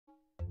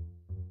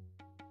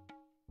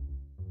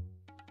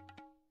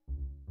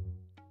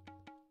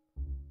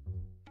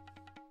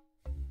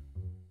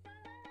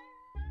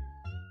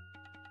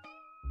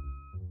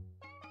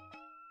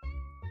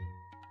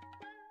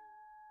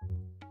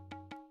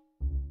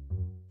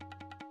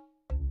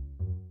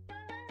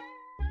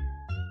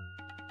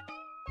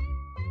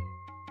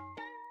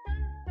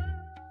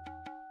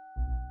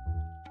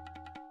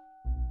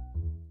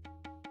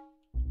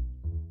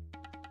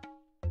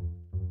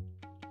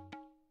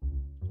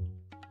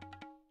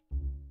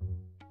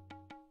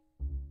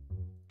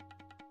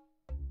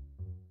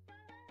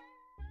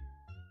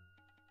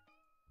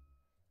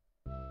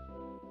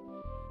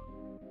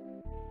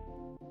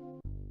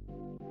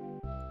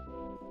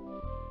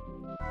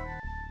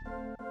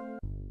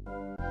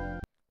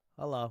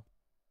Hello.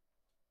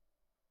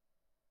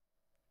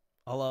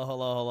 Hello,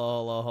 hello, hello,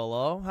 hello,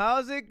 hello.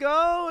 How's it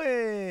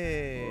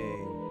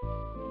going?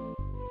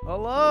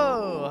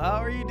 Hello.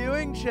 How are you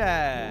doing,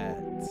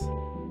 chat?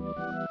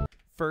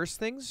 First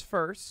things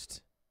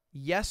first.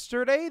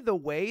 Yesterday, the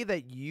way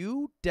that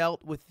you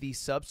dealt with the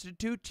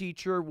substitute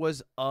teacher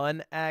was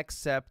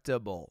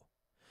unacceptable.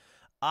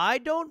 I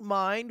don't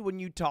mind when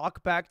you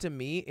talk back to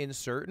me in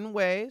certain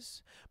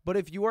ways, but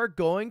if you are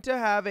going to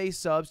have a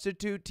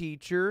substitute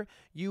teacher,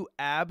 you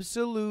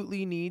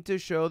absolutely need to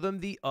show them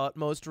the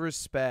utmost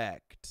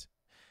respect.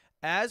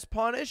 As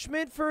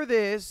punishment for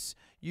this,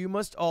 you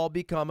must all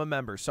become a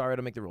member. Sorry, I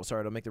don't make the rules. Sorry,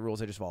 I don't make the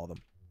rules. I just follow them.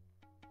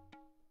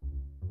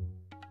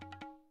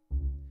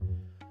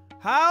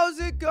 How's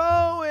it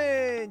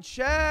going,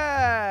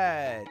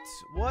 chat?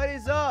 What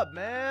is up,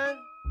 man?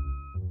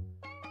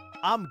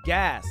 I'm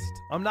gassed.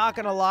 I'm not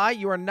gonna lie.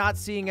 You are not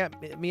seeing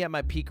me at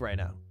my peak right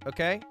now,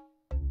 okay?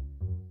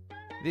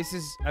 This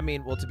is, I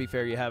mean, well, to be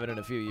fair, you haven't in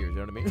a few years, you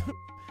know what I mean?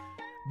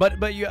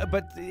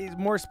 but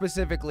more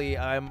specifically,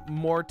 I'm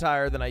more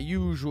tired than I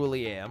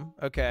usually am,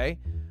 okay?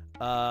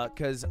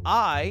 Because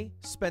I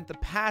spent the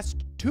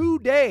past 2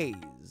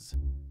 days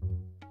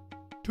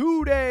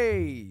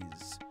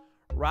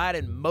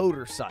riding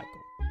motorcycle.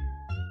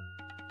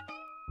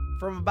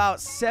 From about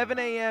 7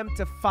 a.m.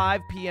 to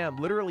 5 p.m.,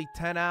 literally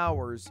 10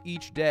 hours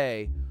each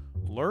day,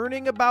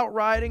 learning about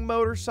riding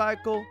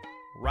motorcycle,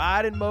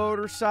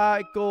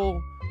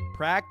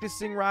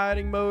 practicing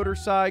riding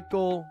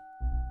motorcycle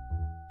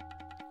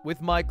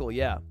with Michael,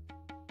 yeah.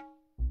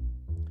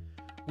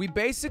 We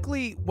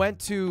basically went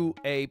to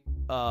a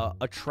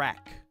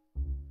track,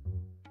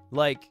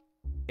 like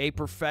a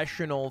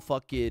professional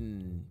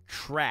fucking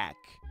track,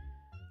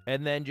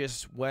 and then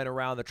just went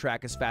around the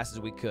track as fast as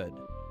we could.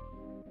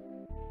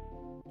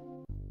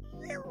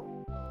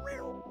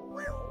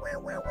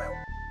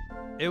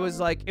 It was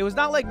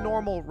not like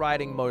normal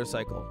riding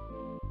motorcycle.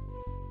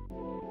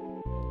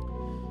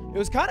 It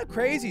was kind of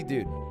crazy,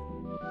 dude.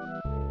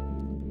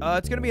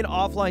 It's gonna be an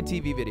offline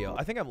TV video.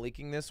 I think I'm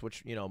leaking this,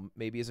 which, you know,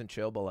 maybe isn't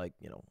chill, but like,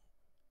 you know,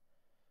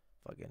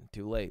 fucking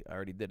too late. I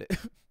already did it.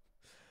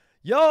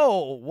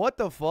 Yo, what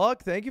the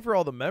fuck? Thank you for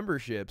all the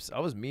memberships. I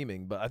was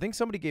memeing, but I think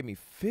somebody gave me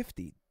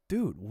 50.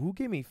 Dude, who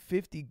gave me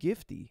 50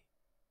 gifty?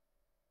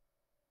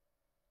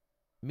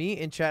 Me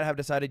and chat have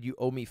decided you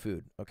owe me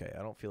food. Okay,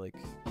 I don't feel like...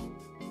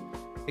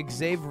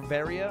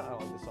 Xaveria? I don't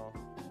like this song.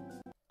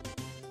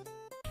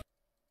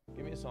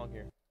 Give me a song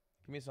here.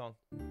 Give me a song.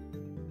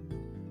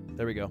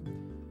 There we go.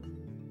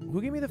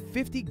 Who gave me the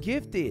 50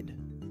 gifted?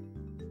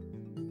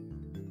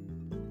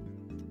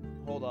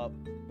 Hold up.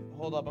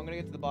 Hold up. I'm going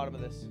to get to the bottom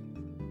of this.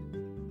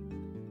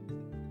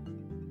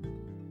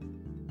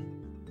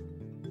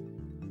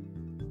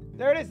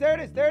 There it is. There it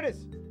is. There it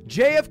is.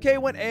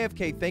 JFK went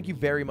AFK. Thank you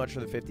very much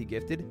for the 50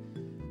 gifted.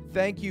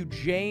 Thank you,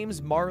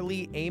 James,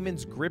 Marley,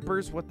 Eamon's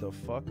Grippers. What the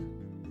fuck?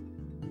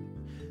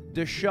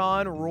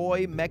 Deshaun,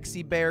 Roy,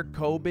 Mexi Bear,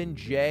 Coben,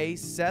 Jay,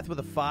 Seth with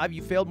a 5.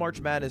 You failed March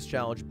Madness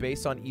challenge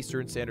based on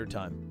Eastern Standard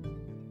Time.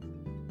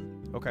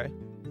 Okay.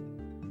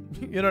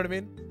 You know what I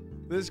mean?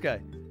 This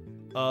guy.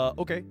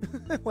 Okay.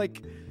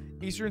 Like,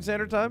 Eastern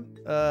Standard Time?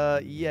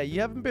 Yeah,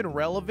 you haven't been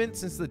relevant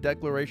since the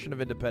Declaration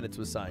of Independence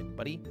was signed,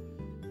 buddy.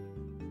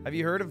 Have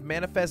you heard of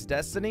Manifest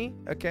Destiny?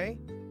 Okay.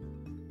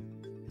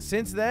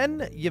 Since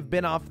then, you've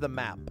been off the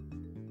map.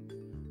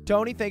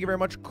 Tony, thank you very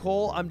much.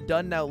 Cole, I'm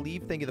done now.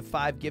 Leave. Thank you. The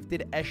 5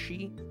 gifted.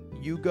 Eshi,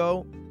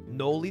 Hugo,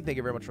 Noli, thank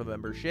you very much for the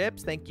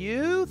memberships. Thank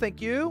you.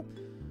 Thank you.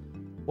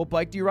 What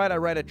bike do you ride? I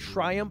ride a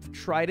Triumph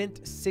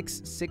Trident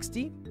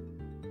 660.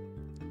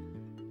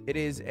 It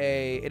is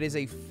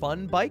a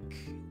fun bike.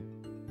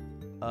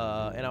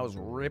 And I was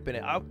ripping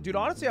it. Dude,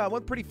 honestly, I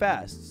went pretty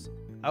fast.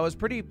 I was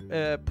pretty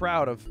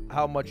proud of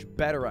how much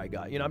better I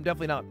got. You know, I'm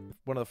definitely not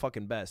one of the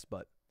fucking best,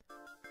 but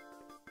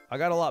I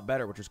got a lot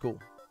better, which was cool.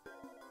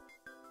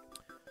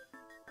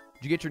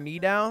 Did you get your knee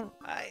down?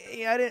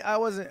 I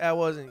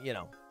wasn't, you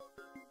know.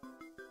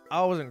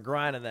 I wasn't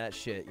grinding that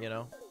shit, you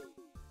know.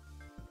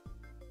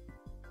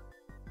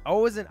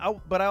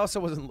 But I also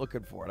wasn't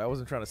looking for it. I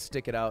wasn't trying to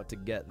stick it out to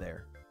get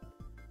there.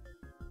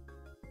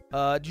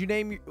 Did you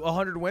name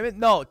 100 women?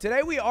 No,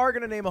 today we are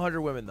going to name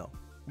 100 women, though.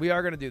 We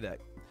are going to do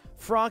that.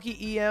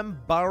 Frankie EM,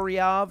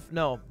 Baryav,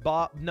 no,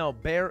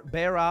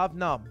 Barav,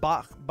 no,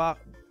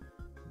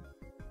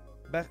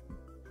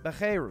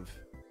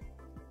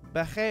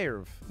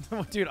 Behave.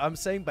 Dude, I'm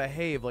saying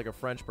behave like a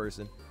French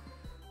person.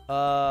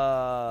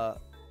 Berav.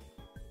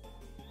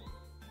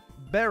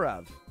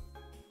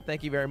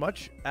 Thank you very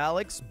much.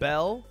 Alex,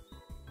 Bell,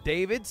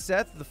 David,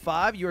 Seth, the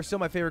 5. You are still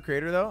my favorite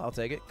creator, though. I'll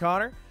take it.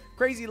 Connor,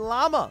 Crazy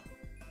Llama.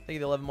 Thank you,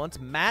 the 11 months.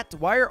 Matt,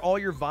 why are all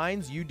your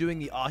vines you doing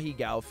the Ahi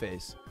Gao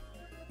face?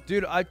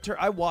 Dude,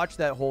 I watched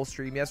that whole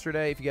stream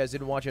yesterday. If you guys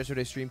didn't watch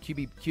yesterday's stream,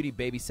 Cutie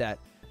babysat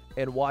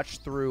and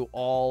watched through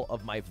all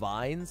of my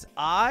vines.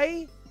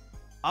 I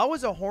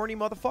was a horny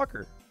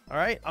motherfucker, all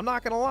right? I'm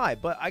not going to lie,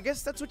 but I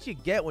guess that's what you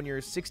get when you're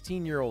a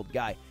 16-year-old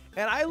guy.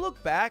 And I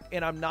look back,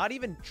 and I'm not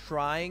even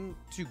trying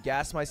to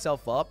gas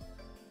myself up.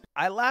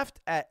 I laughed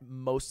at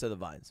most of the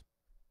vines.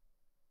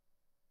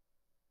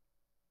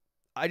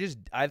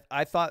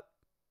 I thought,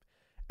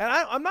 and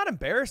I'm not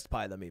embarrassed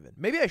by them even.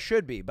 Maybe I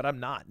should be, but I'm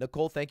not.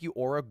 Nicole, thank you.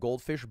 Aura,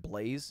 Goldfish,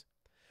 Blaze.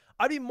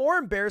 I'd be more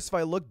embarrassed if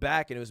I looked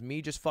back and it was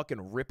me just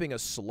fucking ripping a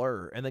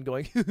slur and then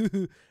going,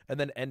 and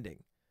then ending.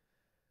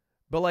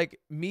 But, like,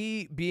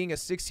 me being a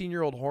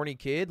 16-year-old horny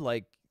kid,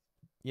 like,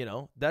 you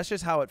know, that's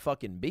just how it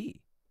fucking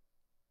be.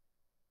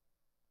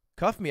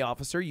 Cuff me,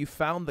 officer. You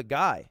found the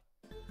guy.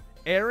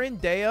 Aaron,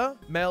 Dea,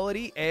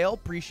 Melody, Ale,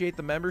 appreciate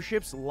the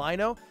memberships.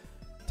 Lino.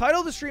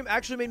 Title of the stream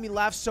actually made me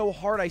laugh so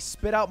hard I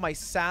spit out my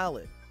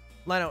salad.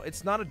 Lino,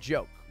 it's not a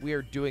joke. We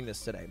are doing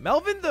this today.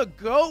 Melvin the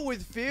Goat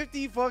with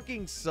 50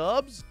 fucking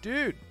subs?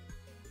 Dude,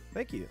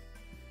 thank you.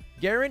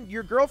 Garen,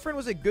 your girlfriend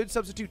was a good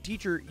substitute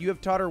teacher. You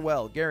have taught her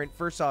well. Garen,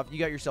 first off, you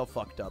got yourself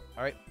fucked up,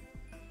 all right?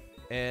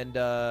 And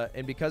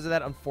because of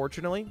that,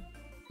 unfortunately,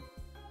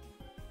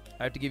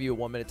 I have to give you a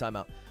 1-minute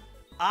timeout.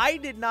 I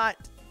did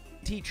not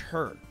teach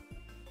her,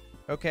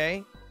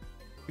 okay?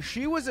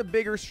 She was a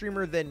bigger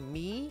streamer than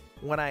me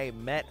when I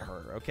met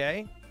her,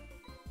 okay?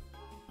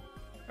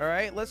 All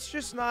right, let's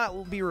just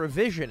not be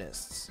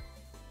revisionists.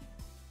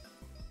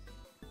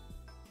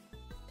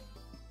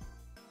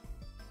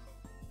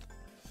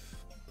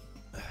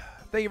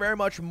 Thank you very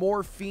much,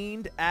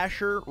 Morfiend,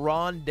 Asher,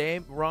 Ron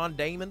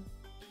Damon,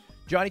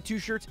 Johnny Two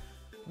Shirts.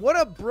 What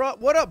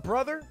up,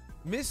 brother?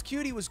 Miss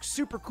Cutie was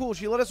super cool.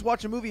 She let us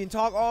watch a movie and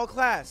talk all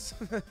class.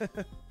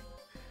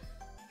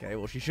 Okay,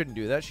 well, she shouldn't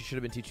do that. She should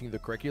have been teaching the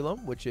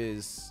curriculum, which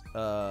is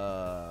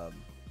fuck.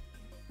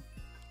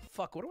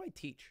 What do I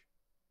teach?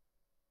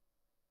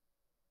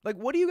 Like,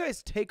 what do you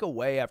guys take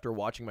away after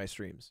watching my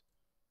streams?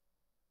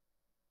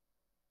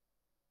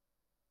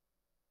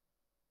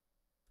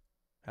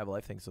 Have a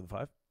life. Thanks for the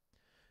 5.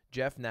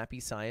 Jeff,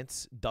 Nappy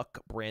Science, Duck,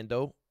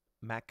 Brando,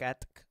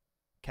 Macat,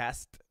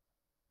 Cast,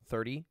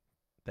 30.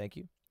 Thank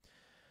you.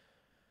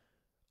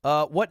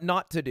 What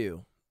not to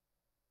do.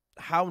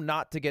 How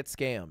not to get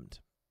scammed.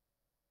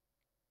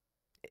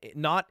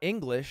 Not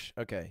English.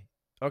 Okay.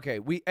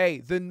 Okay.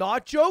 The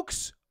not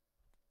jokes.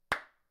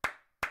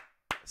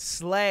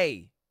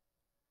 Slay.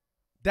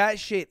 That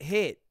shit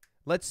hit.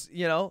 Let's,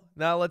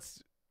 now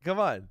let's, come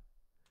on.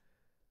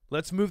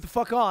 Let's move the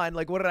fuck on.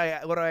 Like, what did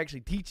I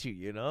actually teach you,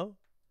 you know?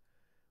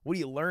 What are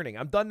you learning?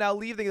 I'm done now.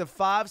 Leave. Thinking the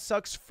 5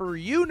 sucks for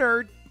you,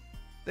 nerd.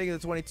 Thinking the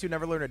 22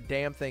 never learned a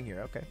damn thing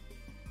here. Okay.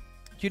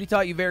 Cutie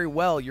taught you very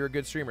well. You're a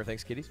good streamer.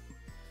 Thanks, kitties.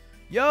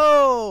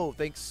 Yo!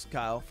 Thanks,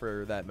 Kyle,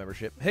 for that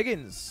membership.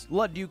 Higgins,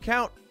 Lud, do you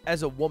count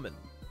as a woman?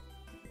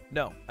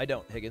 No, I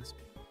don't, Higgins.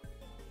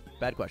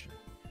 Bad question.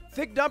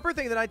 Thick Dumper,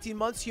 thank you the 19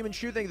 months. Human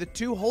Shoe, thank you the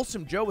 2.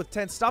 Wholesome Joe with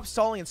 10. Stop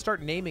stalling and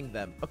start naming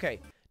them. Okay,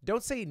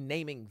 don't say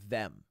naming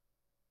them.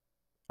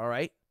 All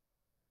right?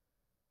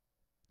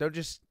 Don't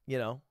just,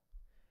 And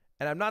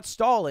I'm not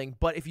stalling,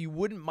 but if you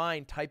wouldn't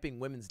mind typing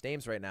women's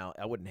names right now,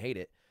 I wouldn't hate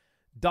it.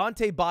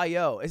 Dante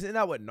Bayo. Isn't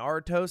that what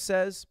Naruto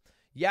says?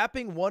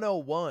 Yapping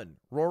 101.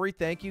 Rory,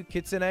 thank you.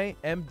 Kitsune,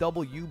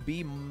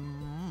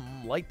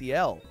 MWB, light the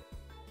L.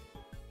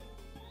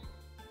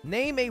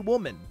 Name a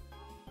woman.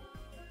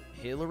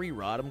 Hillary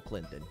Rodham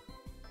Clinton.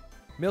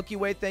 Milky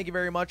Way, thank you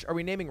very much. Are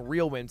we naming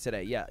real women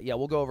today? Yeah,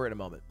 we'll go over it in a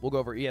moment. We'll go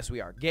over it. Yes, we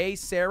are. Gay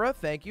Sarah,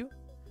 thank you.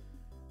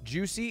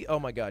 Juicy, oh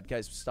my god,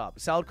 guys, stop.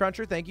 Salad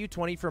Cruncher, thank you.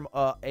 20 from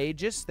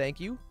Aegis, thank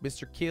you.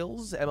 Mr.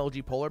 Kills,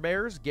 MLG Polar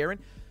Bears, Garen.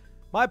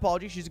 My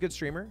apologies, she's a good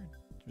streamer.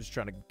 Just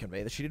trying to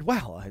convey that she did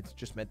well. I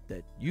just meant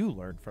that you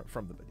learned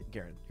from the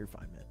Garen. You're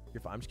fine, man.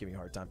 You're fine. I'm just giving you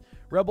a hard time.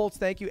 Rebbolts,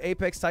 thank you.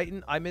 Apex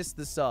Titan, I missed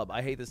the sub.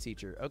 I hate this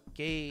teacher.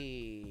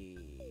 Okay.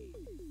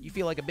 You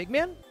feel like a big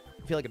man?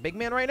 You feel like a big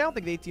man right now?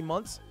 Think the 18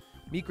 months.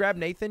 Meat Grab,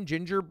 Nathan,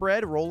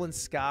 Gingerbread, Roland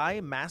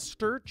Sky,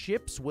 Master,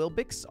 Chips,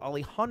 Wilbix,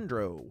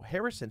 Alejandro,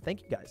 Harrison.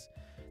 Thank you, guys.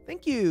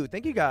 Thank you.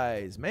 Thank you,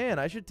 guys. Man,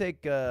 I should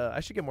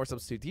get more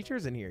substitute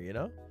teachers in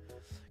here,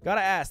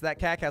 Gotta ask, that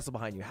cat castle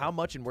behind you, how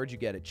much and where'd you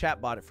get it?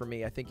 Chat bought it for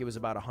me. I think it was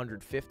about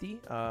 150.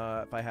 If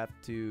I have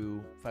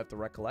to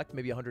recollect,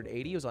 maybe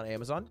 180. It was on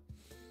Amazon.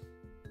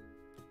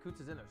 Coots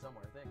is in there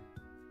somewhere, I think.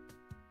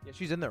 Yeah,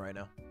 she's in there right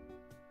now.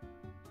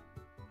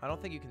 I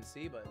don't think you can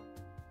see, but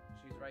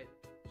she's right.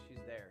 She's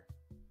there.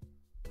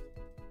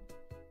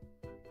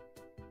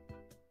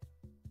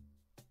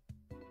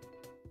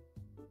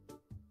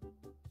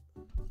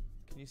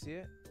 Can you see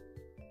it?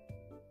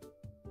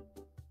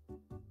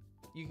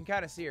 You can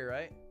kind of see her,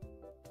 right?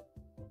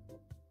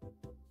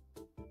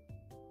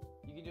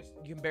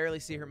 You can barely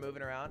see her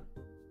moving around.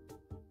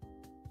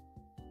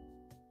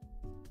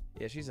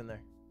 Yeah, she's in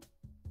there.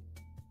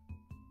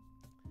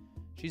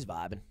 She's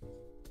vibing.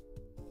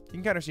 You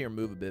can kind of see her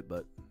move a bit,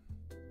 but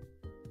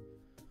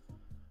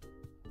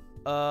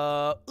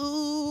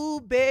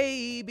ooh,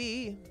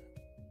 baby.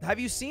 Have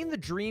you seen the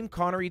Dream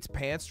Connor Eats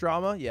Pants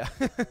drama? Yeah.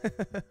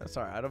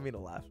 Sorry, I don't mean to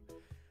laugh.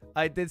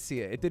 I did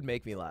see it. It did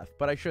make me laugh,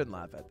 but I shouldn't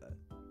laugh at that.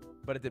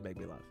 But it did make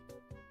me laugh.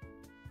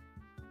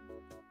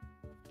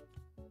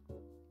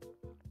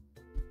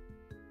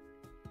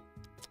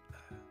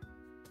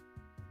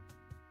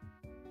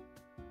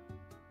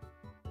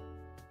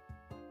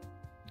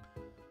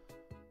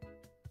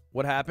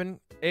 What happened?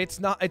 It's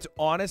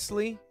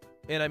honestly,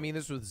 and I mean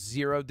this with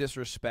zero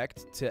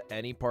disrespect to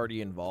any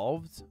party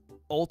involved,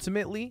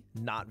 ultimately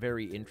not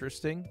very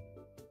interesting.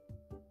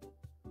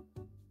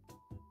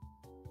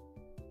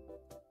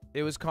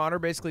 It was Connor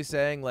basically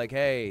saying, like,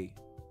 hey,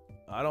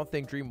 I don't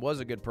think Dream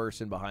was a good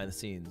person behind the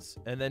scenes.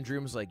 And then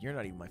Dream was like, you're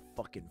not even my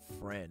fucking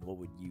friend. What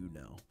would you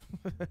know?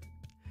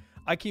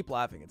 I keep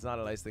laughing. It's not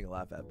a nice thing to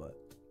laugh at, but...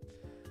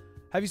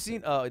 Have you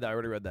seen... Oh, I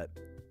already read that.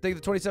 Think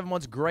the 27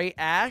 months Gray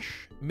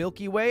Ash,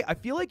 Milky Way. I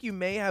feel like you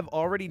may have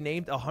already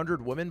named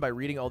 100 women by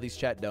reading all these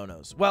chat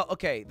donos. Well,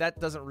 okay, that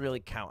doesn't really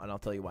count, and I'll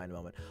tell you why in a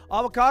moment.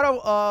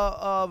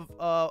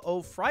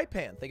 Avocado Fry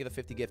Pan. Thank you, the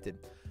 50 gifted.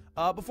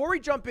 Before we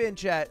jump in,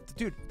 chat,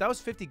 dude, that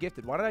was 50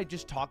 gifted. Why did I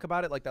just talk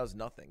about it like that was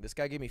nothing? This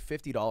guy gave me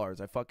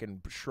 $50. I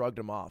fucking shrugged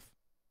him off.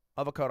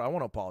 Avocado, I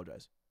want to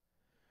apologize.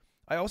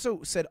 I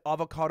also said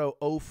avocado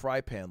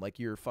fry pan like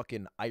you're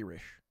fucking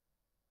Irish.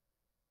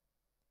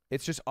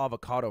 It's just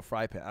avocado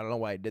fry pan. I don't know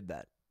why I did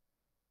that.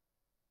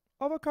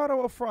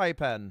 Avocado fry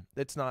pan.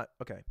 It's not.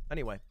 Okay.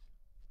 Anyway.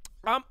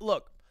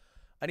 Look,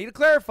 I need to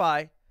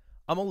clarify.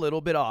 I'm a little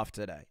bit off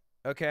today.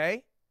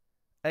 Okay?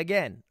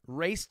 Again,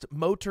 raced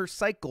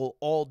motorcycle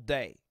all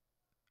day.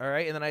 All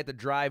right? And then I had to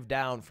drive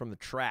down from the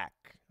track.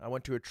 I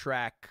went to a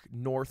track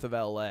north of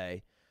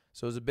LA.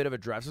 So it was a bit of a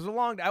drive. So it was a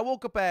long day. I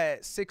woke up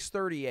at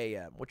 6:30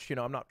 a.m., which, you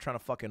know, I'm not trying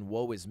to fucking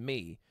woe is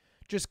me.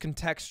 Just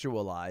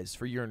contextualize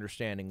for your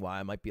understanding why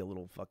I might be a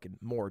little fucking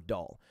more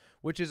dull,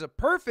 which is a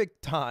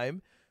perfect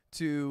time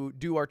to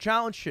do our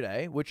challenge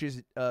today, which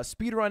is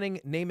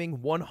speedrunning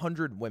naming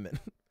 100 women,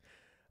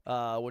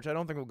 which I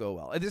don't think will go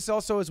well. And this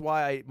also is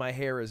why my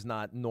hair is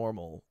not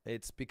normal.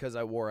 It's because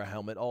I wore a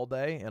helmet all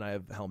day and I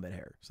have helmet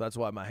hair. So that's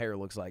why my hair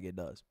looks like it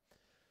does.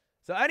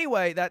 So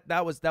anyway,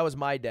 that was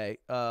my day.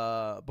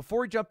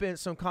 Before we jump in,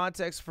 some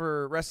context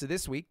for rest of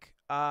this week.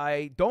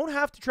 I don't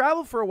have to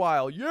travel for a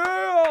while.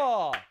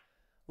 Yeah!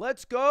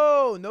 Let's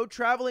go. No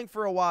traveling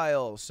for a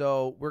while.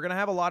 So we're going to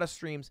have a lot of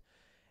streams.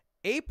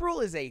 April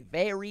is a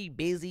very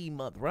busy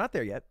month. We're not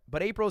there yet,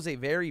 but April is a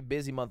very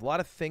busy month. A lot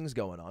of things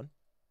going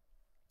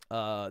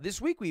on. This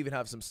week we even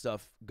have some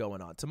stuff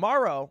going on.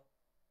 Tomorrow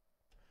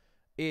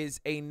is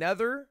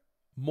another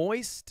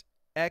Moist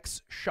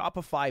X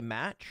Shopify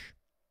match.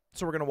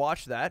 So we're going to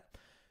watch that.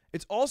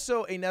 It's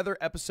also another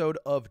episode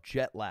of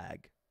Jet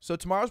Lag. So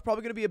tomorrow's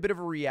probably going to be a bit of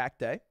a react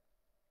day.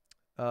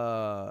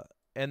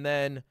 And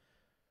then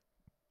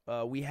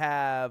we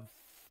have,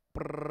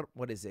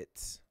 what is it?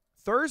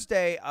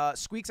 Thursday,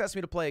 Squeaks asked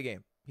me to play a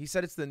game. He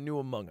said it's the new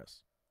Among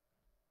Us.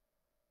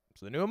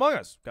 So the new Among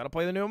Us. Got to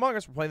play the new Among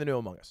Us. We're playing the new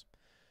Among Us.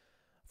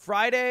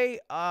 Friday,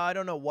 I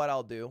don't know what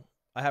I'll do.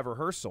 I have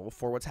rehearsal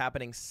for what's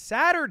happening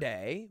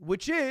Saturday,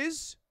 which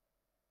is...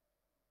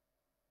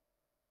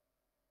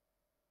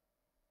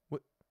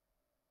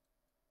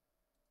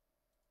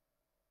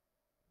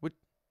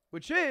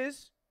 Which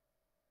is...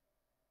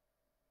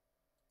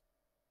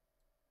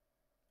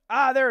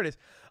 there it is.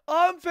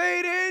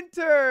 Unpaid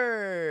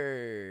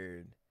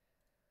Intern.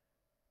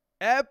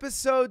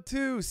 Episode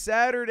 2,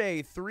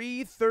 Saturday,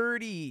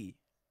 3:30.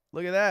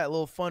 Look at that. A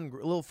little fun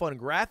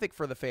graphic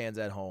for the fans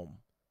at home.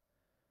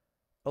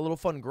 A little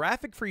fun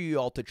graphic for you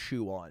all to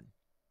chew on.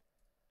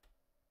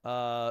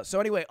 So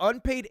anyway,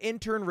 Unpaid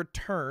Intern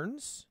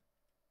returns.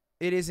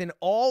 It is an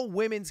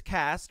all-women's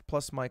cast,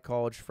 plus my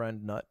college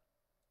friend, Nut.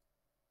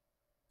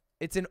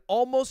 It's an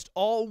almost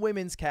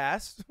all-women's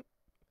cast.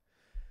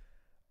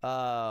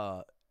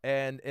 And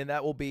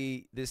that will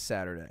be this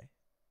Saturday.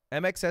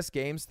 MXS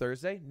Games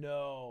Thursday?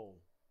 No.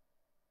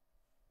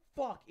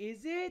 Fuck,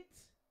 is it?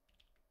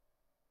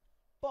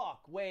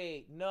 Fuck,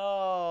 wait,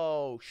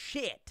 no.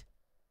 Shit.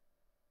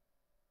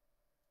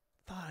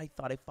 I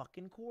thought I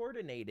fucking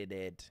coordinated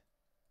it.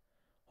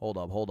 Hold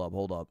up.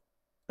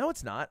 No,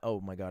 it's not.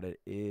 Oh my god, it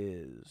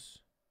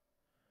is.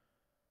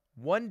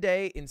 1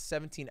 day in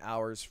 17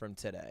 hours from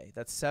today.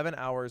 That's 7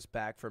 hours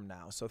back from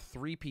now. So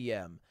 3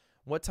 p.m.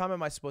 What time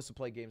am I supposed to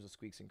play games with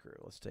Squeaks and Crew?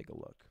 Let's take a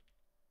look.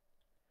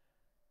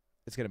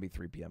 It's going to be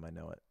 3 p.m. I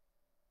know it.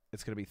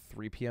 It's going to be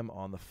 3 p.m.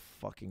 on the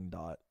fucking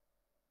dot.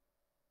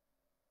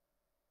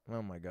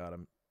 Oh my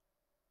god.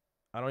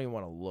 I don't even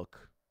want to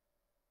look.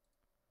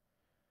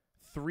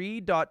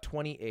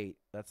 3.28.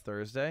 That's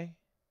Thursday.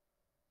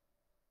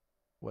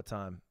 What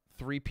time?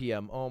 3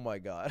 p.m. Oh my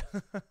god.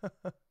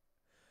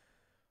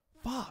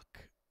 Fuck.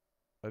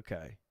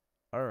 Okay.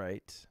 All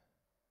right.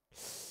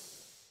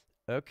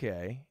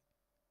 Okay.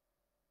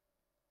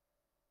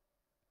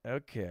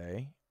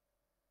 Okay.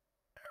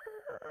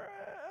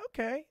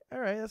 Okay. All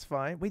right. That's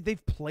fine. Wait,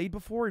 they've played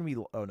before and we...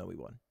 Oh, no, we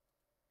won.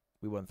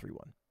 We won 3-1.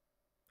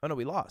 Oh, no,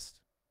 we lost.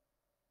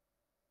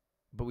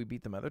 But we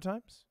beat them other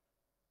times?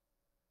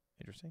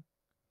 Interesting.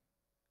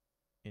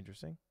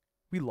 Interesting.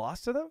 We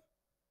lost to them?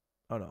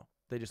 Oh, no.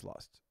 They just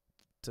lost.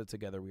 So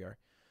together we are.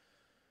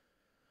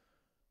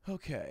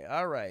 Okay.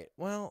 All right.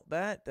 Well,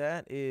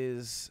 that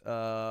is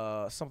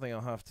something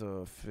I'll have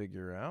to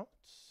figure out.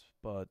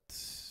 But...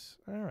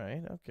 All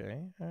right.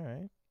 Okay.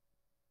 All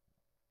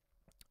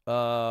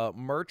right.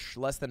 Merch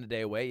less than a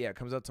day away. Yeah, it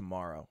comes out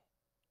tomorrow.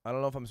 I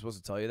don't know if I'm supposed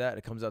to tell you that.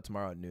 It comes out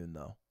tomorrow at noon,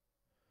 though.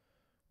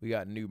 We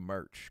got new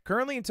merch.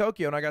 Currently in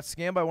Tokyo, and I got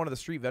scammed by one of the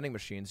street vending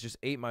machines. Just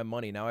ate my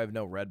money. Now I have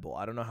no Red Bull.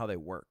 I don't know how they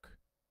work.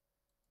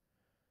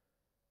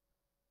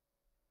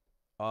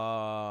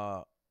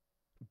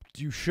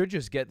 You should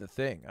just get the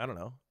thing. I don't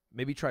know.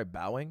 Maybe try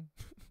bowing.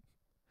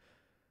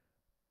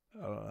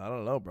 I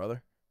don't know,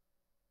 brother.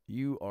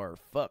 You are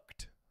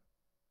fucked.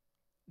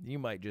 You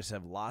might just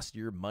have lost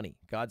your money.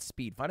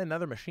 Godspeed. Find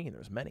another machine.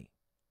 There's many.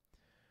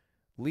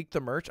 Leak the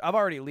merch. I've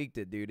already leaked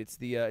it, dude. It's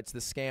the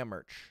scam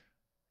merch.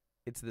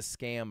 It's the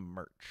scam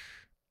merch.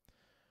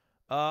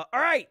 All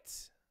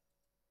right.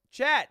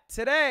 Chat,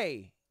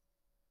 today.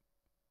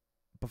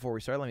 Before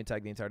we start, let me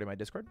tag the entirety of my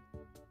Discord.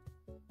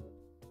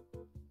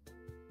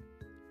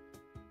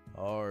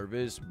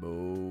 Harvest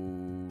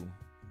Moon.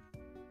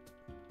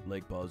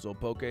 Lake Puzzle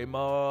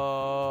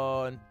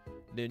Pokemon.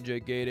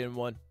 Ninja Gaiden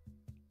 1.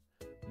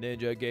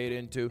 Ninja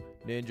Gaiden 2.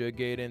 Ninja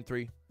Gaiden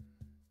 3.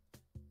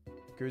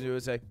 Cruise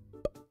USA.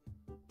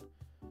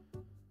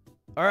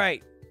 All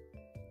right.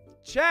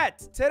 Chat,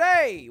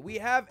 today we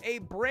have a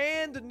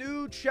brand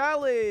new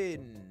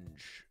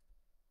challenge.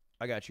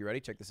 I got you. Ready?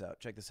 Check this out.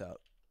 Check this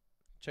out.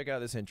 Check out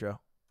this intro.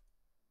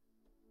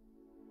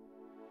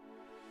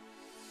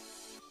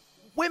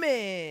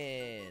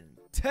 Women.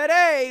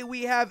 Today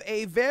we have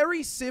a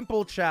very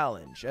simple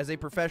challenge. As a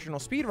professional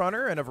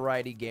speedrunner and a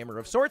variety gamer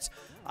of sorts,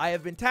 I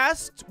have been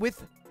tasked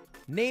with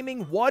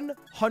naming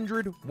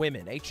 100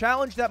 women. A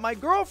challenge that my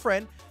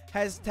girlfriend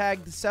has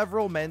tagged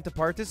several men to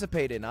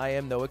participate in. I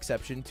am no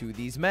exception to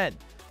these men.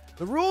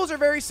 The rules are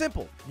very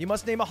simple. You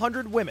must name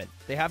 100 women.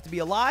 They have to be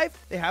alive,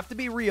 they have to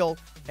be real,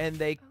 and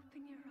they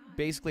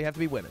basically have to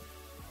be women.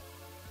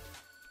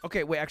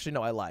 Okay, wait, actually,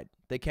 no, I lied.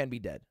 They can be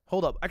dead.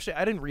 Hold up. Actually,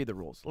 I didn't read the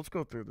rules. Let's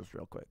go through this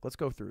real quick. Let's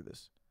go through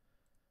this.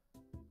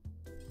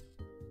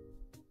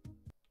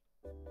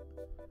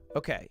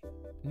 Okay.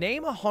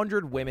 Name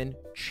 100 women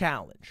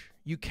challenge.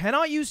 You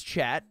cannot use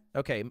chat.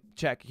 Okay,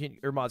 chat,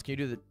 or mods, can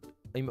you do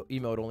the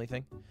emote only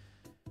thing?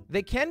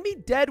 They can be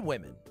dead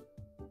women.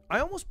 I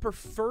almost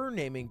prefer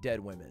naming dead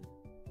women.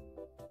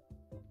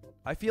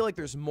 I feel like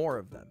there's more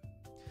of them.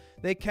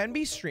 They can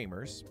be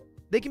streamers.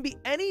 They can be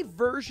any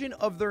version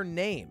of their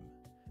name.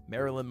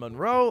 Marilyn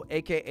Monroe,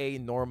 aka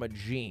Norma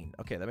Jean.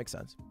 Okay, that makes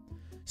sense.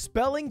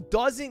 Spelling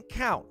doesn't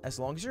count as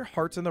long as your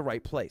heart's in the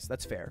right place.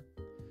 That's fair.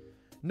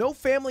 No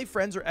family,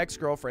 friends, or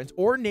ex-girlfriends,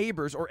 or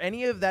neighbors, or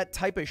any of that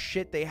type of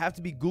shit. They have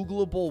to be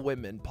Googleable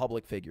women,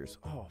 public figures.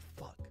 Oh,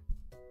 fuck.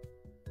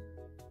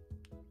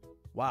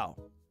 Wow.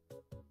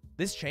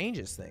 This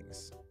changes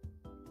things.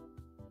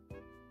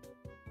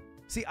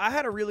 See, I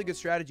had a really good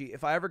strategy.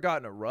 If I ever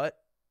got in a rut,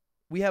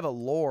 we have a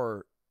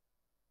lore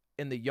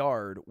in the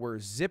yard where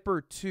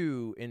Zipper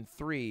 2 and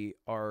 3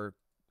 are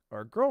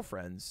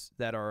girlfriends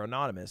that are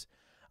anonymous.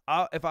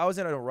 If I was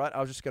in a rut,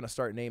 I was just going to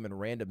start naming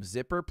random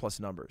Zipper plus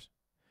numbers.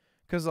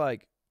 Because,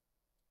 like,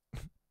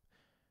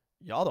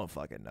 y'all don't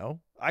fucking know.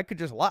 I could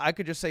just lie. I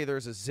could just say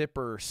there's a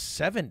Zipper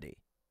 70.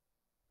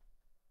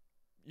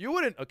 You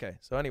wouldn't. Okay,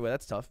 so anyway,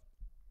 that's tough.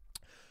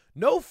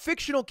 No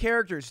fictional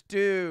characters.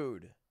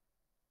 Dude.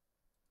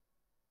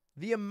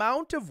 The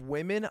amount of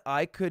women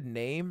I could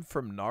name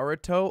from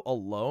Naruto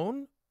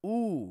alone?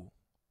 Ooh.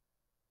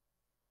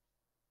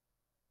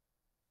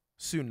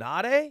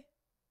 Tsunade?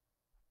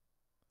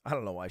 I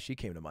don't know why she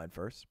came to mind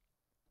first.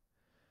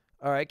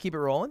 All right, keep it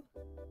rolling.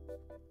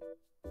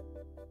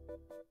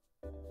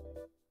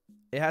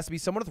 It has to be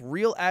someone with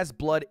real-ass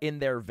blood in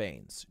their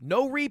veins.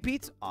 No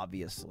repeats,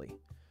 obviously.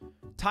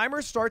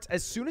 Timer starts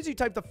as soon as you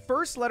type the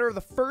first letter of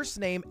the first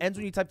name, ends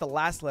when you type the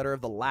last letter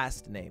of the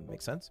last name.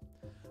 Make sense?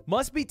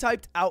 Must be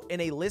typed out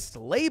in a list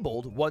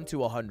labeled 1 to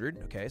 100.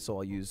 Okay, so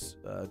I'll use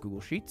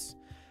Google Sheets.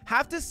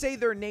 Have to say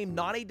their name,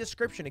 not a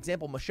description.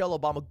 Example, Michelle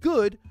Obama,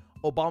 good.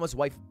 Obama's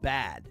wife,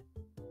 bad.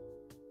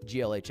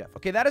 GLHF.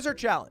 Okay, that is our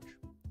challenge.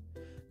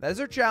 That is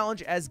our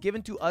challenge as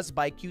given to us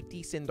by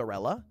Cutie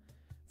Cinderella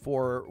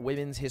for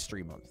Women's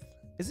History Month.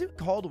 Is it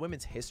called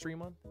Women's History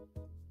Month?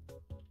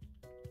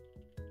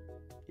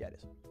 Yeah, it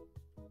is.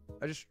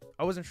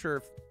 I wasn't sure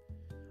if...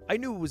 I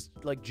knew it was,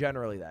 like,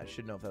 generally that. I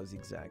should know if that was the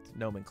exact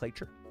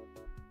nomenclature.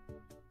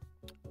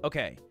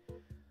 Okay.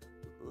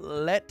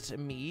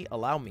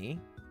 Allow me,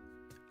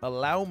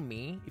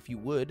 if you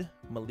would,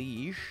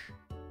 Malige,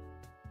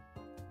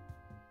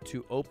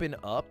 to open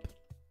up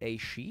a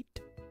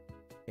sheet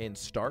and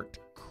start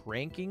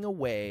cranking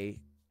away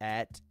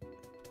at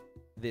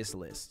this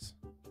list.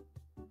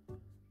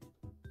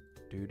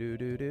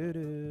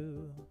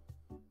 Do-do-do-do-do.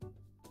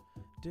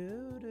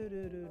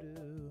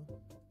 Do-do-do-do-do.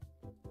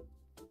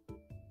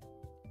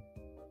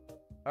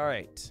 All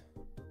right.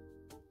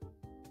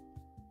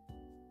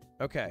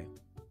 Okay.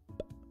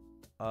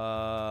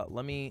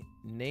 Let me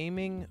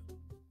naming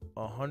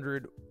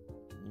 100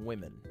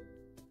 women.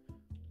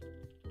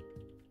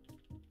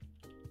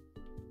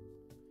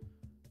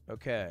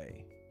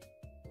 Okay.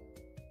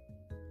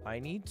 I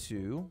need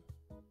to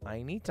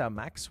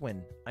max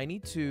win. I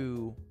need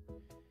to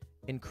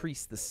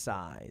increase the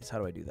size. How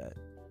do I do that?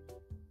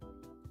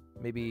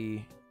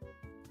 Maybe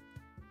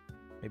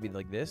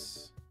like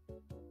this.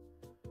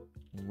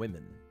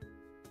 Women.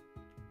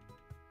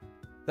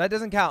 That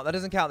doesn't count. That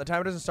doesn't count. The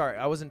timer doesn't start.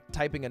 I wasn't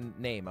typing a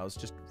name. I was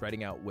just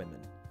writing out women.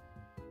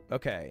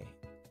 Okay.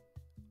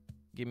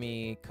 Give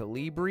me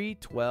Calibri,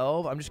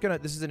 12. I'm just going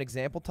to... This is an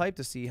example type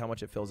to see how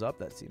much it fills up.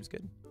 That seems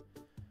good.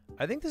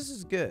 I think this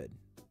is good.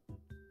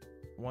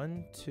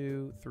 1,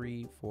 2,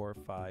 3, 4,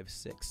 5,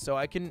 6. So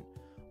I can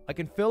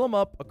fill them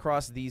up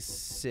across these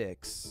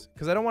 6.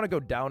 Because I don't want to go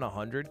down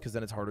 100 because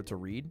then it's harder to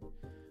read.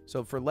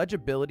 So for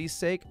legibility's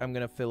sake, I'm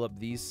going to fill up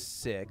these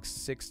 6.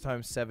 6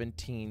 times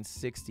 17,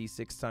 60.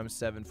 6 times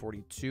 7,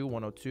 42.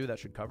 102. That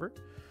should cover.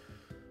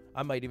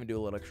 I might even do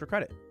a little extra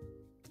credit.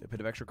 A bit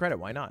of extra credit.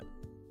 Why not?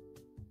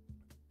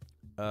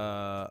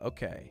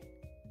 Okay.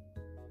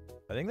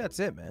 I think that's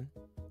it, man.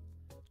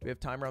 Do we have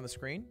timer on the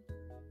screen?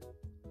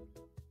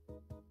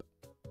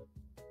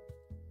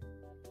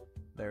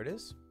 There it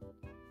is.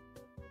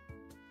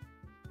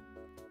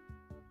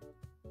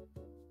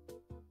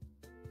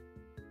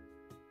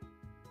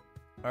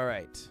 All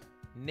right.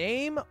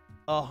 Name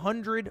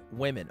 100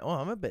 women. Oh,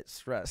 I'm a bit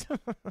stressed.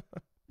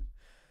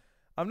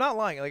 I'm not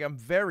lying. Like, I'm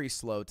very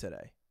slow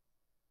today.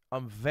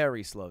 I'm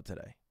very slow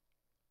today.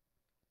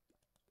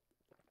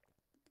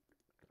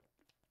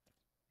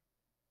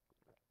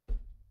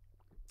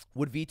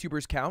 Would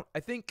VTubers count? I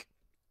think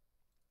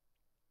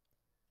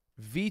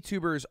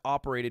VTubers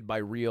operated by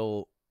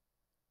real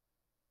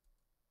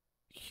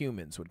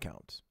humans would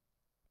count.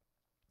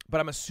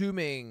 But I'm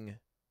assuming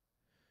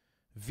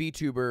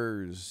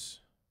VTubers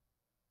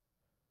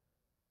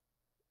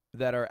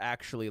that are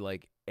actually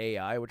like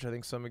AI, which I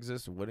think some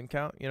exist, wouldn't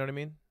count. You know what I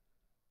mean?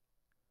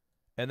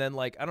 And then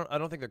like I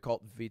don't think they're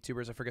called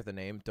VTubers. I forget the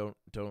name.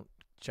 Don't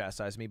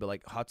chastise me, but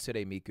like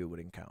Hatsune Miku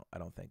wouldn't count. I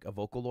don't think. A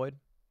Vocaloid,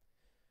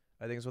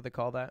 I think is what they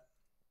call that.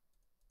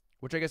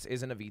 Which I guess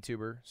isn't a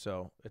VTuber,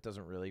 so it's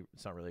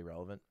not really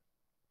relevant.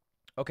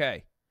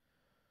 Okay.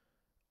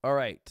 All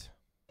right.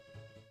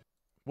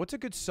 What's a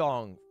good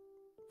song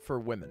for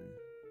women?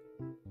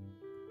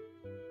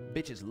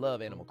 Bitches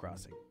love Animal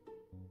Crossing.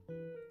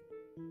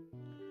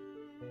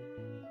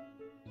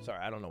 Sorry,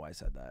 I don't know why I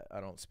said that.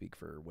 I don't speak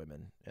for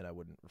women, and I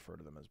wouldn't refer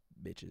to them as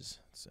bitches.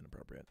 It's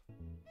inappropriate.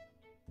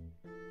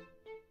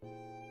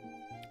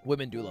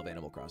 Women do love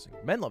Animal Crossing.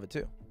 Men love it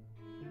too.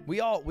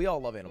 We all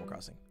love Animal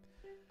Crossing.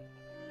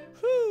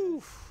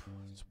 Whew.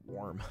 It's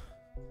warm.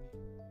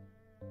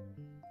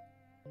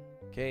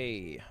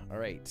 Okay. All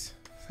right.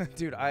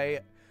 Dude,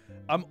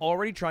 I'm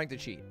already trying to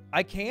cheat.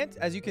 I can't.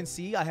 As you can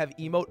see, I have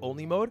emote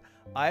only mode.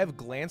 I have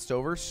glanced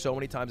over so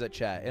many times at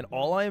chat, and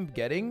all I am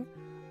getting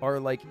are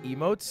like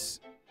emotes.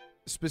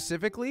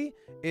 Specifically,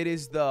 it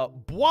is the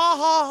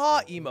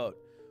bwahaha emote,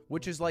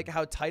 which is like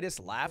how Titus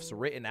laughs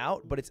written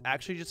out, but it's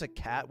actually just a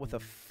cat with a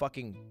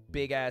fucking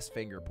big ass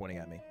finger pointing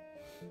at me.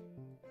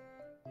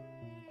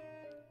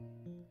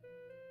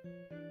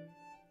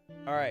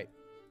 All right.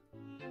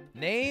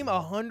 Name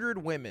 100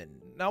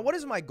 women. Now, what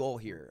is my goal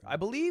here? I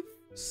believe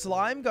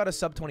Slime got a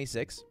sub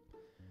 26.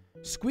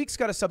 Squeaks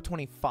got a sub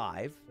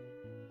 25.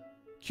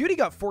 Cutie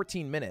got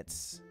 14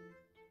 minutes.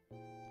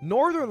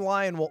 Northern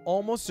Lion will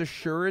almost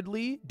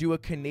assuredly do a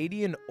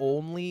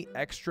Canadian-only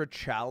extra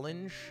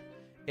challenge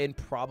and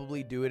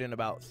probably do it in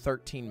about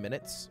 13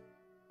 minutes.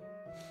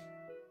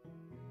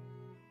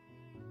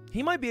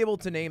 He might be able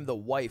to name the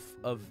wife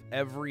of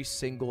every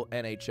single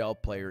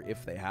NHL player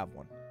if they have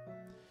one.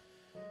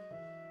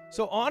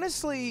 So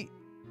honestly,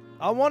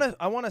 I want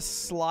to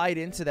slide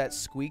into that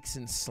Squeaks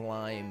and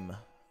Slime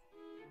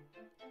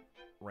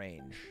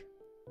range.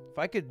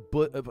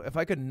 If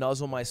I could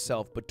nuzzle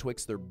myself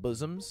betwixt their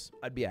bosoms,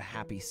 I'd be a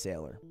happy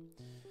sailor.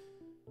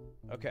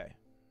 Okay.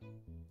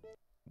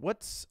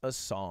 What's a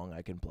song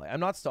I can play? I'm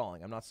not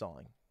stalling. I'm not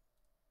stalling.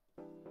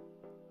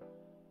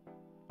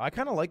 I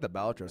kind of like the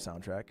Balatro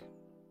soundtrack.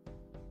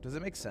 Does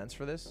it make sense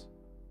for this?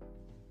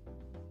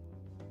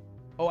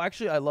 Oh,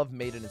 actually, I love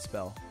Maiden and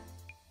Spell.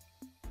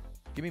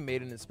 Give me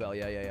Maiden and Spell.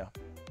 Yeah.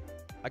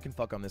 I can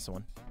fuck on this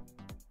one.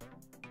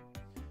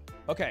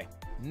 Okay.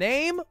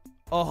 Name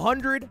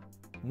 100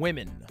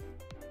 women.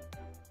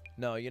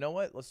 No, you know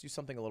what? Let's do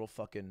something a little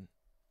fucking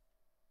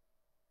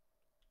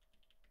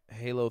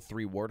Halo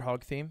 3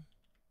 Warthog theme.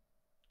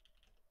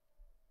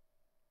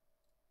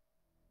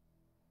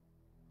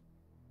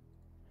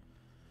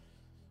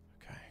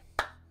 Okay.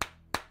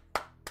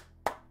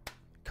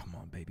 Come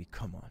on, baby.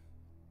 Come on.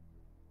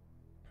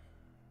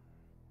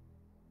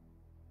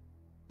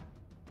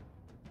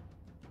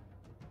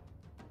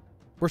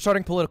 We're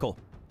starting political.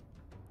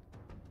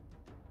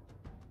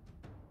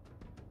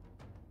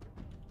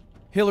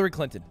 Hillary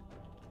Clinton.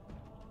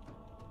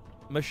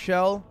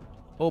 Michelle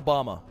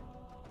Obama.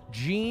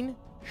 Jean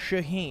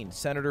Shaheen,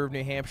 Senator of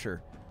New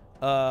Hampshire.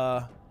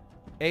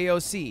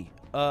 AOC.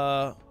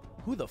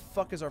 Who the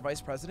fuck is our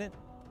vice president?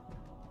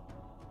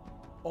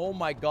 Oh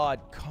my God.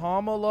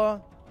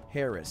 Kamala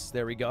Harris.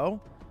 There we go.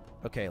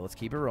 Okay, let's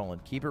keep it rolling.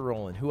 Keep it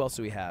rolling. Who else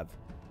do we have?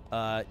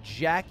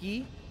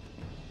 Jackie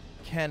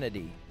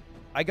Kennedy.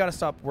 I gotta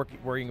stop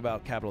worrying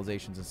about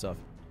capitalizations and stuff.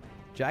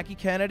 Jackie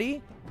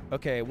Kennedy.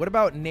 Okay, what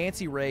about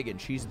Nancy Reagan?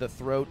 She's the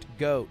throat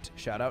goat.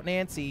 Shout out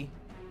Nancy.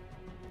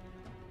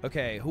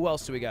 Okay, who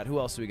else do we got? Who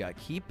else do we got?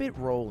 Keep it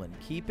rolling.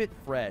 Keep it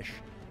fresh.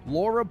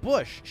 Laura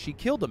Bush. She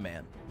killed a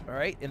man. All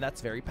right, and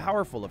that's very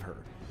powerful of her.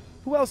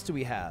 Who else do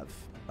we have?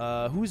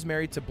 Who's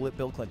married to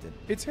Bill Clinton?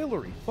 It's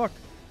Hillary. Fuck.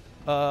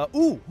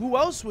 Ooh, who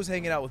else was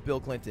hanging out with Bill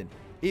Clinton?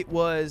 It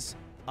was,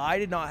 I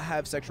did not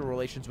have sexual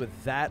relations with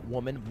that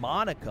woman,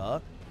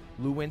 Monica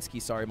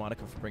Lewinsky. Sorry,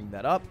 Monica, for bringing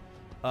that up.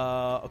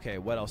 Okay,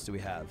 what else do we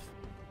have?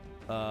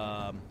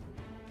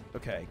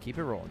 Okay, keep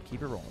it rolling.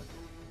 Keep it rolling.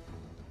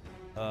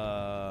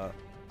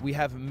 We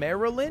have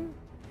Marilyn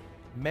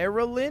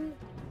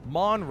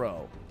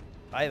Monroe.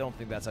 I don't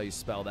think that's how you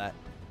spell that.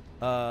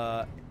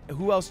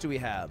 Who else do we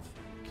have?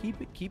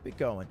 Keep it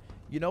going.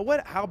 You know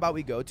what? How about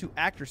we go to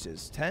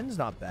actresses? 10's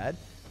not bad.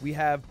 We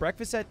have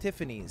Breakfast at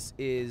Tiffany's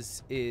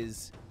is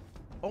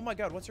oh my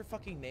god, what's her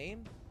fucking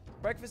name?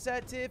 Breakfast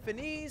at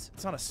Tiffany's.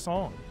 It's not a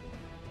song.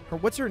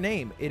 What's her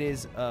name? It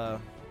is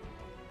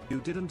You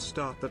didn't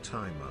start the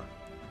timer.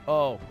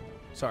 Oh,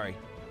 sorry.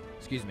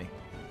 Excuse me.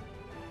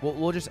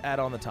 We'll just add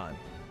on the time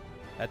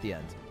at the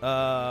end.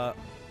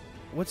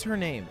 What's her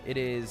name? It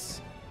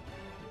is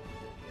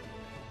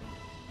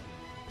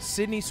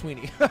Sydney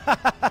Sweeney.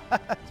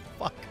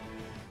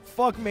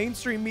 Fuck,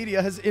 mainstream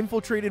media has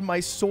infiltrated my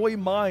soy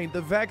mind.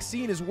 The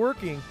vaccine is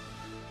working.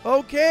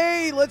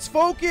 Okay, let's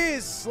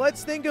focus.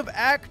 Let's think of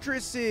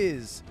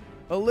actresses.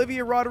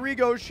 Olivia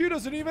Rodrigo, she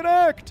doesn't even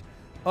act.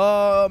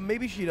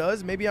 Maybe she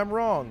does. Maybe I'm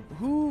wrong.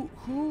 Who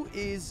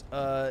is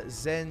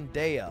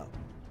Zendaya?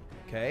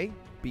 Okay,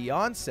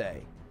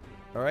 Beyonce.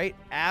 All right,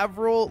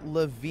 Avril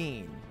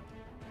Lavigne.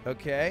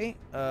 Okay,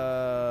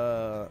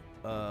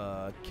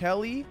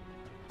 Kelly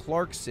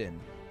Clarkson.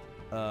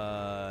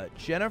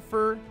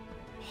 Jennifer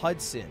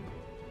Hudson.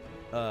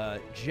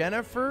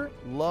 Jennifer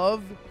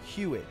Love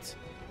Hewitt.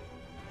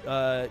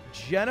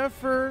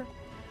 Jennifer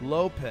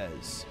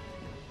Lopez.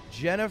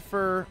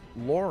 Jennifer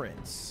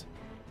Lawrence.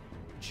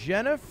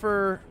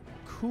 Jennifer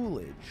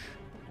Coolidge.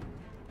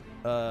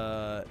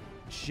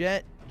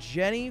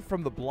 Jenny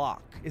from the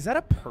Block. Is that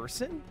a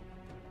person?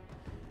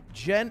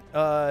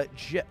 Jennifer.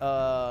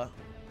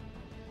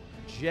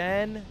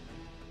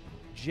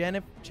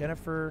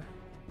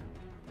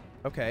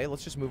 Okay,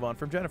 let's just move on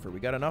from Jennifer. We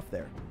got enough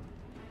there.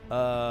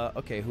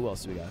 Okay, who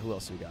else do we got? Who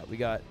else do we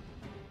got?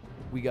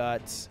 We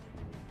got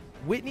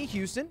Whitney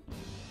Houston.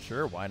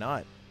 Sure, why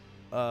not?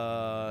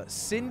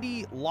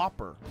 Cyndi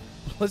Lauper.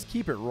 Let's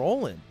keep it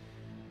rolling.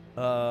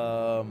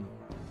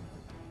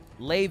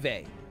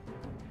 Leve.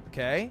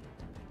 Okay.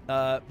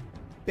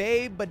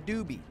 Babe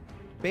Doobie.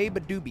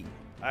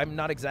 I'm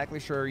not exactly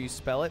sure how you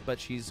spell it, but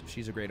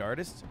she's a great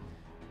artist.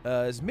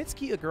 Is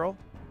Mitski a girl?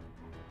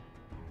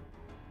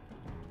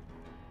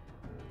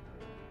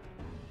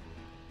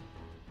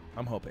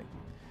 I'm hoping.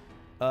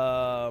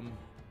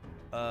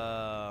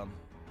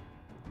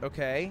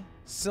 Okay.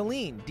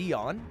 Celine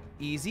Dion.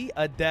 Easy.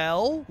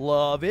 Adele.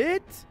 Love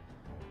it.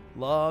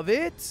 Love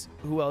it.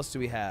 Who else do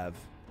we have?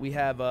 We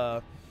have,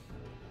 who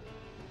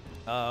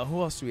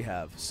else do we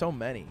have? So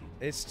many.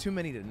 It's too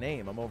many to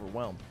name. I'm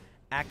overwhelmed.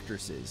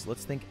 Actresses.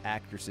 Let's think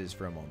actresses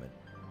for a moment.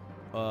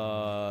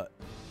 Oh,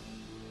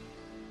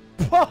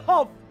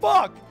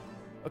 fuck!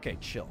 Okay,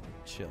 chill.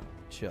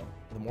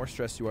 The more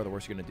stressed you are, the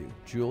worse you're gonna do.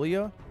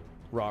 Julia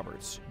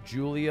Roberts.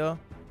 Julia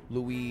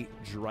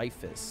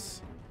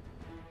Louis-Dreyfus.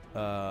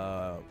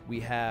 We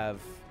have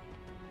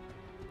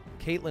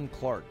Caitlin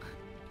Clark.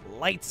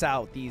 Lights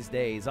out these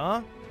days,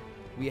 huh?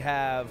 We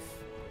have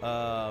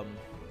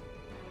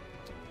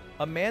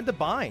Amanda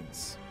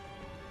Bynes.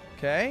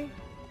 Okay,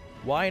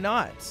 why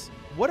not?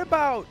 What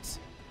about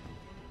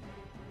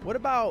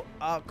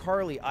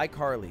Carly?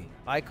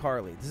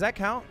 iCarly. Does that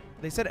count?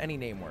 They said any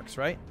name works,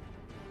 right?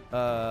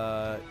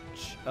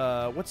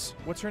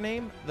 What's her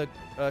name?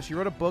 She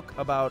wrote a book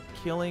about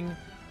killing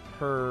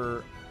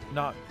her.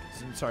 Not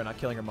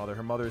killing her mother.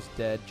 Her mother's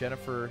dead.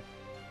 Jennifer.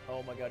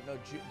 Oh my God, no,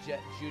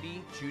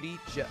 Judi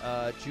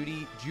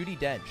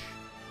Dench.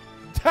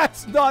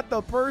 That's not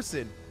the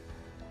person.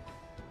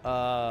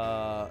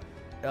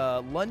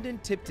 London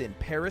Tipton.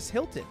 Paris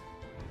Hilton.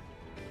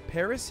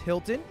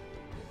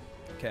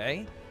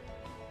 Okay.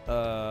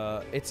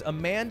 It's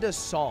Amanda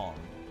Song.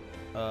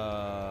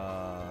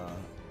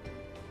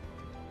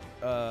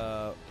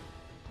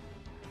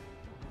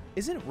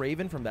 Isn't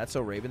Raven from That's So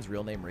Raven's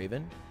real name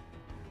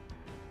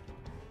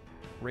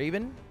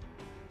Raven?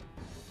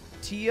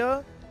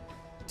 Tia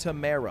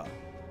Tamara.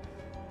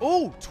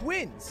 Oh,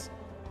 twins.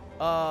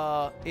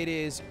 It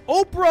is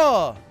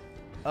Oprah.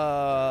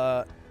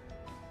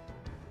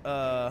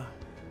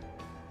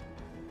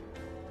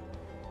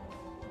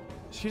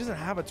 She doesn't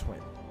have a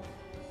twin.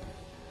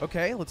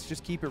 Okay, let's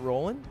just keep it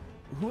rolling.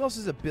 Who else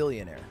is a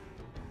billionaire?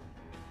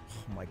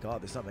 Oh my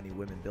God, there's not many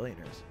women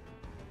billionaires.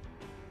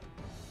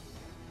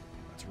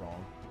 That's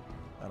wrong.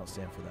 I don't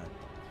stand for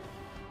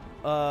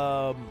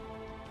that.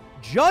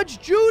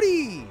 Judge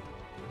Judy.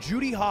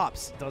 Judy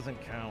Hopps doesn't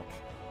count.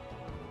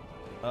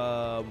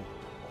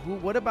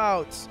 What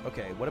about?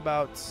 Okay, what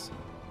about?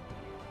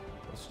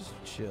 Let's just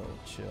chill.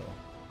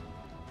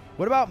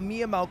 What about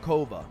Mia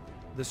Malkova,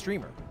 the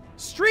streamer?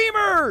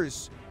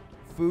 Streamers.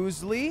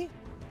 Foosley,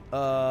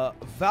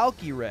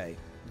 Valkyrie.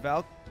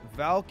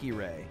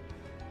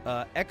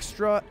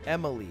 Extra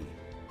Emily.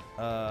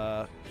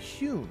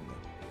 Hune.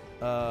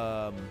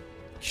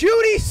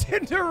 Cutie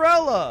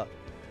Cinderella.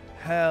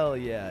 Hell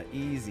yeah,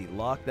 easy.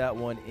 Lock that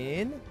one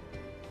in.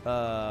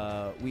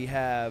 We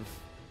have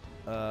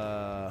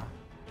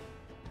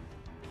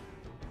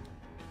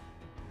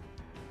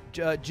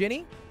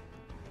Ginny.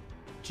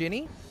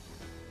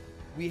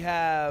 We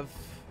have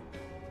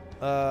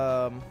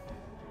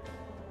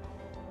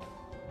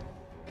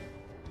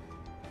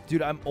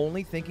dude, I'm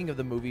only thinking of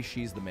the movie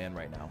She's the Man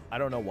right now. I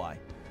don't know why.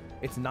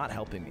 It's not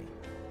helping me.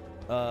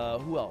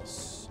 Who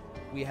else?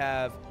 We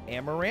have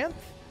Amaranth,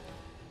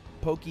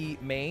 Pokey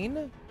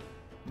Main,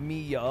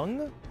 Mi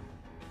Young,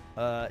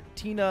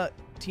 Tina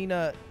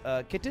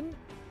Kitten.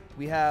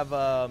 We have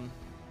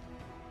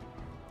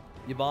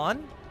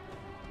Yvonne.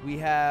 We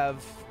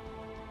have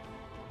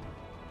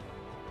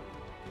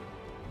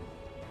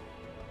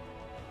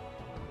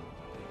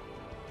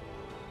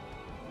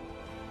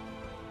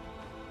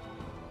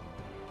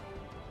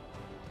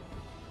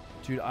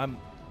dude, I'm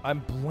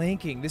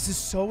blanking. This is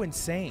so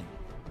insane.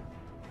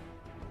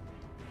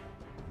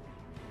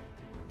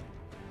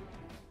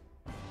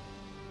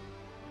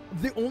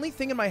 The only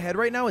thing in my head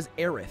right now is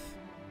Aerith.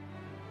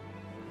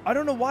 I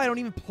don't know why I don't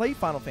even play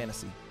Final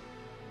Fantasy.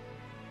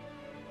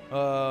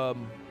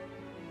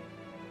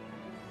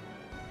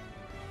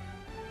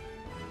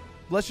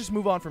 Let's just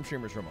move on from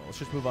streamers for a moment.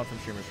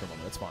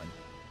 That's fine.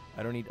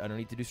 I don't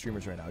need to do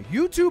streamers right now.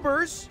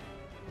 YouTubers.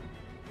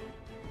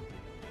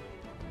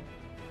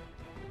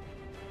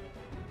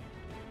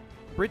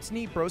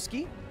 Brittany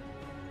Broski.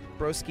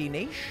 Broski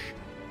Nash.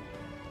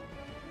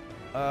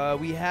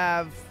 We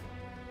have...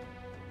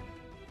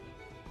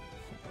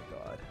 Oh my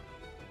god.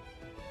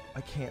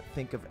 I can't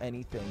think of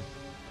anything.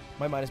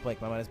 My mind is blank.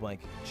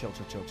 Chill.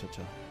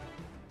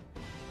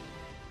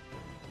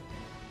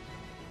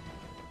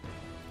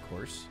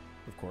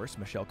 Of course.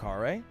 Michelle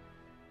Carre.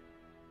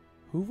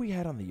 Who have we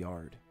had on the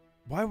yard?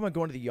 Why am I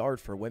going to the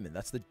yard for women?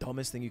 That's the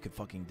dumbest thing you could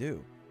fucking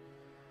do.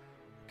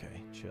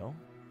 Okay, chill.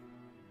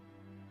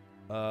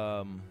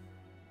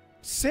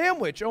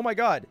 Sandwich. Oh my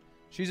god.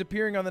 She's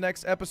appearing on the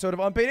next episode of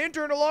Unpaid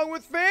Intern along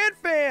with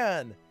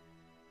Fan.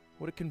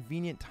 What a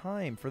convenient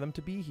time for them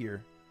to be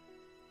here.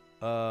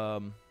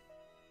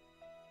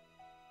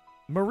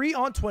 Marie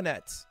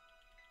Antoinette.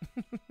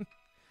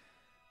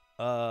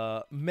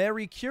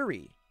 Mary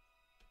Curie.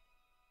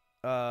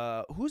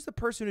 Who's the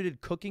person who did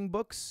cooking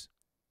books?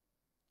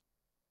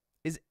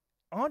 Is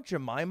Aunt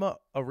Jemima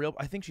a real?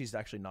 I think she's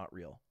actually not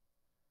real.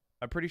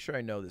 I'm pretty sure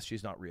I know this.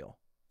 She's not real.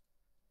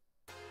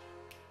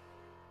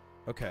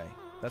 Okay,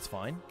 that's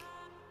fine.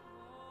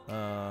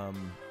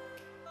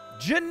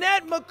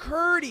 Jeanette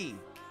McCurdy.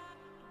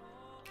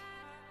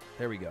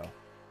 There we go.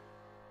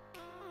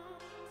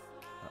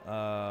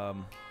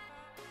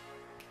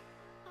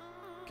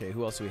 Okay,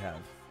 who else do we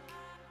have?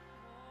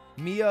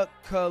 Mia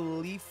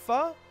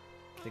Khalifa.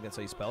 I think that's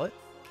how you spell it.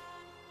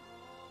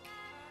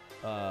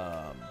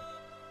 I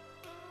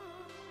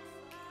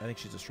think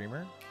she's a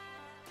streamer.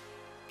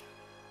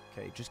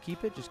 Okay, just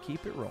keep it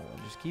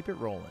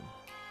rolling.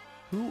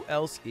 Who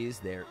else is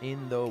there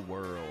in the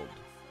world?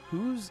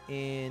 Who's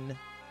in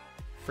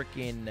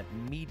freaking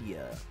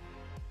media?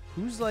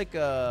 Who's like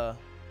Trisha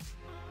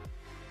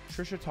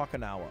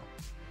Takanawa?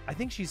 I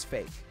think she's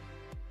fake.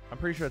 I'm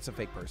pretty sure it's a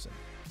fake person.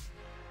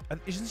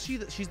 Isn't she?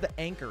 She's the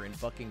anchor in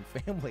fucking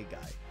Family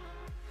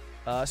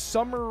Guy.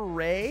 Summer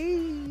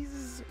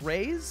Rays?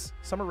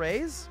 Summer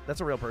Rays?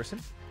 That's a real person.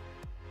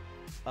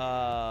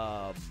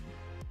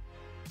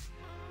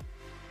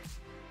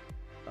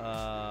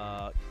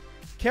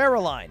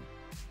 Caroline.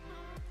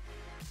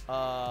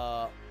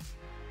 Oh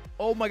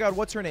my god,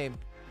 what's her name?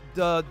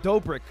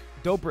 Dobrik.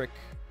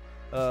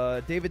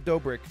 David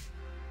Dobrik.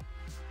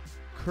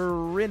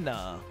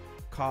 Corinna.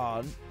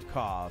 Koff.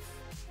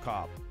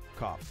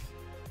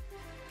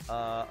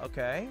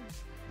 Okay.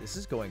 This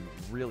is going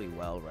really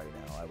well right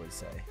now, I would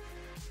say.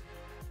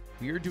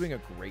 We are doing a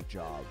great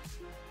job.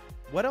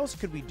 What else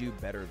could we do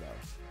better,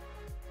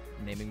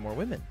 though? Naming more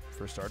women,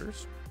 for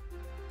starters.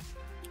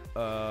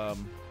 How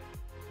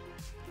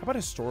about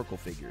historical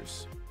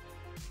figures?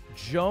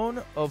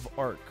 Joan of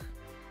Arc.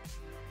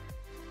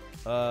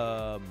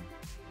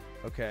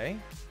 Okay.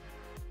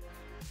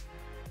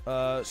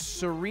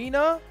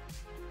 Serena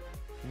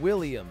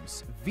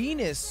Williams.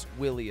 Venus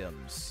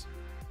Williams.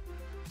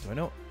 Do I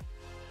know?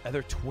 Are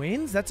there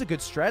twins? That's a good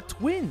strat.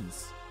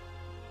 Twins.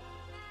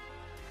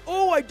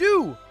 Oh, I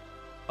do.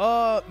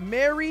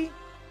 Mary.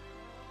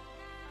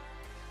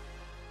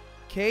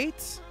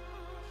 Kate.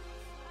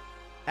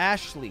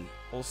 Ashley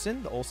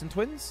Olsen. The Olsen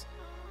twins.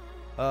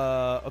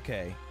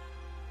 Okay.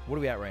 What are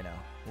we at right now?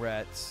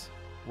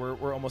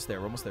 We're almost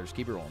there. Just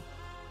keep it rolling.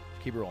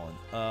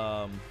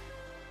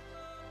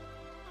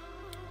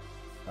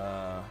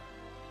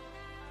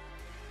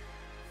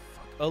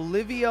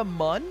 Olivia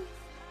Munn.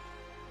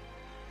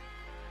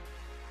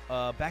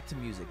 Back to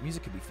music.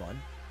 Music could be fun.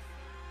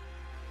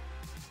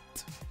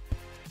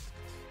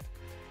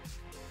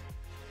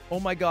 Oh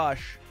my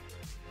gosh.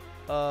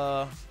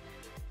 Oh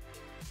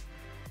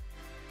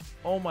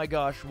my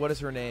gosh. What is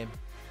her name?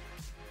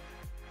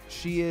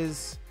 She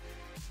is...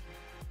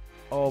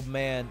 Oh,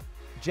 man.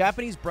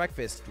 Japanese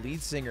Breakfast,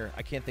 lead singer.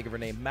 I can't think of her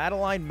name.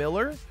 Madeline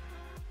Miller,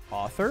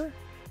 author.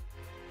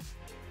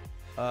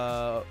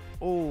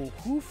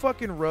 Who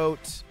fucking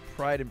wrote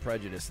Pride and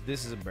Prejudice?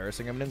 This is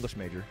embarrassing. I'm an English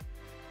major.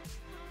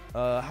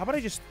 How about I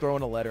just throw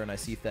in a letter and I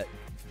see if that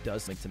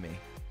does link to me?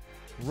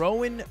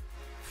 Rowan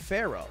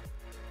Farrow.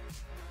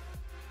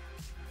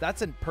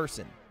 That's in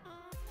person.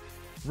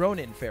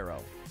 Ronan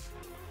Farrow.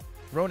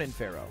 Ronan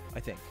Farrow, I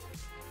think.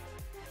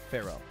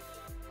 Farrow.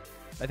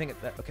 I think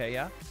that, okay,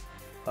 yeah.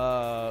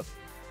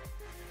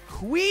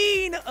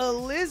 Queen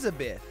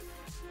Elizabeth.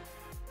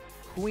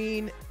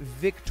 Queen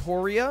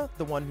Victoria,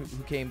 the one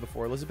who came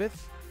before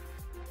Elizabeth.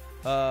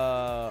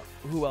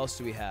 Who else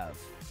do we have?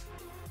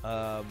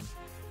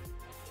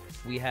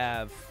 We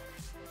have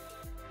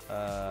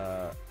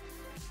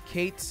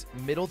Kate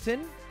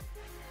Middleton,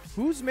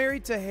 who's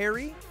married to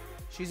Harry.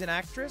 She's an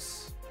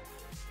actress.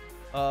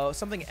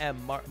 Something M.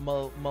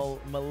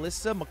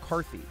 Melissa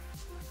McCarthy.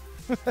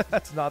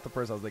 That's not the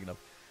person I was thinking of.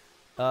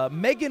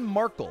 Meghan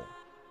Markle.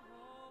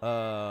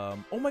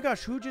 Oh my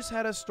gosh, who just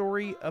had a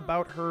story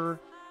about her?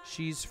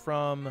 She's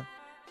from...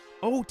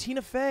 Oh,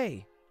 Tina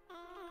Fey.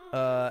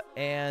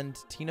 And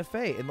Tina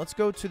Fey. And let's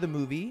go to the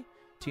movie.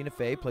 Tina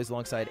Fey plays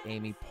alongside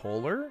Amy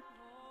Poehler.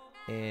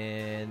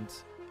 And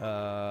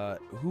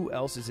who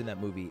else is in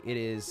that movie? It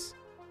is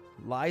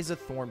Liza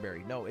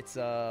Thornberry. No, it's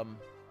not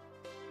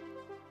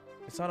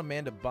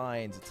Amanda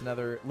Bynes. It's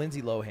another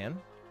Lindsay Lohan.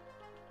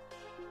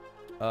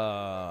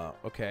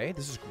 Okay,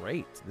 this is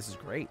great. This is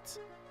great.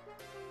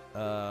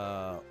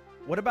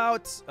 What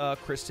about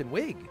Kristen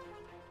Wiig?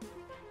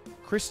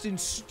 Kristen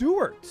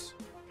Stewart.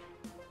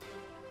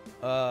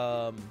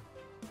 Another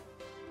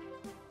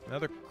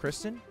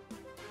Kristen.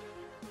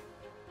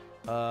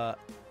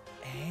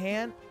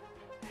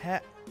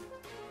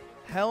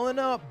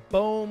 Helena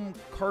Bohm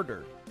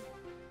Carter.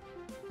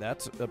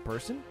 That's a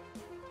person.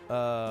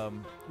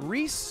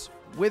 Reese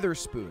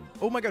Witherspoon.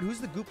 Oh my God, who's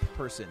the Goop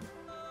person?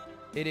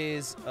 It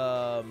is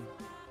oh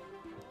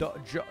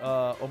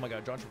my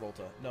God, John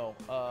Travolta. No.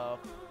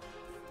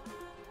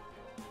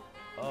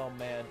 Oh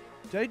man,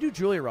 did I do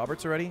Julia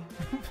Roberts already?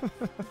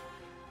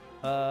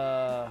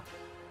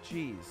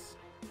 Jeez.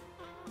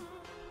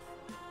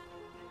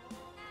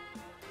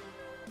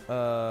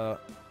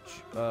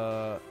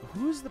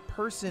 Who's the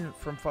person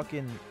from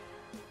fucking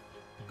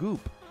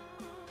Goop?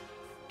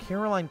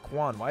 Caroline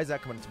Kwan. Why is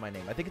that coming into my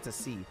name? I think it's a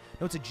C.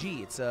 No, it's a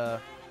G. It's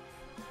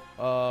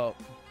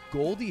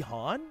Goldie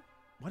Hawn.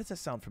 Why does that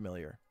sound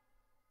familiar?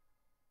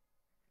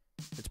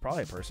 It's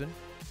probably a person.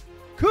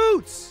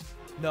 Coots!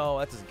 No,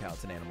 that doesn't count.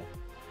 It's an animal.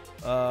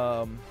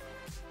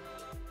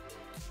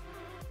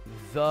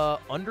 The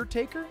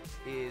Undertaker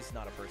is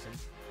not a person.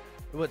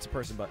 Well, it's a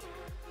person, but...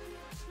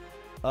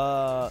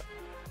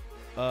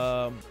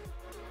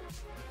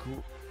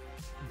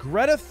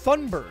 Greta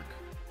Thunberg.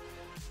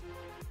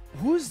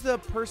 Who's the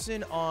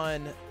person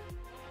on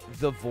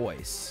The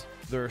Voice?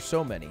 There are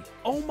so many.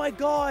 Oh my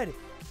God!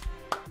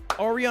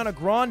 Ariana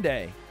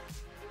Grande.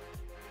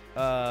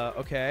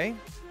 Okay.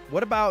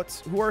 What about,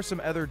 who are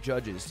some other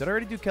judges? Did I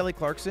already do Kelly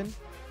Clarkson?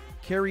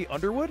 Carrie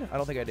Underwood? I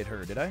don't think I did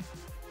her, did I?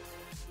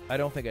 I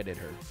don't think I did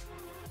her.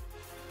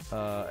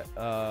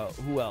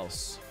 Who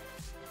else?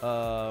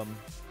 Oh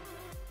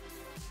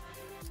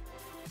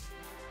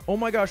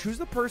my gosh, who's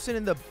the person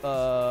in the,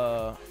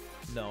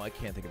 no, I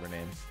can't think of her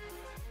name.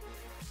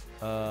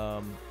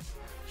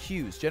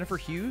 Hughes. Jennifer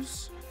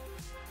Hughes?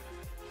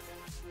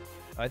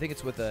 I think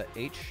it's with a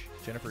H.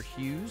 Jennifer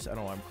Hughes. I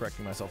don't know, I'm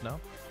correcting myself now.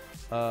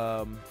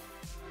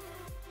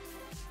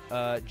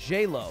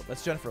 J-Lo.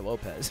 That's Jennifer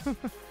Lopez.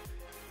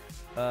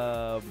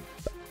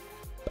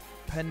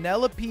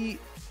 Penelope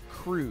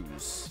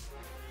Cruz.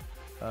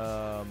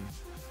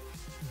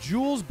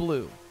 Jules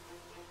Blue.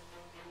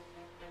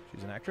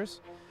 She's an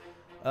actress.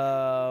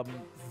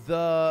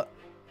 The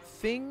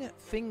Thing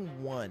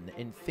 1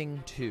 and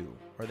Thing 2.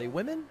 Are they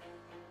women?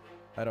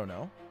 I don't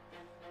know.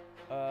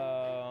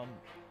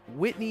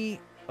 Whitney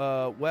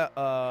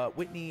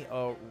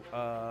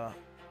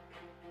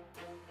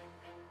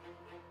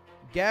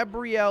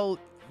Gabrielle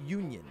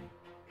Union.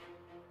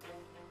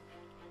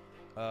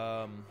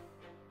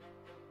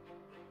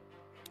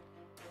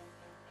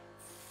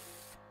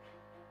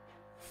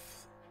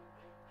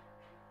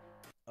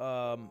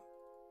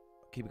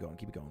 Keep it going,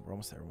 keep it going. We're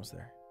almost there, almost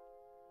there.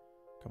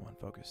 Come on,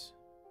 focus.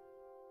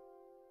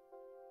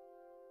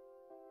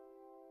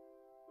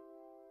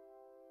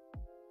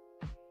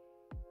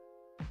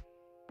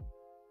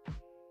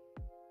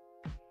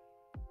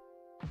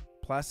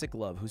 Plastic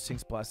Love. Who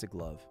sings Plastic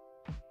Love?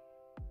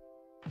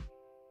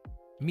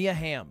 Mia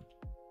Hamm.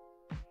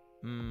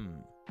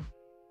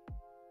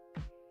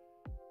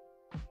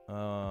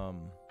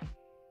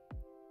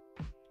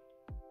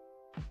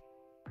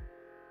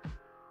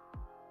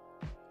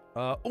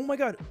 Oh my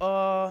God.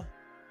 Oh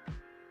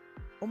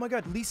my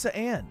God. Lisa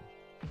Ann.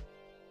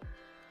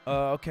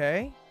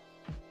 Okay.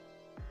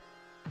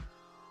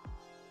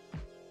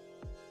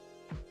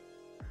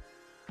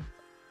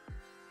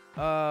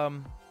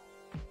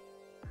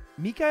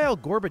 Mikhail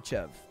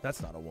Gorbachev.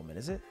 That's not a woman,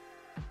 is it?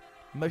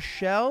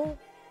 Michelle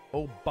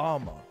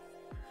Obama.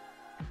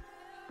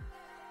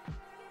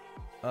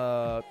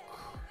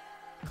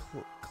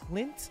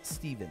 Clint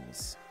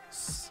Stevens.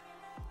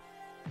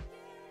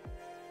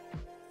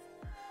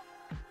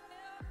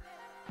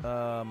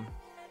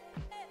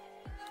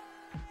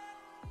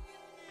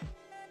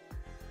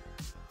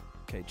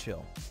 Okay,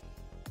 chill.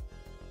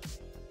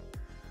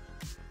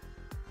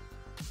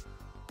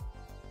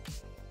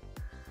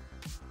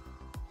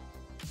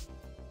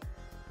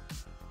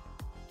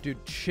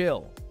 Dude,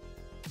 chill.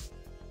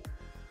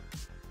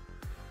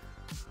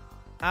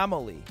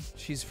 Amelie.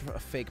 She's a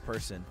fake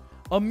person.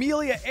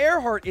 Amelia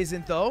Earhart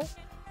isn't, though.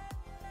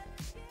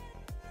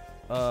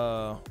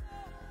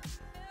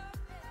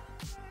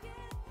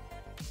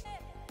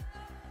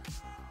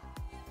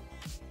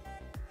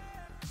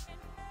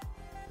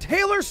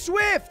 Taylor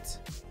Swift!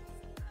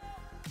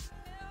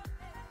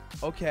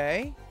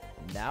 Okay.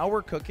 Now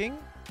we're cooking.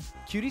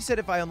 Cutie said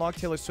if I unlock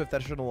Taylor Swift,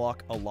 that should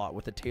unlock a lot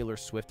with the Taylor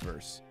Swift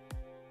verse.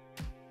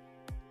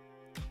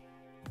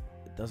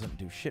 It doesn't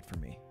do shit for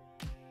me.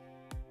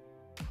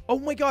 Oh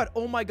my god.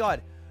 Oh my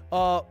god.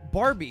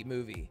 Barbie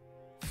movie.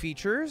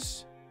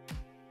 Features.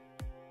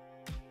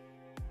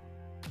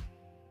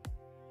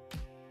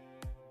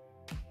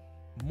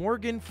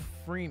 Morgan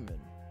Freeman.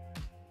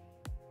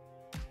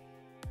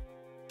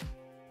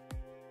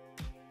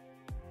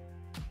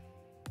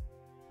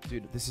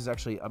 Dude, this is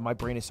actually... my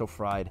brain is so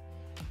fried.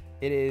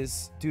 It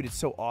is... Dude, it's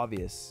so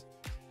obvious.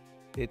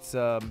 It's,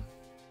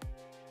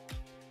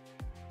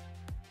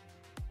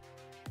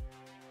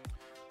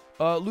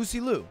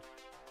 Lucy Liu.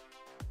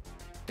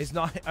 Is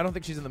not... I don't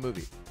think she's in the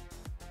movie.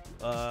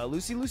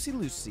 Lucy.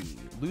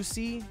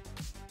 Lucy...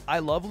 I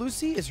Love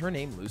Lucy? Is her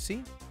name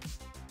Lucy?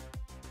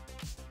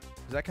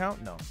 Does that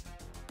count? No.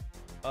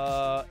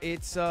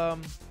 It's,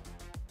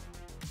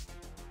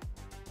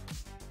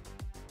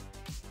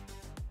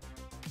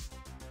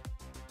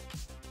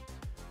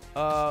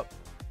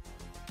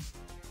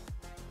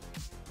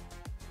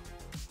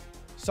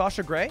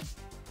 Sasha Grey?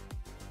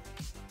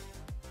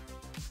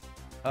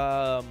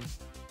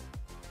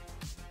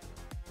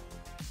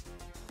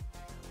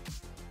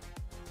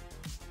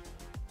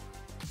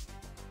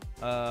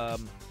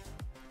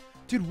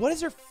 Dude, what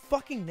is her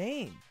fucking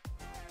name?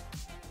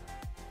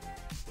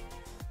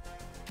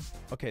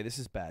 Okay, this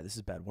is bad. This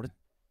is bad. What?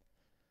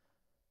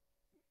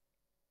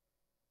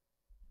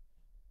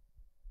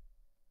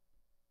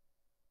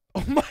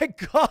 Oh my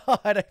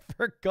god, I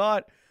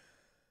forgot.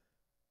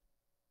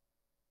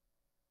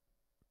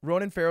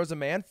 Ronan Farrow's a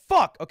man?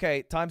 Fuck!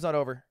 Okay, time's not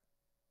over.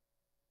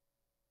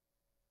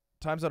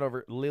 Time's not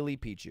over. Lily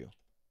Pichu.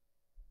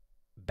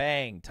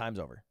 Bang. Time's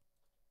over.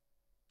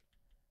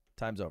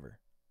 Time's over.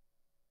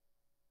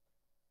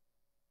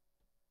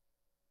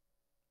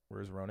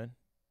 Where's Ronan?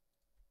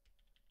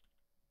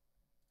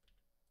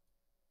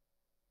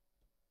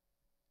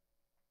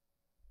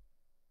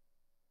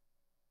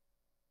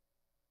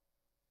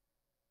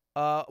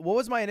 What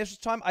was my initial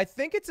time? I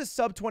think it's a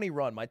sub 20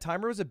 run. My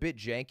timer was a bit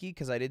janky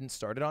because I didn't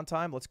start it on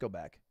time. Let's go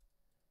back.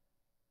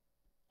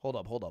 Hold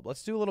up, hold up.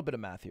 Let's do a little bit of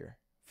math here,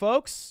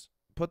 folks.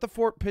 Put the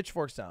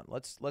pitchforks down.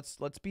 Let's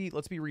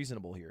be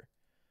reasonable here.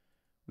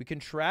 We can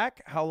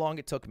track how long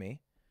it took me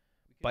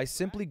by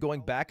simply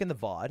going back in the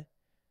VOD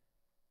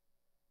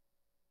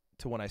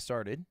to when I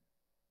started.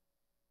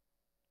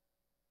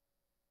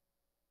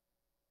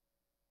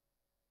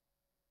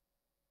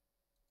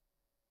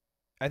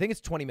 I think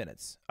it's 20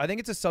 minutes. I think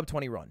it's a sub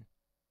 20 run.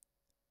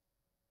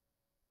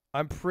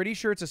 I'm pretty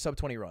sure it's a sub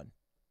 20 run.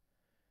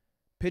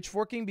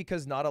 Pitchforking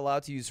because not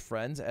allowed to use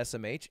friends,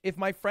 SMH. If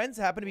my friends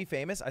happen to be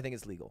famous, I think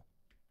it's legal.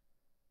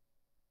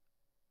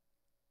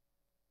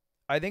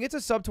 I think it's a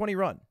sub 20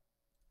 run.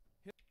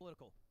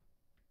 Political.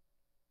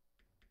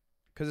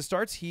 Because it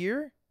starts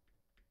here,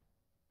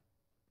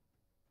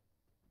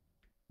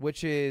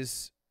 which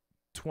is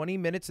 20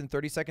 minutes and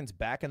 30 seconds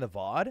back in the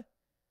VOD.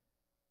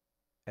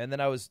 And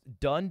then I was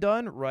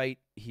done right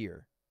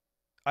here.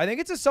 I think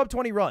it's a sub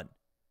 20 run.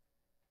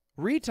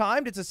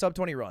 Retimed, it's a sub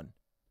 20 run.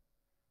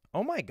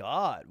 Oh my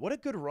god, what a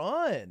good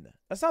run.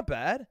 That's not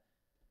bad.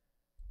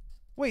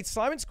 Wait,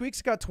 Simon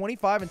Squeaks got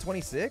 25 and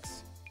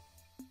 26?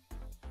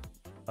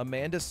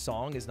 Amanda's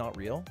song is not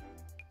real?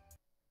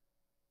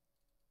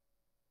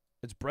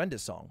 It's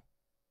Brenda's song.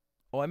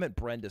 Oh, I meant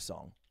Brenda's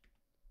song.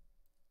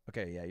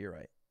 Okay, yeah, you're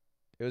right.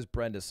 It was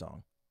Brenda's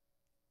song.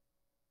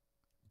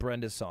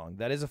 Brenda's song.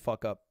 That is a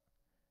fuck up.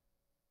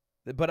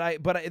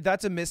 But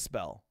that's a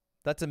misspell.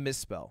 That's a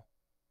misspell.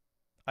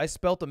 I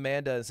spelt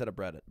Amanda instead of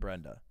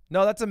Brenda.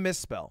 No, that's a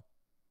misspell.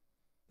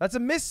 That's a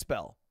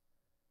misspell.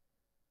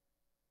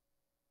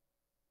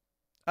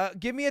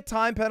 Give me a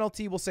time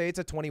penalty. We'll say it's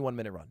a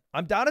 21-minute run.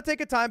 I'm down to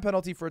take a time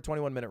penalty for a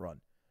 21-minute run.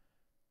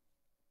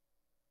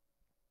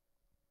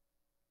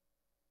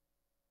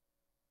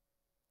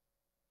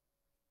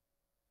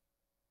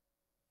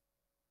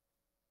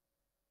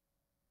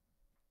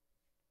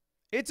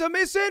 It's a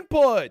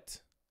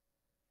misinput.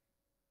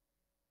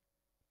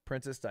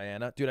 Princess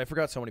Diana. Dude, I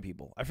forgot so many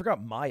people. I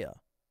forgot Maya.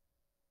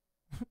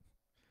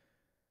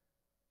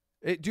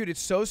 Dude,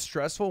 it's so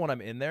stressful when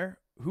I'm in there.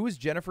 Who is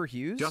Jennifer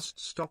Hughes? Just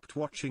stopped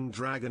watching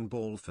Dragon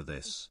Ball for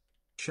this.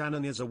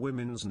 Shannon is a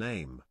woman's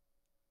name.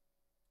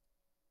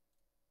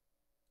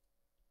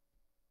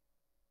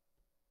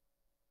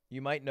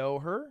 You might know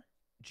her,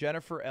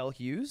 Jennifer L.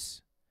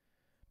 Hughes,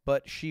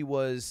 but she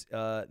was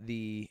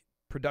the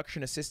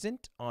production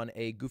assistant on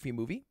a Goofy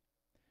movie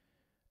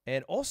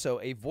and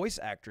also a voice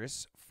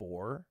actress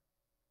for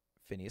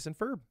Phineas and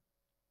Ferb.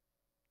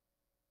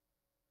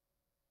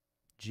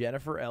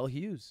 Jennifer L.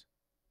 Hughes.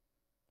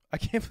 I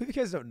can't believe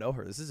you guys don't know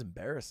her. This is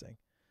embarrassing.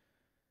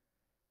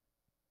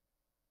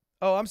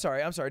 Oh, I'm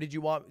sorry. Did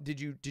you want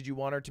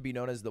her to be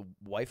known as the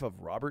wife of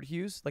Robert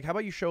Hughes? Like, how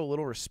about you show a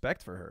little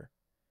respect for her?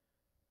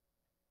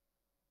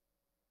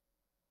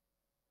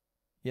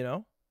 You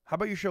know? How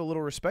about you show a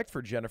little respect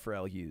for Jennifer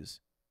L. Hughes?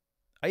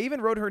 I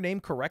even wrote her name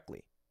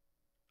correctly.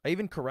 I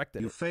even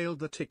corrected it. You failed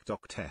the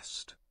TikTok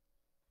test.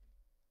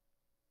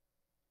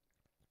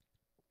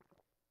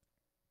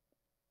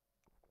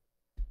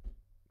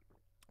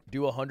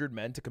 Do 100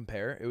 men to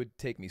compare? It would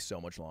take me so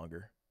much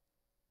longer.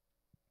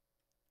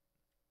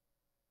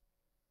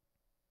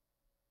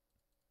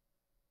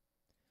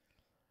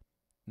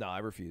 No, I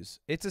refuse.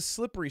 It's a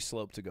slippery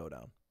slope to go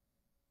down.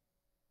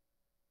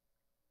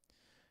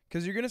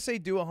 Because you're going to say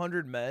do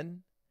 100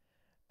 men,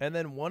 and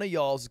then one of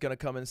y'all is going to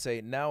come and say,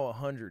 now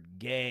 100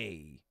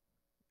 gay.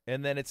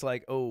 And then it's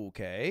like,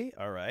 okay,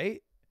 all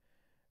right.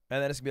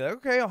 And then it's going to be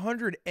like, okay,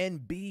 100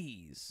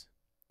 NBs.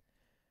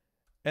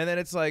 And then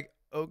it's like,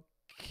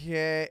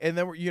 okay. And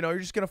then, you're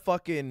just going to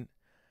fucking,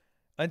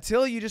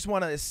 until you just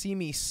want to see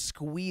me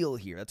squeal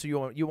here. That's what you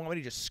want. You want me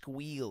to just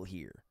squeal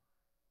here.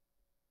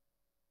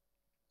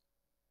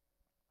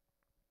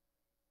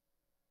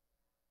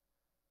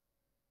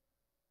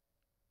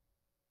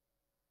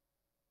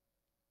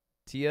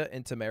 Tia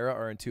and Tamara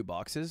are in 2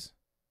 boxes?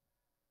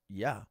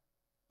 Yeah.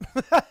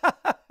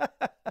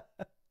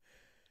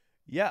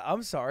 Yeah,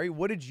 I'm sorry.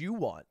 What did you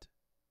want?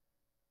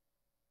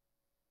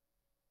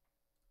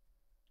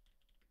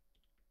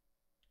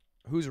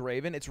 Who's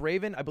Raven? It's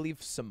Raven, I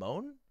believe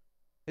Simone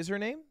is her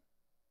name?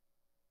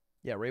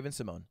 Yeah, Raven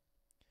Simone.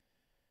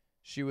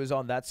 She was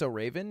on That's So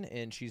Raven,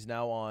 and she's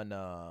now on,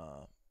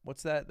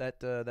 what's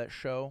that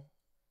show?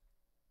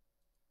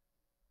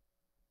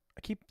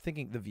 I keep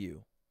thinking The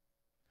View.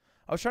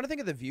 I was trying to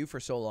think of The View for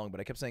so long, but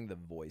I kept saying The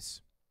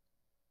Voice.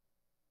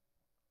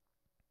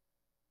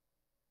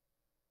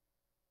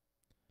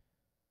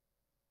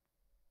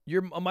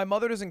 My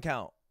mother doesn't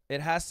count.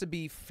 It has to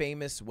be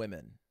famous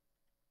women,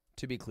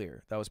 to be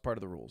clear. That was part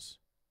of the rules.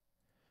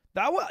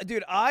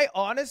 Dude, I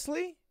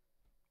honestly,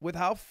 with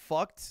how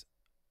fucked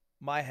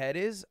my head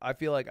is, I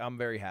feel like I'm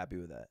very happy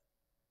with that.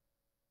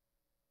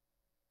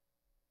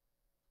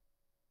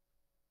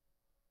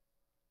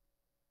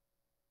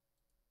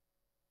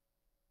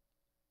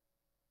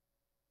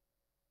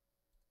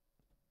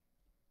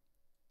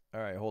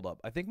 All right, hold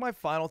up. I think my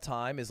final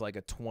time is like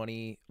a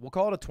 20. We'll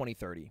call it a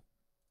 2030.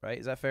 Right?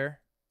 Is that fair?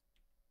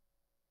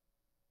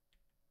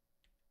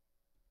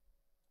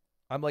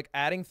 I'm like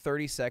adding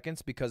 30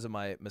 seconds because of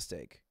my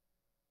mistake.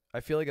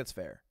 I feel like it's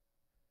fair.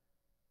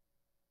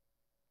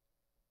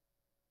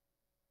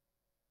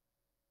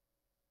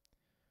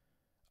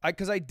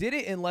 Because I did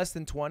it in less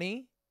than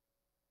 20,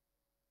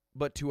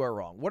 but 2 are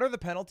wrong. What are the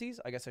penalties?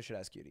 I guess I should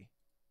ask Cutie.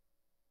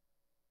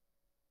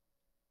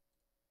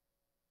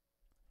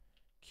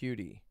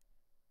 Cutie.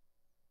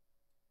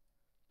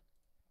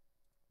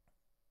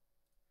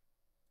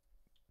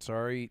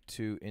 Sorry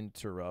to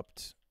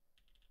interrupt.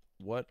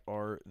 What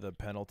are the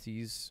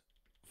penalties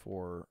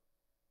for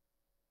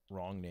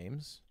wrong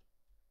names?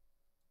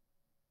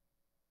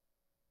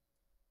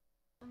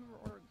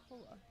 Or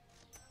cola.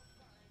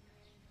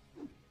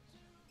 Oh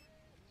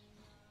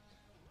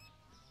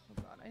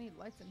god, I need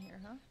lights in here,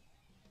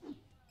 huh?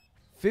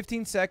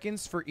 15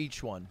 seconds for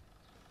each one.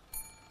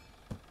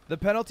 The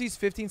penalty's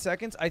 15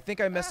 seconds. I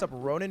think I messed up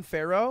Ronan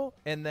Farrow,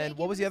 and then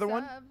what was the other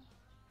one?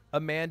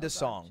 Amanda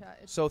Song.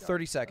 So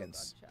 30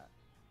 seconds.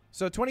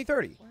 So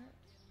 2030.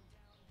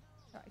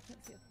 I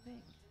can't see a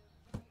thing.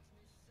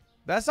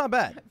 That's not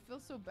bad. I feel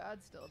so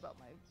bad still about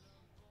my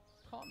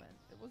comment.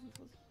 It wasn't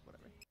supposed to,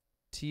 whatever.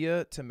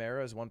 Tia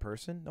Tamara is one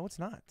person? No, it's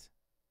not.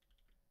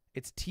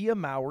 It's Tia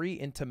Mowry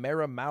and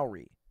Tamara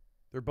Mowry.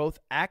 They're both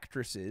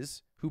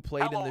actresses who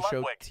played in the show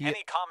Ludwig. Tia.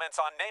 Any comments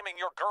on naming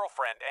your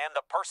girlfriend and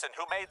the person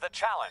who made the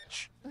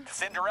challenge?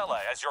 Cinderella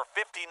as your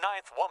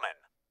 59th woman.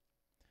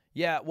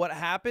 Yeah, what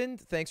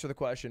happened, thanks for the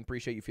question,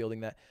 appreciate you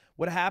fielding that.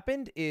 What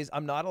happened is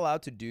I'm not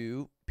allowed to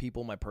do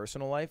people in my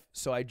personal life,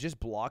 so I just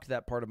blocked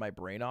that part of my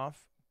brain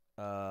off,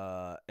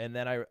 and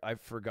then I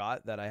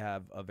forgot that I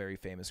have a very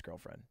famous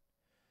girlfriend.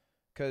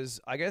 Because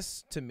I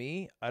guess to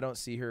me, I don't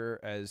see her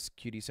as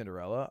Cutie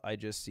Cinderella, I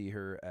just see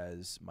her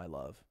as my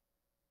love.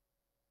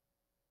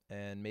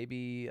 And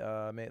maybe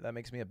that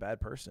makes me a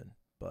bad person,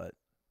 but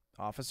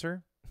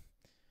officer,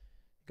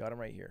 got him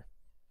right here.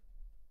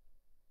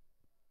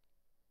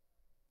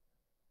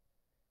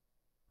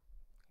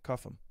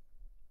 Cuff him.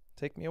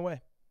 Take me away.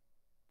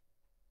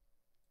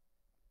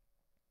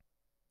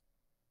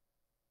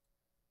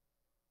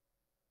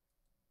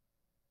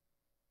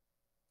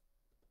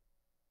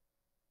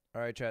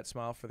 All right, chat.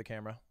 Smile for the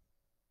camera.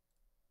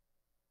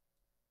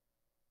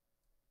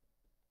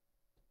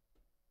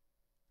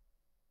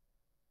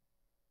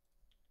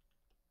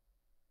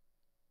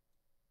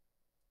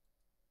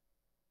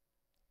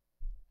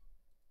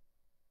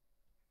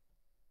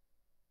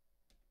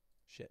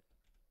 Shit.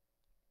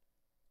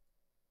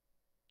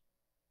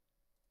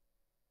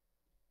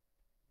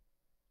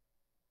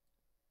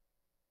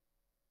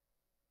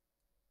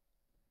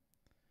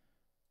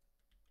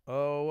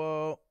 Oh,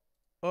 oh,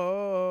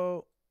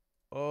 oh,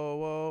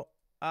 oh, oh,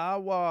 I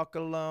walk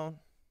alone.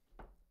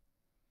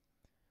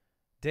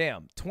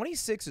 Damn,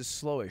 26 is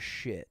slow as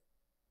shit.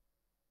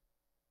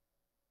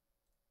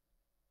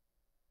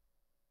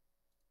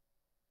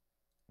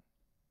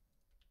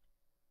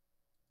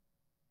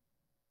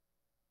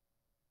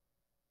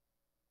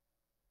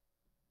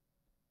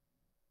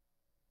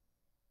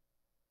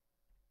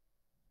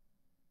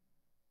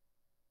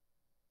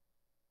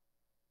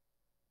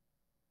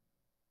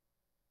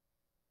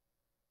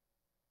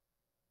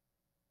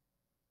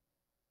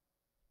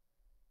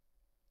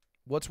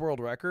 What's world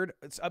record?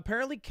 It's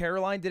apparently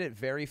Caroline did it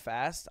very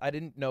fast. I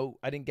didn't know.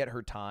 I didn't get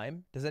her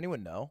time. Does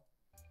anyone know?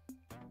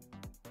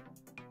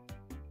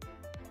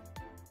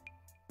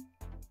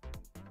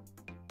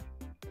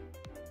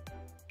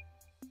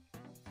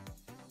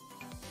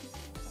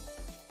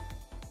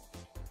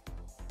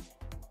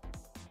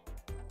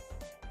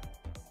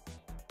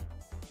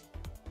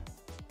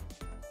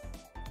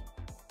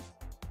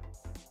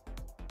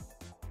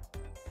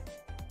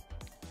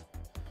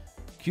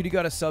 Cutie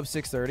got a sub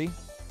 630.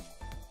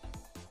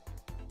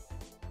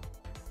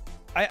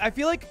 I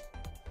feel like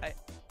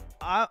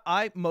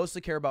I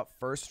mostly care about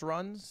first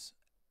runs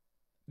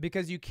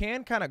because you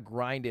can kind of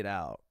grind it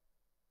out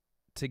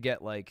to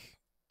get like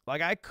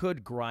I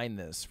could grind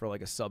this for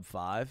like a sub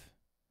 5,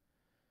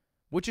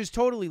 which is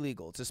totally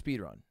legal. It's a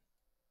speed run,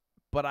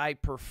 but I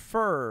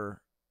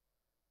prefer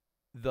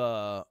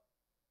the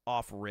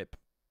off rip,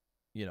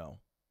 you know,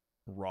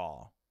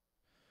 raw.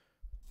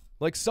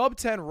 Like sub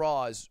 10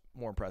 raw is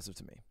more impressive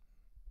to me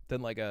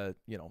than like a,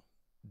 you know,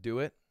 do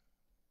it.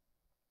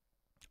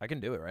 I can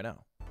do it right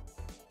now.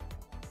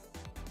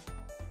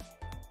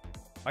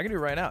 I can do it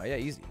right now. Yeah,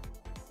 easy.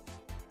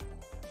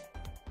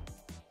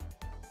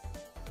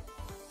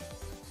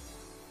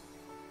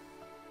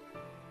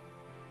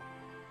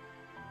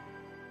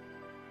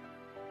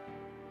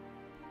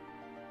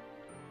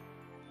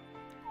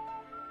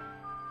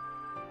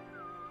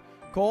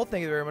 Cole,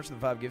 thank you very much for the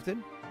 5 gifted.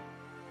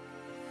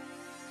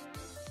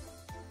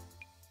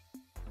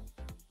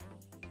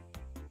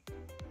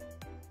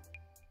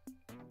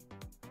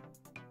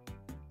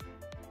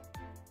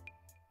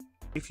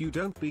 If you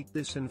don't beat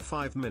this in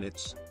 5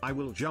 minutes, I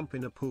will jump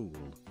in a pool.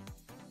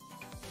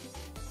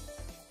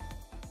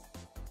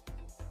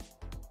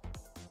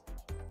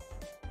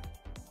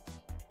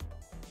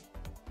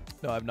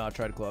 No, I've not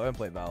tried to close. I haven't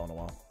played Val in a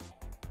while.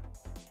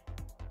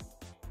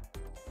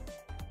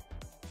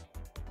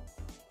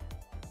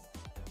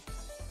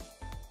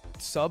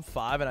 Sub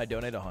 5 and I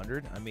donate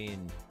 100? I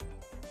mean,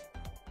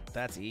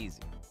 that's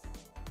easy.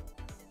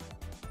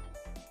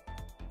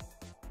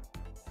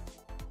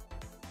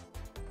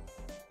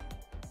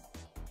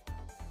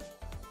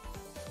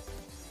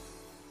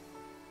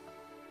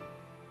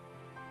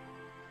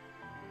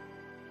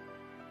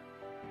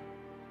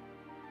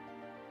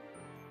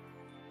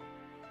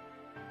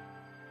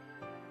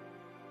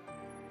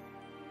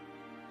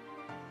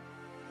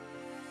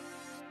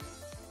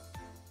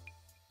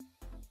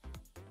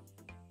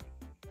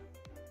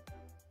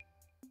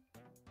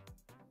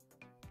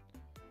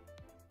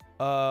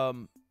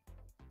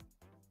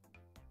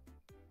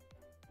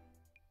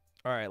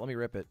 All right, let me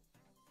rip it.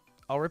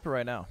 I'll rip it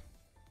right now.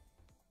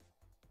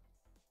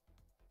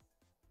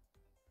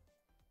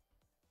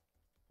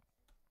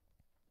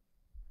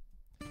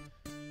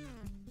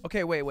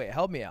 Okay, wait.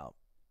 Help me out.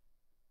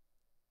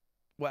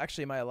 Well,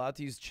 actually, am I allowed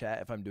to use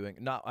chat if I'm doing...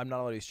 I'm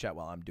not allowed to use chat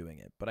while I'm doing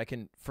it. But I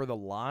can... For the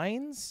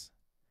lines,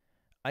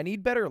 I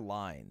need better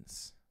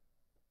lines.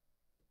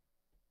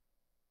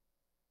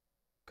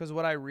 Because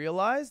what I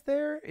realized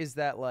there is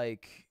that,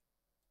 like,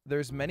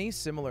 there's many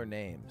similar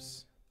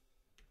names.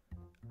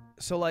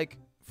 So, like,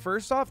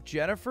 first off,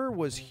 Jennifer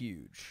was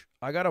huge.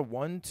 I got a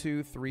 1,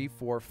 2, 3,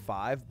 4,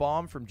 5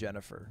 bomb from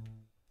Jennifer.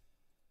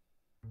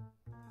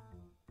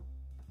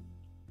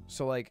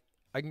 So, like,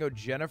 I can go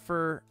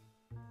Jennifer.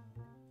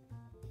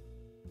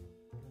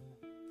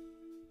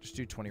 Just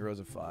do 20 rows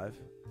of 5.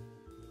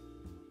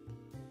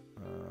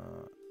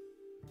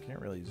 Can't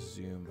really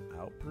zoom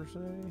out per se.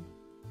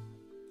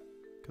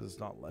 Because it's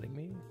not letting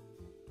me.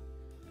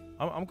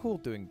 I'm cool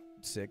with doing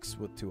 6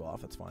 with 2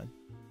 off. That's fine.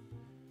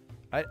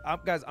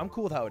 Guys, I'm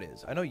cool with how it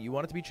is. I know you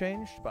want it to be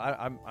changed, but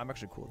I'm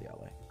actually cool with the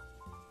outlay.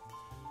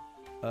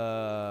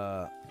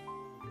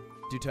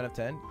 Do 10 of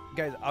 10.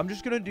 Guys, I'm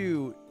just going to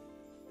do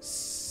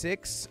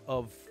 6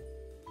 of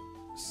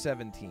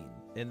 17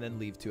 and then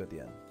leave 2 at the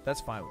end. That's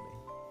fine with me.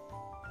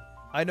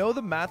 I know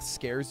the math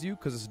scares you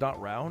because it's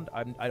not round.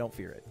 I don't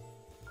fear it.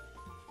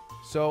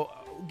 So,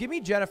 give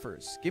me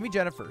Jennifer's. Give me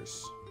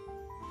Jennifer's.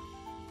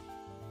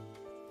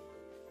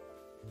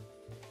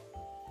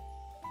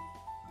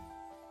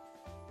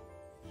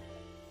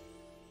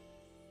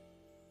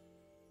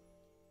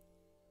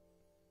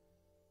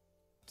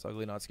 It's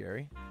ugly, not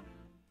scary.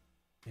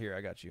 Here,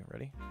 I got you.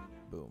 Ready?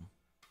 Boom.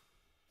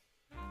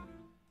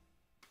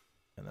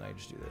 And then I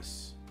just do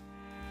this.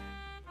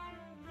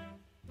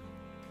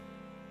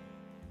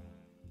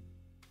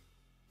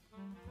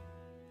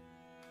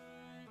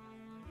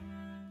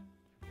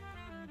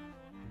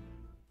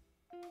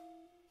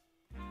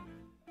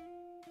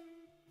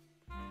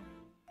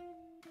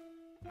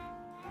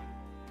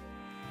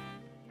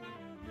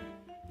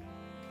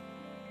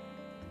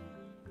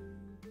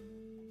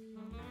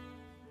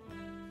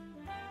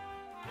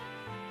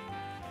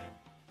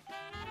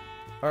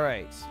 All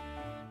right.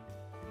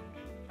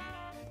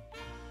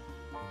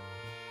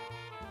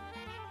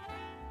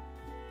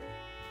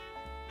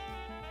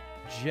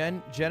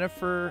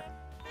 Jennifer.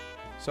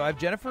 So I have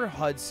Jennifer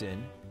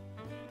Hudson.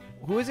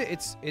 Who is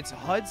it? It's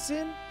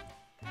Hudson.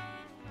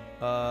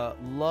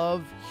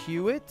 Love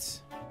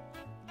Hewitt.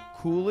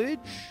 Coolidge.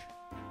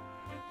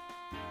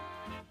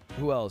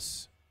 Who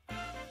else?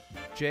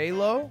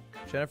 J-Lo.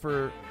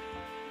 Jennifer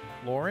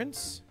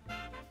Lawrence.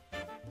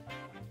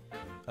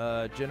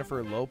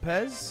 Jennifer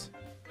Lopez.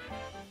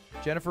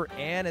 Jennifer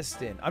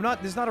Aniston.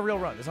 This is not a real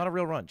run. It's not a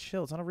real run.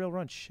 Chill. It's not a real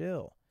run.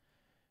 Chill.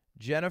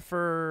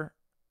 Jennifer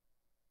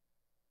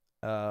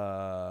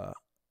Gardner.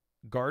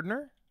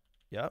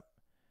 Yep.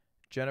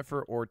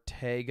 Jennifer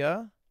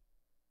Ortega.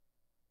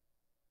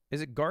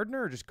 Is it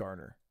Gardner or just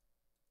Garner?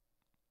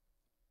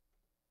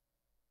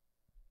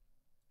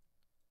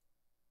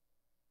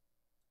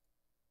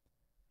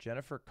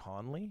 Jennifer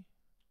Conley.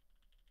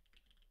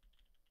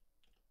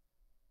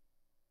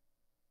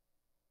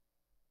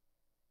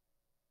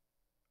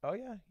 Oh,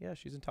 yeah. Yeah,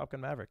 she's in Top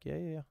Gun Maverick.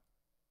 Yeah.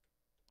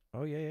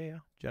 Oh, yeah.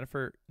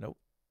 Jennifer, nope.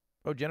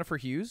 Oh, Jennifer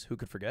Hughes. Who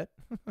could forget?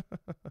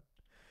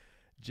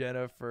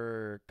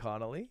 Jennifer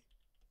Connelly.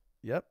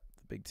 Yep,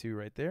 the big two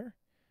right there.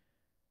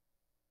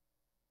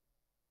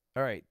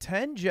 All right,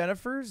 10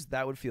 Jennifers.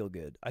 That would feel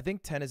good. I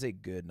think 10 is a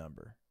good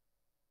number.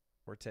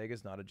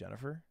 Ortega's not a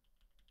Jennifer.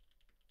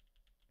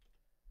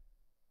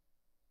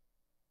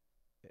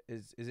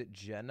 Is it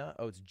Jenna?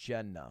 Oh, it's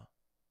Jenna.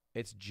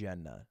 It's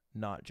Jenna,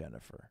 not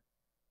Jennifer.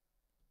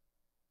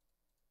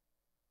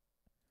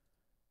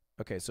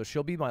 Okay, so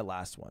she'll be my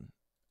last one.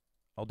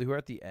 I'll do her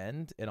at the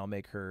end, and I'll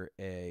make her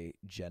a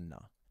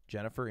Jenna.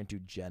 Jennifer into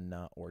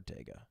Jenna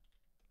Ortega.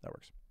 That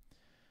works.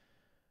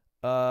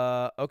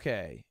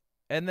 Okay.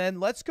 And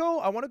then let's go.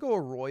 I want to go a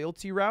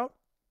royalty route.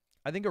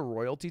 I think a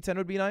royalty 10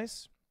 would be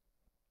nice.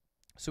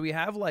 So we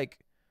have like,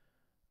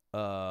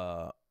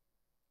 in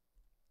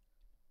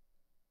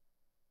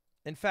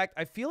fact,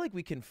 I feel like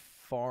we can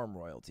farm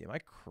royalty. Am I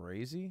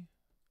crazy?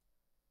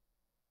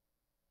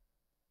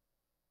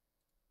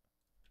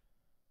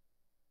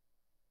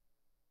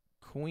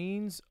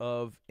 Queens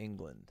of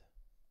England.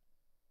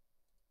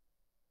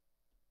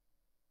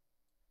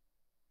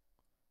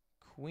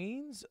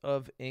 Queens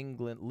of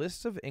England.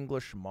 List of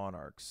English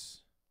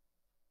monarchs.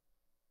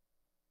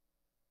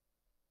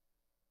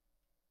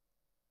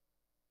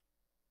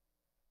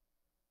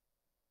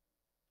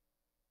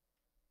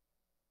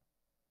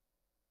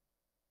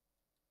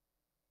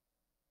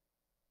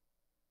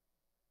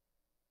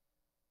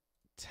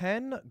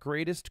 Ten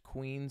greatest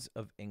queens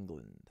of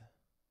England.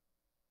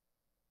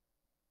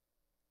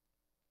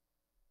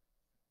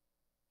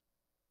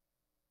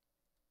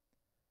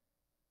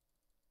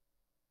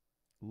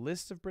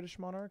 List of British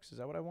monarchs? Is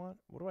that what I want?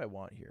 What do I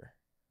want here?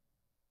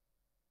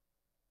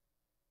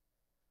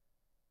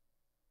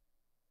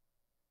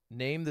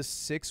 Name the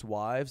 6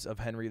 wives of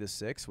Henry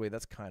VI. Wait,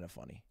 that's kind of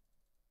funny.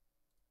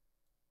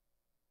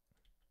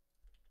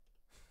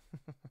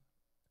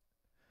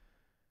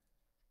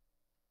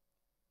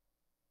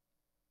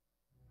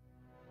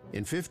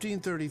 In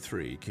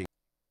 1533, King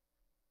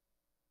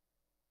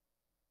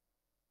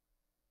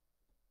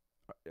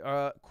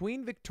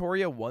Queen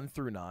Victoria 1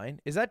 through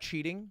 9. Is that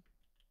cheating?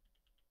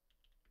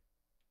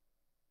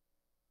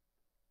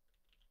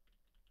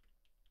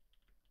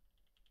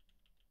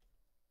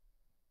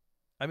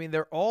 I mean,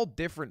 they're all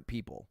different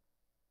people.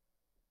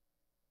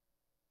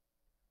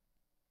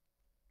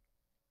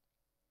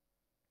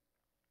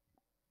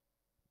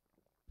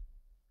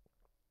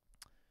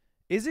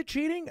 Is it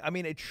cheating? I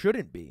mean, it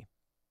shouldn't be,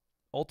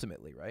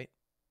 ultimately, right?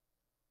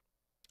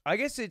 I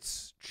guess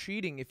it's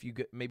cheating if you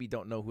maybe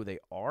don't know who they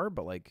are,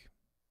 but like,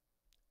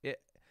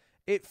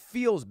 it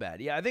feels bad.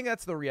 Yeah, I think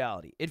that's the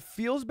reality. It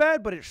feels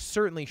bad, but it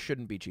certainly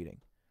shouldn't be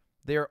cheating.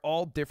 They are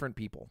all different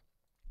people.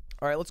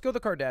 All right, let's go the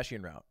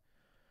Kardashian route.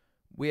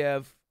 We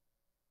have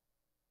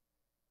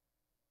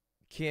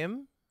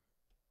Kim.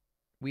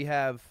 We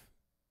have,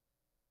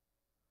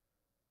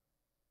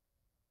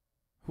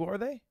 who are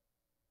they?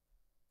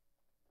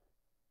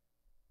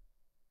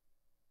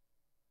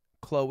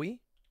 Khloe.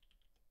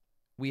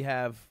 We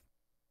have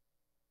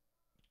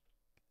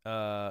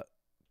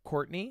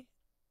Courtney.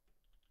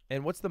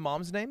 And what's the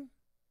mom's name?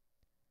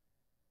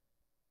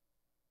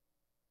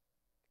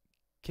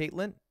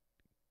 Caitlyn.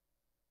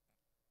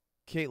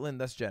 Caitlyn,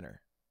 that's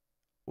Jenner.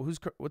 Well,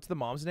 what's the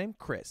mom's name?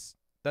 Kris.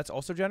 That's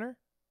also Jenner?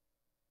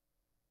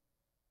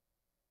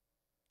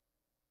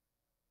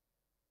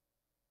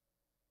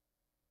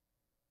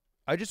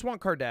 I just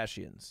want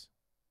Kardashians.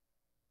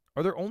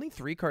 Are there only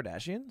 3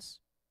 Kardashians?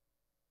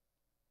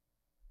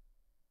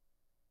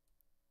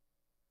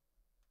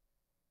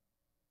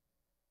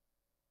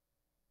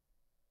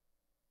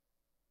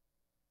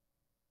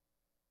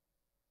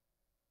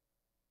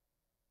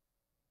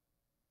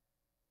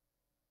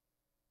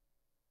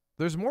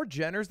 There's more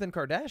Jenners than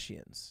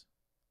Kardashians.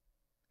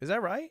 Is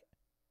that right?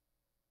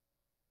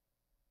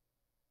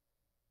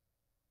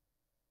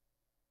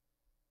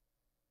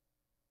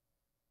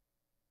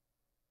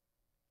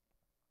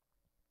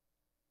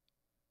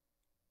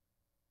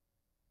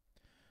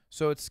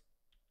 So it's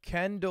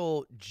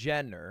Kendall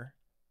Jenner,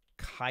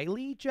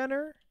 Kylie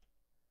Jenner,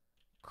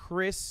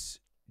 Kris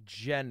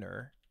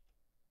Jenner,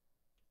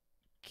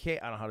 I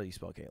don't know how do you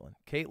spell Caitlyn.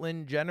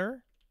 Caitlyn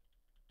Jenner.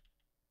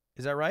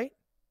 Is that right?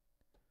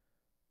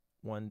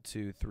 1,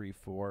 2, 3,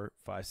 4,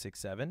 5, 6,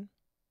 7.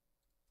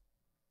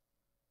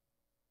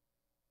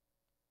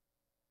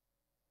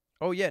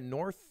 Oh yeah,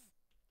 North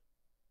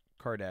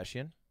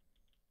Kardashian.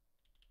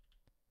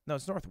 No,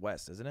 it's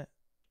Northwest, isn't it?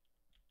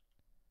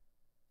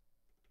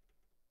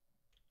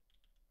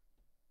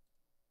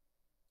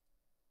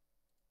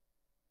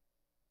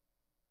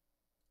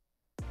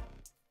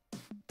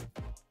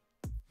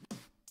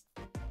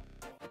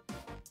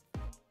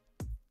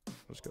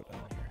 Let's go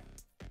down here.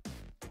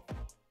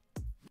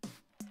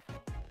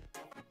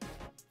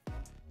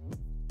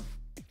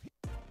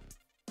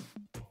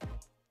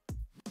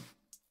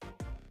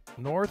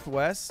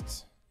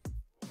 Northwest.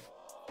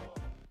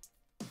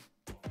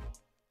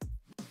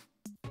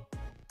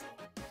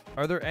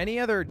 Are there any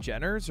other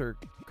Jenners or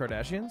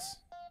Kardashians?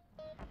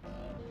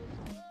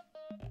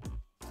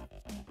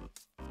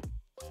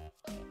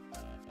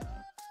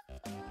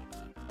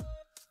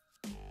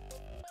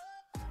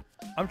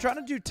 I'm trying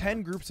to do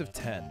 10 groups of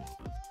 10.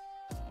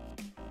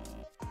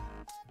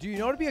 Do you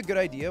know what would be a good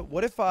idea?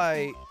 What if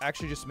I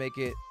actually just make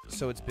it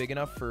so it's big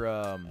enough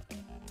for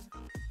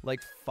like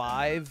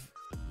 5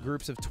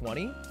 groups of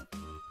 20?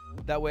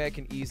 That way I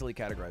can easily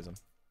categorize them.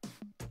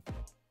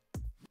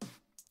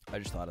 I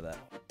just thought of that.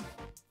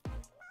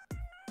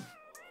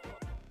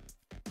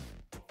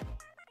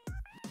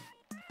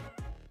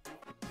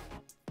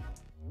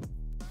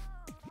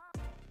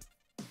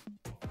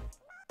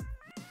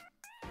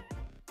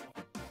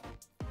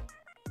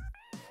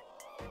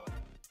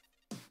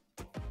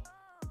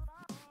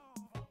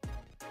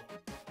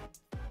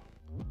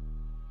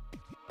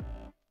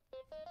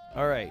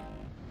 All right.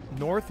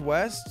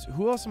 Northwest.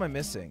 Who else am I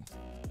missing?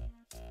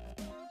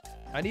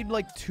 I need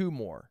like 2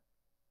 more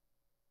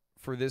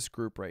for this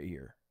group right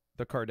here.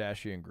 The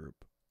Kardashian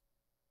group.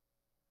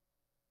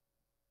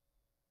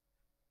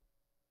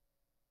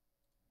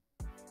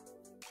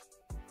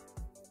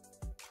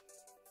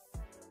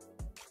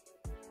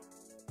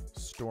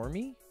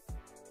 Stormy?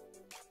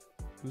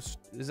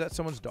 Is that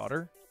someone's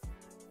daughter?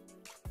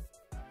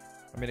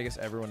 I mean, I guess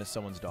everyone is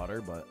someone's daughter,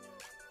 but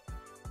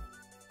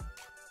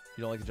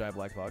you don't like the giant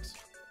black box?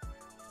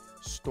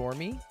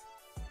 Stormy.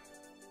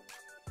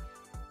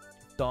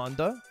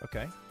 Donda.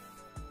 Okay.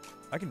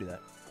 I can do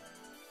that.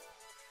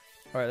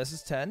 All right, this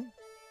is 10.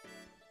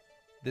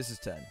 This is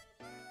 10.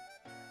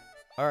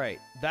 All right,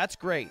 that's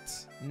great.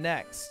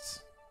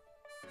 Next.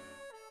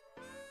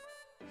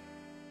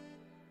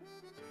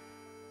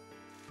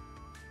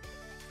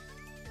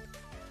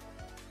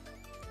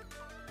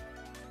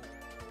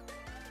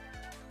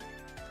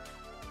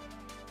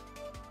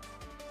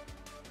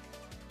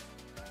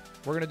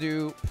 We're going to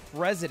do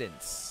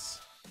presidents.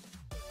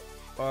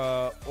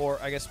 Or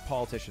I guess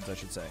politicians, I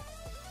should say.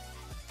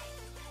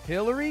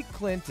 Hillary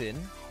Clinton,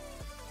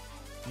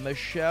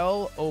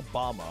 Michelle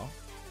Obama,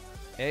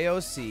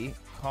 AOC,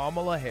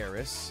 Kamala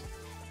Harris,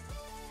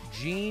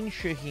 Jean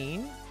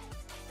Shaheen,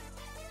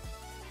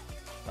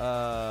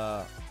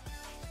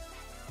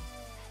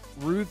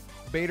 Ruth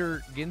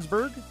Bader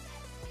Ginsburg,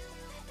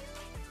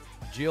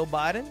 Jill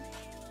Biden,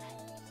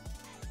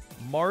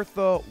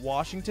 Martha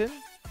Washington,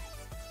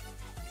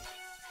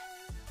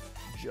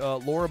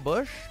 Laura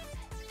Bush,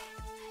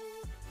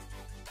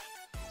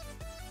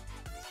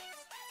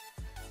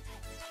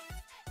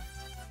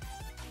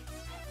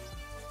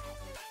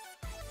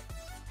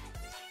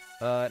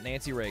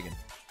 Nancy Reagan.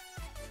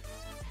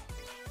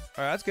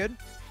 All right, that's good.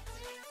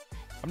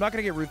 I'm not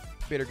going to get Ruth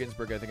Bader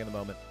Ginsburg, I think, in the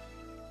moment.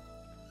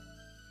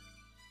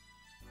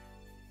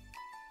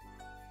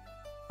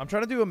 I'm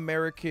trying to do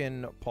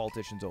American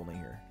politicians only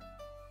here.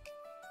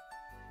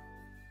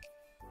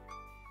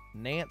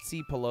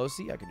 Nancy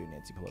Pelosi. I could do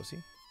Nancy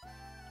Pelosi.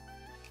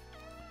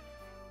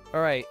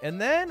 All right, and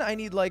then I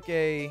need like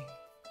a...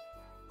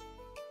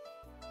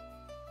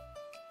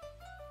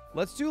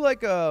 Let's do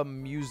like a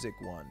music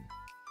one.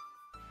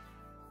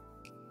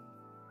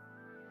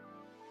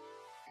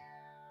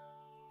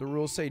 The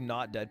rules say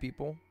not dead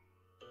people.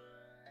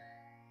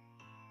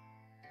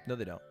 No,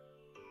 they don't.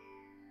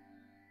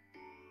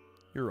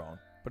 You're wrong,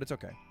 but it's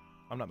okay.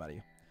 I'm not mad at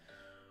you.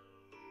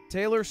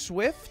 Taylor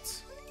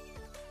Swift.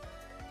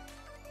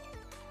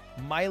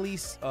 Miley.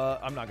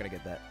 I'm not going to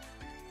get that.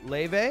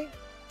 Leve.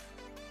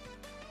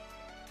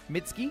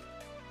 Mitski.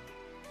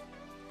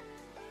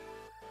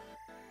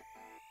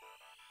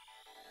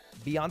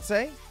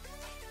 Beyonce.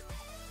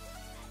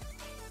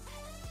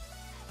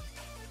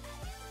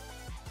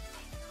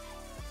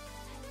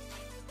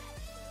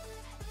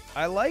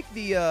 I like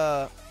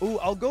the, ooh,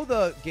 I'll go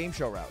the game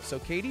show route. So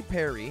Katy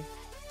Perry.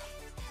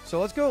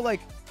 So let's go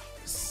like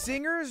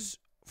singers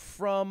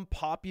from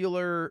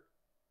popular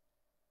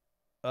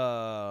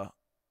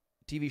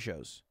TV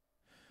shows.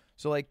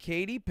 So like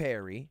Katy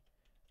Perry,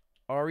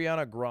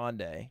 Ariana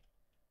Grande,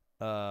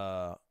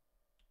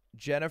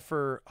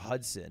 Jennifer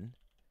Hudson,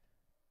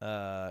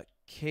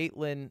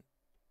 Caitlyn,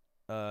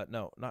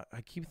 no, not,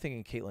 I keep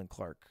thinking Caitlyn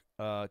Clark,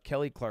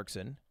 Kelly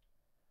Clarkson,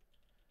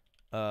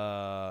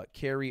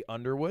 Carrie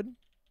Underwood,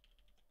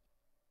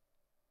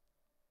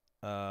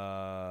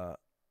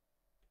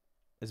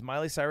 is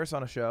Miley Cyrus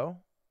on a show?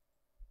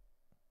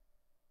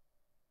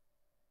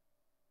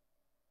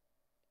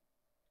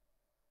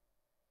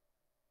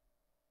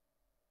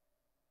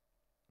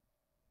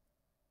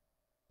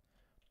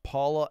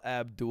 Paula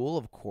Abdul,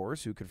 of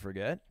course. Who could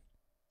forget?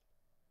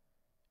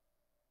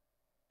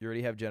 You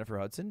already have Jennifer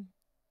Hudson?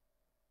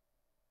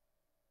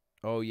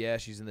 Oh yeah,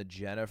 she's in the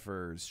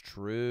Jennifers.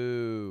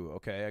 True.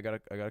 Okay, I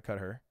gotta cut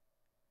her.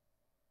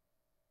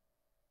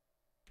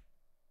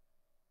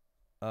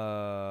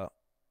 Hannah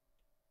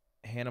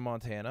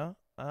Montana.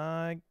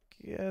 I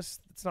guess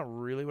that's not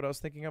really what I was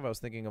thinking of. I was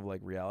thinking of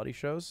like reality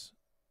shows.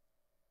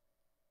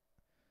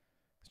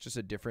 It's just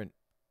a different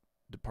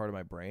part of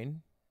my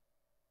brain.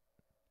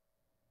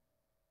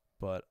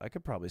 But I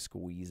could probably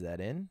squeeze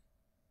that in.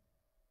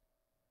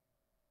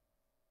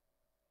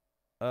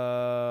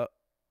 I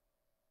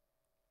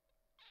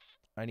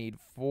need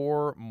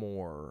 4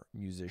 more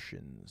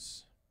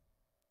musicians.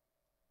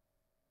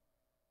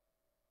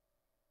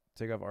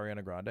 Take off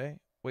Ariana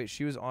Grande. Wait,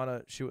 she was on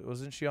a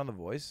wasn't she on The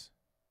Voice?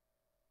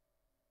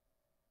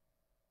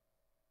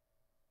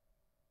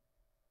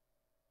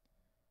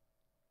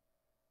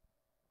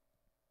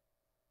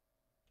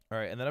 All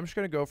right, and then I'm just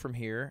going to go from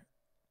here.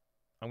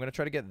 I'm going to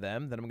try to get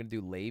them. Then I'm going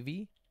to do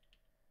Levy,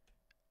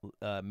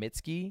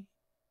 Mitski.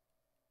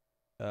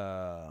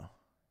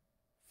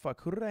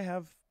 Fuck, who did I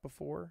have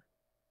before?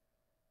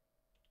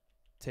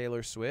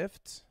 Taylor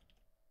Swift.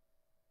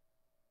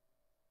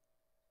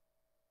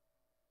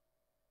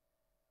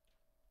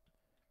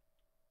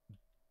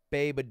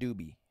 Baba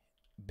Doobie.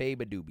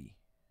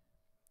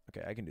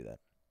 Okay, I can do that.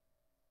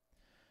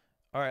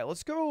 All right,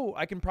 let's go.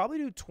 I can probably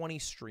do 20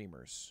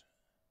 streamers.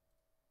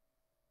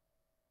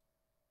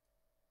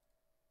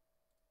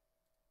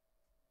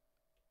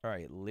 All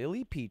right,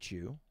 Lily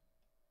Pichu,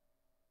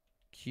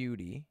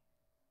 Cutie,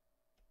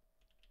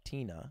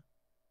 Tina,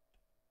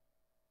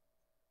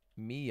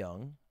 Me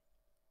Young,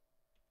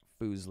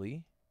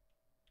 Foosley,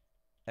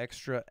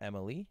 Extra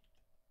Emily,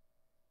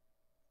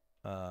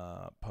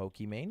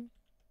 Pokimane,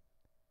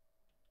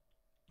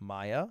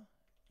 Maya,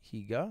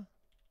 Higa,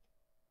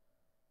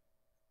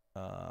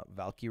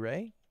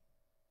 Valkyrie,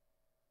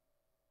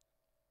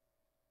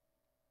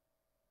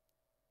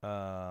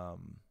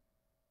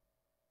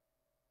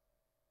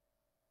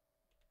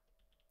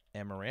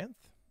 Amaranth.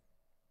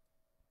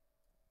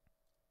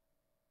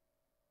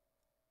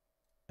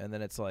 And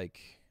then it's like,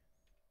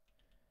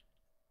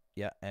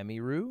 yeah,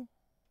 Emiru,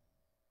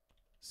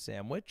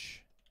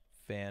 Sandwich,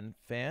 Fan,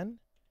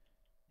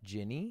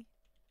 Ginny,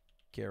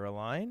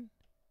 Caroline,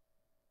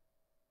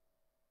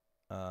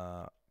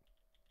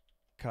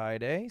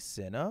 Kaide,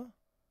 Cinna.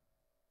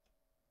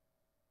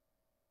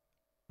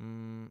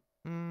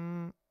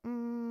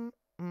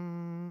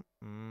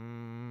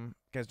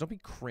 Guys, don't be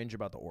cringe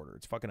about the order.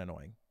 It's fucking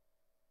annoying.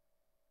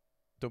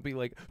 Don't be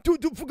like,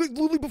 dude, fucking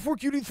Lily before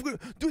Cutie.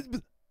 Dude.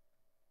 It's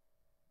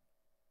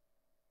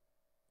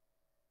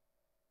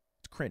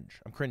cringe.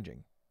 I'm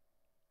cringing.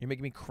 You're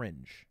making me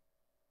cringe.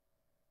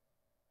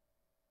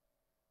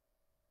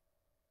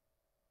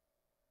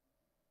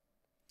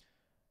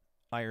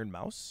 Iron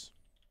Mouse.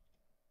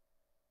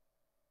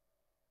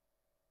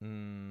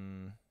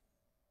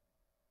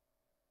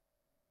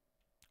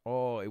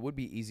 Oh, it would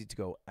be easy to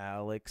go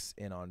Alex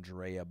and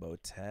Andrea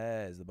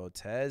Botez. The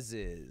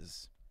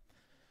Botezes.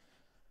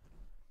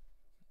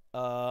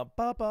 All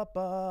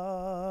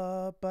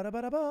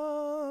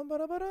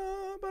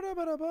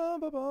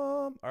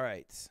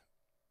right.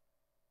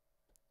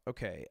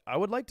 Okay, I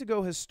would like to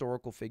go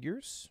historical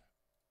figures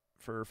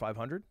for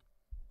 500.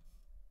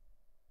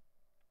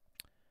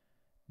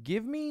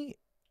 Give me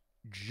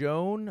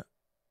Joan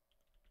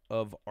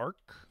of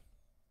Arc.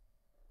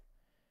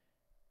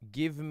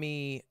 Give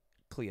me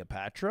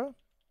Cleopatra.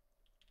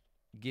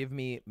 Give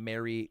me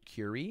Mary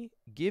Curie.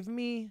 Give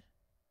me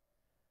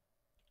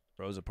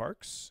Rosa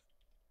Parks.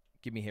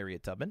 Give me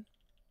Harriet Tubman.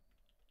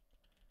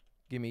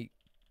 Give me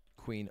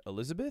Queen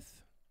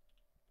Elizabeth.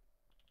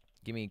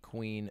 Give me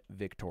Queen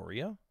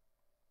Victoria.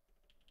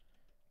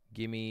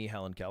 Give me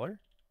Helen Keller.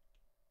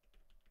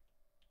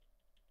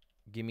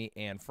 Give me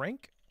Anne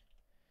Frank.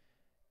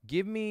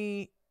 Give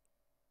me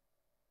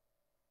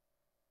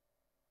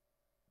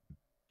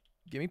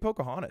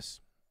Pocahontas.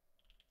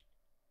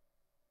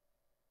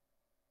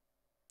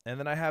 And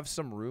then I have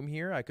some room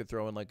here. I could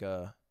throw in like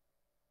a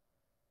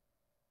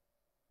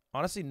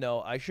Honestly,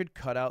 no. I should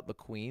cut out the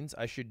queens.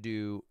 I should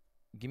do...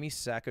 Give me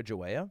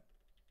Sacagawea.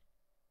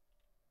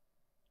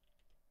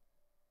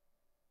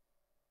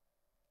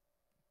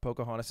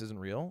 Pocahontas isn't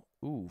real.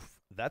 Oof.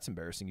 That's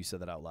embarrassing you said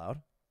that out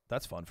loud.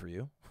 That's fun for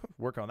you.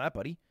 Work on that,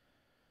 buddy.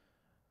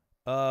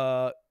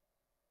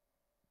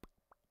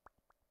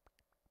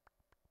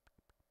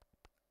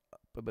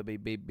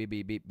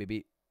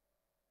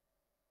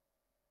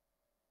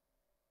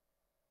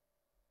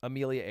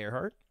 Amelia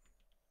Earhart.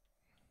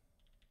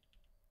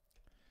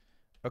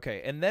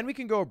 Okay, and then we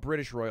can go a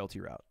British royalty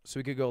route. So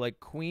we could go like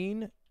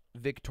Queen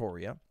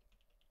Victoria,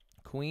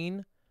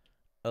 Queen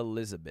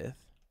Elizabeth,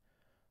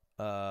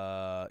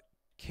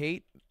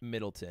 Kate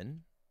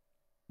Middleton.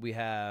 We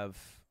have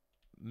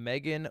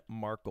Meghan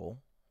Markle,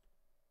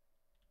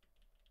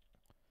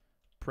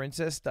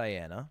 Princess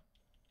Diana,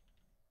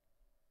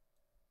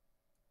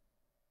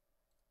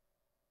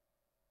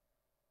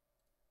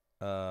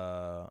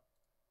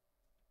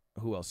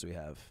 who else do we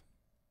have?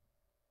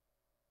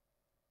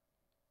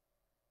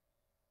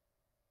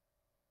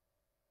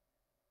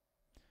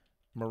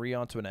 Marie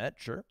Antoinette,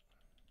 sure.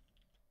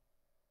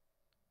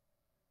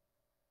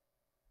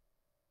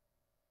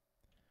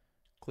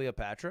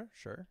 Cleopatra,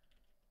 sure.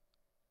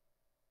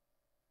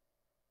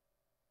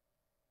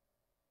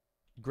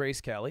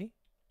 Grace Kelly.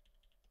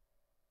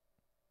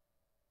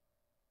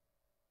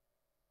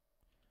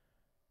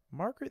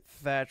 Margaret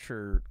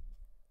Thatcher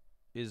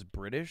is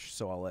British,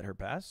 so I'll let her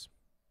pass.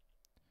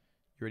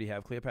 You already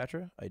have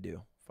Cleopatra? I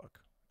do. Fuck.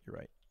 You're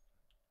right.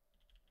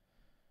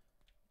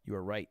 You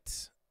are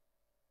right.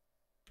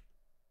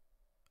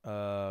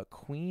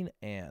 Queen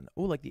Anne.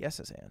 Oh, like the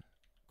SS Anne.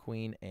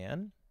 Queen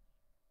Anne.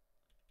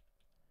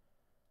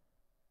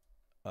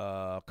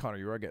 Connor,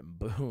 you are getting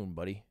booned,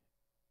 buddy.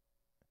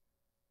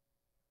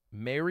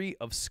 Mary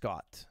of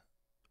Scott.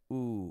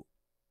 Ooh.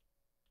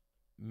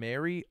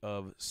 Mary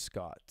of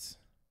Scots.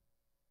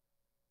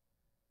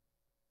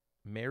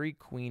 Mary,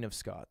 Queen of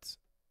Scots.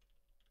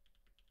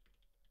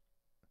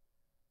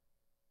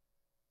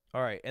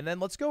 All right, and then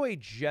let's go a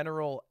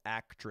general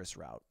actress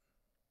route.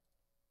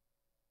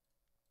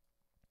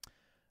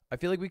 I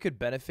feel like we could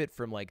benefit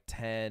from like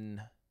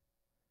 10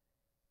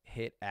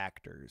 hit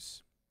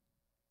actors.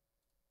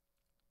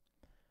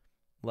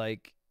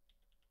 Like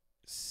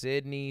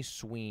Sydney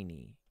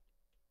Sweeney,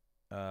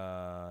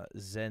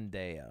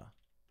 Zendaya,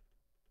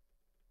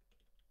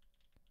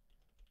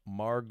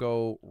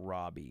 Margot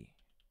Robbie,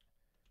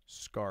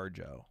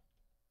 ScarJo,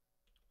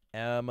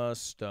 Emma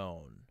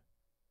Stone,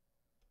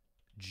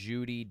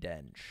 Judi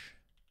Dench,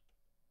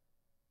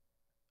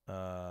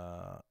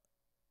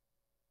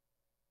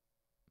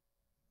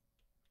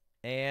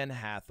 Anne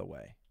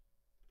Hathaway.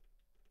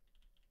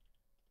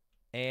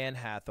 Anne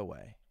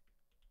Hathaway,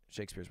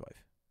 Shakespeare's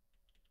wife.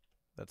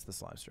 That's the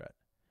slime strat.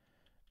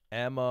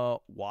 Emma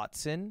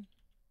Watson.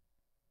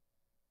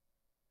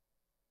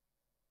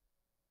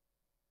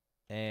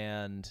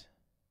 And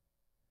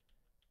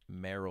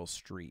Meryl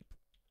Streep.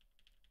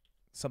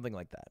 Something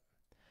like that.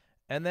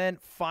 And then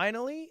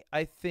finally,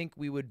 I think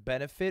we would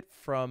benefit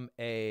from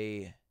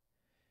a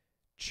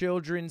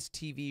children's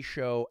TV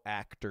show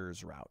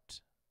actors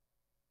route.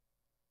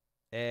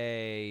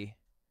 A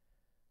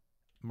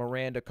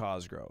Miranda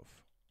Cosgrove.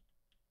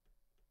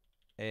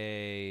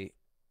 A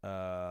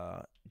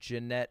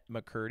Jeanette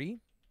McCurdy.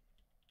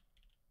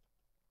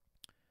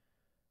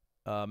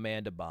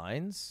 Amanda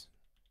Bynes.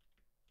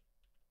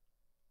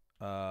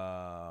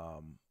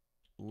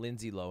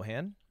 Lindsay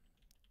Lohan.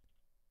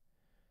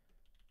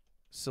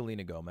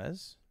 Selena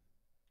Gomez.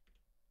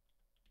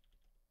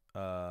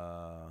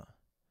 Britney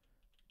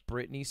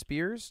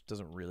Spears.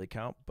 Doesn't really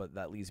count, but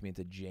that leads me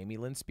into Jamie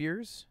Lynn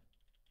Spears.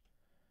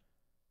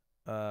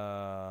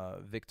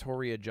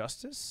 Victoria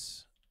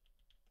Justice.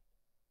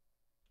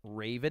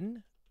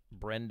 Raven.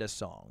 Brenda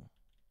Song.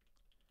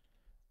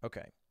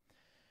 Okay.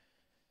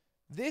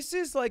 This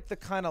is like the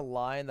kind of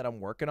line that I'm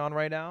working on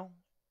right now.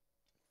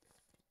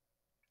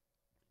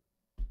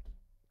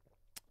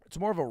 It's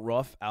more of a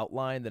rough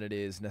outline than it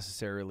is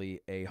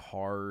necessarily a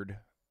hard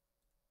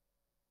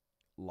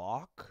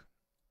lock,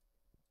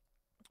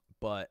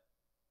 but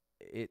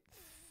it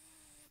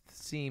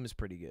seems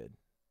pretty good.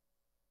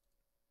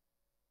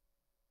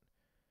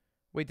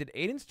 Wait, did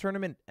Aiden's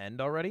tournament end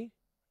already?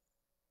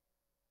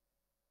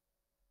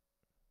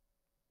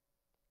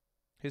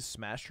 His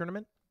Smash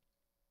tournament?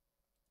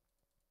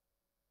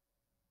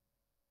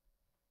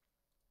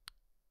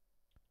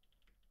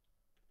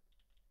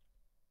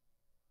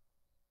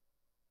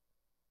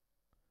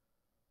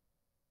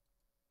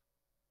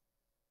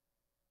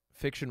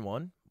 Fiction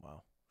 1?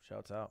 Wow.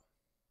 Shouts out.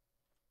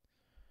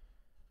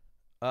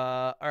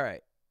 All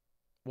right.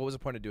 What was the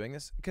point of doing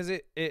this? Because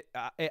it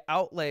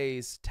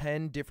outlays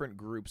 10 different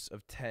groups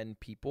of 10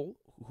 people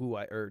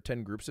or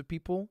 10 groups of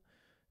people,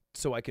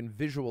 so I can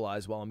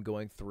visualize while I'm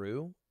going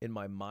through in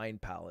my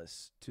mind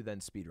palace to then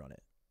speedrun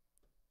it.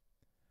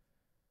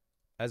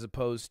 As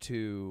opposed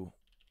to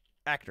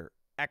actor,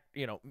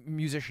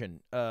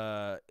 musician,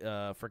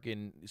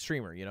 freaking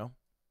streamer,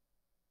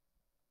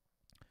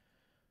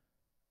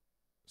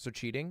 So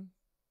cheating?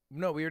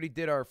 No, we already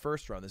did our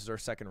first run. This is our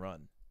second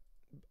run.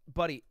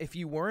 Buddy, if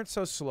you weren't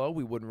so slow,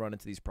 we wouldn't run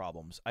into these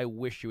problems. I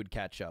wish you would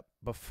catch up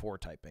before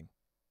typing.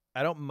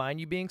 I don't mind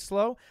you being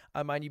slow.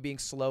 I mind you being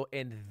slow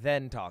and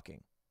then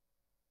talking.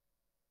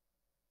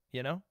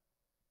 You know?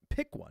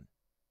 Pick one.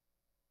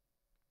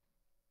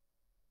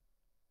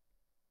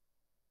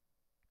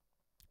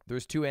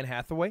 There's 2 Anne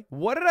Hathaway.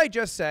 What did I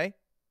just say?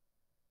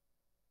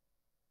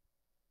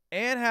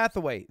 Anne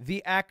Hathaway,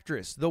 the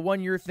actress, the one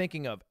you're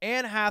thinking of.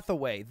 Anne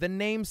Hathaway, the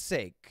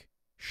namesake,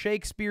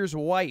 Shakespeare's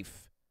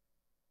wife.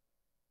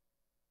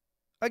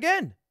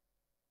 Again.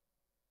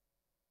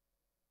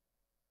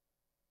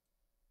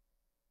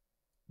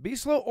 Be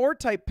slow or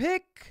type.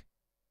 Pick.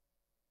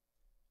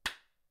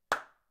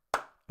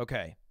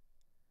 Okay.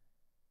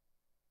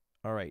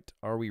 All right.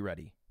 Are we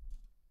ready?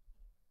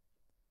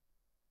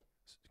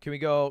 Can we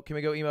go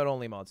emote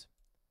only mods?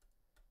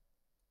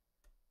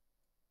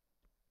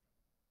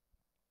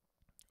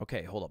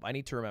 Okay, hold up. I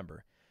need to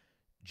remember.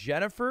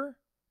 Jennifer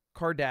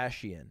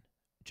Kardashian,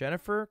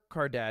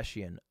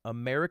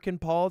 American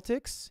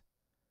politics,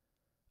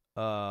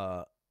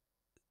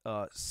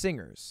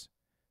 singers,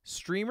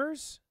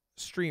 streamers,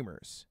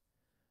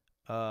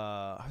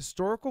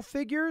 historical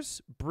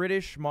figures,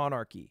 British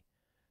monarchy,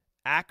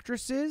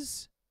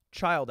 actresses,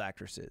 child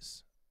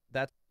actresses.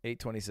 That's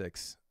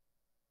 826.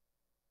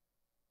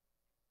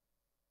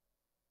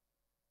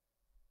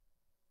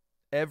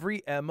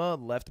 Every Emma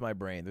left my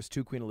brain. There's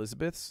 2 Queen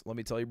Elizabeths. Let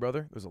me tell you,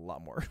 brother, there's a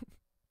lot more.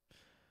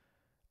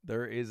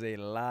 There is a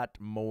lot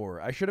more.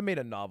 I should have made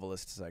a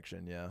novelist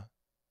section, yeah.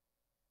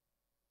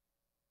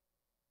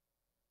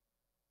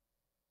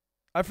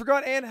 I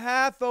forgot Anne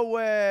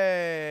Hathaway.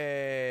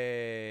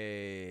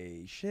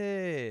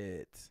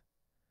 Shit.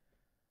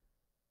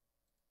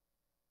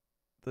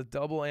 The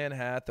double Anne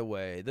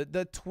Hathaway.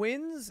 The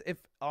twins,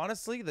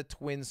 honestly, the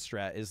twins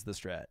strat is the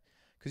strat.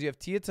 Because you have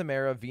Tia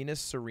Tamara, Venus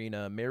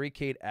Serena,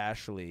 Mary-Kate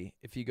Ashley.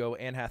 If you go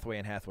Anne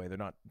Hathaway, they're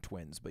not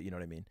twins, but you know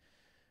what I mean.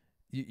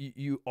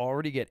 You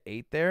already get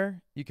 8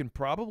 there. You can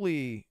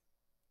probably,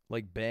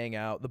 like, bang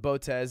out the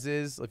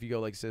Botezes if you go,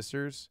 like,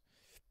 sisters.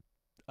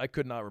 I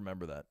could not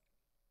remember that.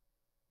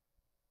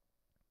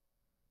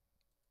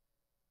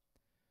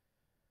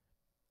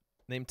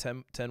 Name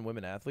 10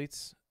 women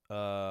athletes.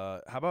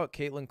 How about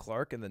Caitlin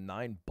Clark and the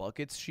 9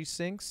 buckets she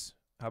sinks?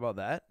 How about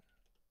that?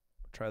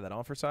 Try that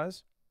on for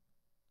size.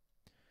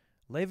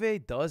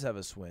 Leve does have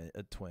a twin.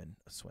 I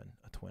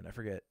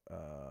forget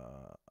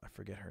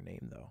her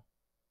name though.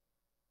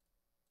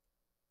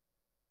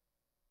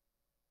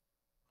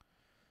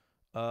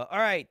 All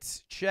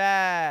right,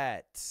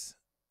 chat.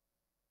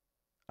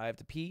 I have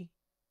to pee.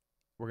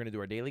 We're gonna do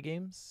our daily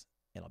games,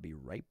 and I'll be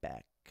right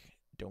back.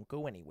 Don't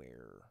go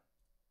anywhere,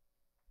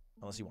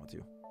 unless you want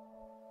to.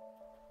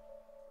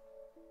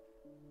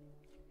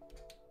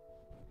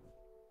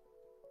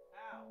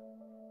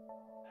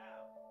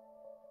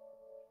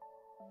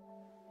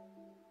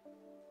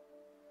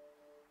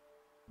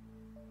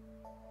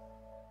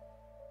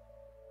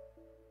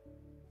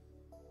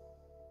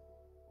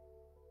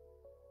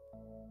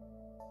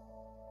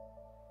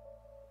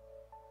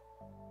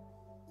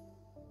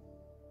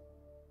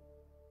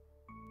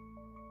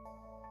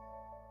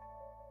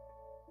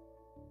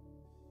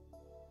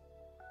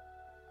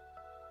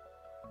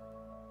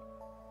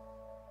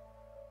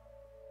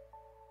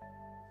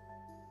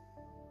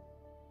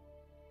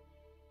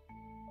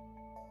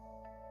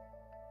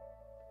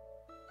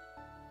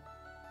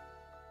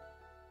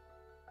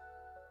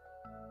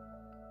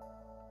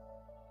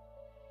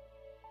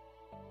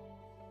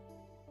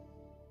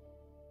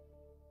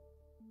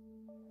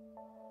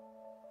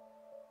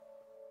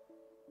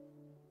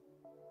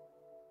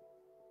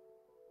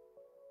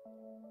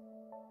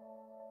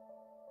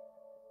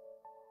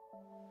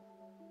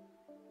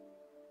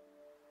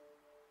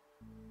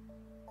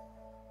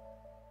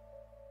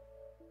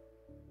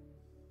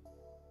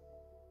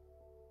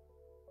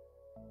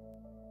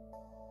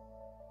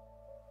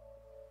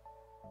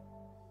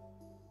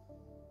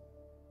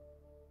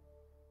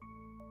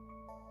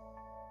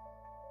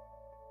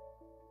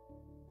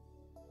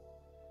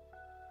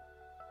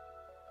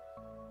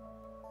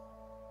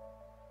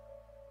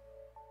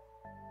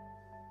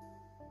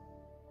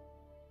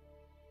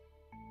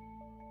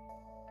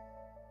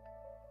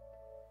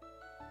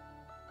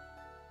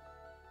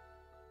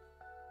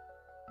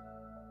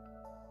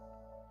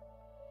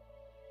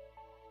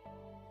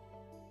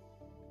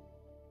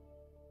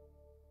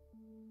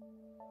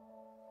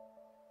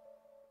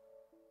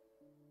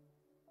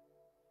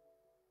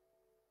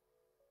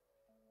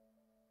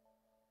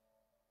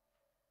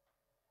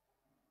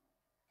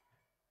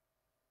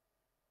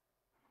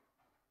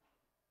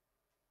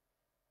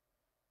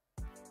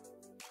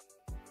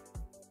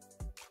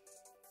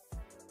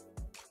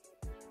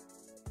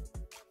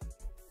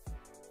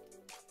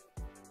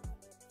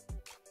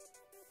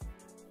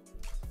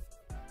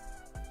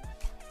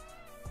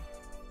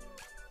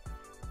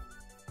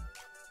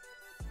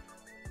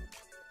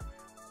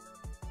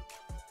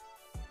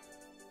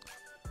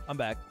 I'm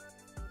back.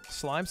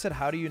 Slime said,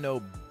 how do you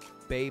know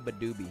Babe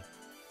Doobie?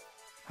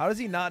 How does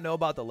he not know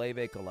about the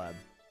Leve collab?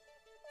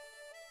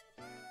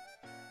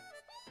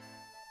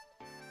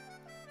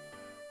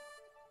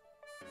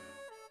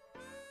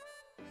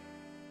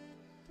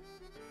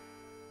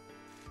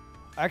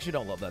 I actually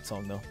don't love that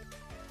song, though.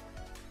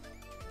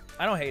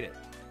 I don't hate it.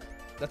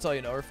 That's all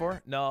you know her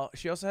for? No,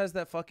 she also has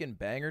that fucking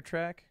banger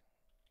track.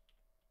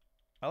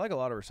 I like a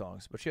lot of her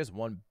songs, but she has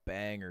one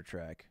banger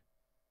track.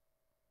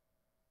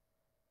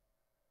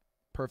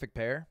 Perfect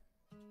Pair.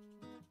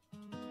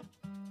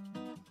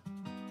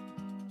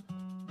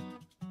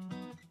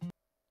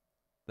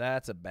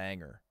 That's a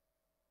banger.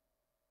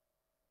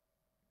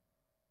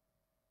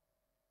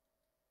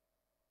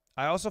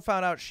 I also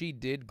found out she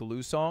did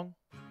Glue Song.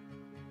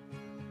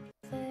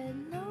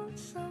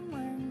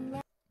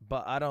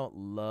 But I don't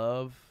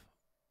love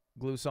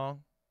Glue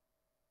Song.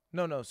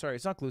 No, sorry.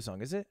 It's not Glue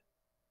Song, is it?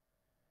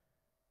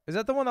 Is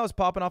that the one that was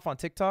popping off on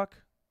TikTok?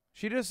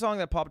 She did a song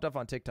that popped up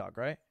on TikTok,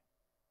 right?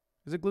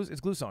 Is it Glue?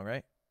 It's Glue Song,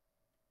 right?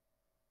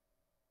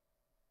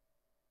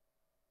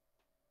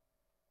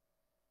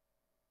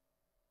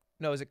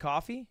 No, is it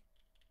Coffee?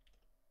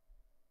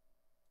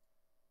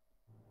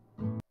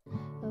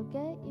 They'll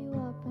get you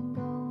up and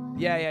going.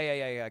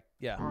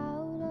 Yeah.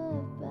 Out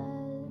of bed,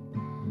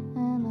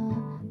 and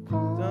I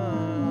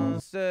promise. Don't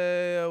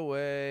stay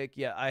awake.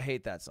 Yeah, I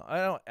hate that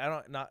song.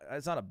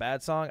 It's not a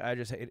bad song. I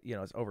just hate,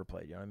 it's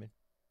overplayed. You know what I mean?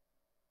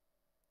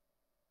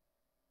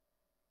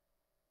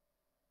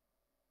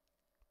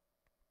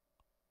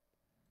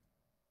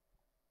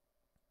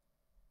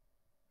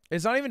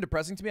 It's not even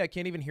depressing to me. I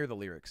can't even hear the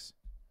lyrics.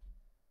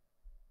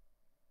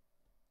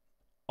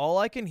 All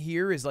I can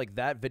hear is like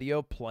that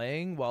video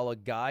playing while a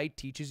guy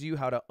teaches you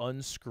how to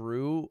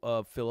unscrew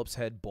a Phillips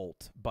head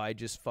bolt by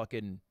just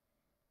fucking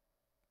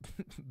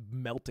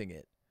melting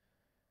it.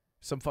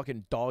 Some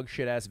fucking dog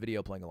shit ass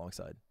video playing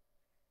alongside.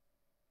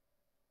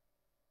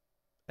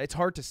 It's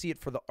hard to see it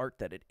for the art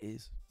that it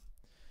is.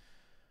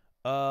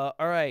 All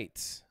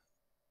right.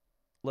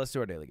 Let's do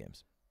our daily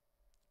games.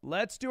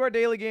 Let's do our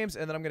daily games,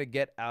 and then I'm going to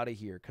get out of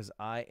here because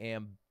I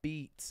am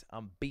beat.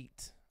 I'm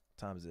beat.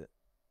 What time is it?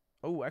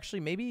 Oh, actually,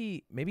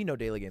 maybe no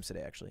daily games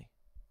today, actually.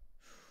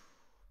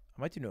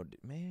 I might do no...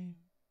 Man.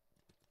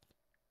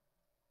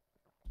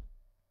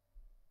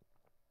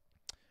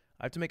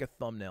 I have to make a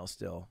thumbnail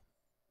still.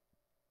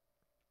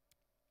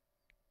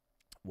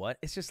 What?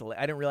 It's just...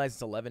 I didn't realize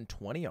it's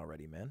 11:20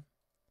 already, man.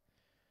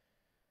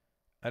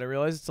 I didn't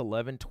realize it's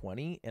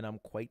 11:20, and I'm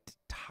quite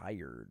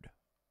tired.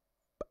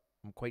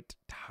 I'm quite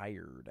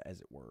tired,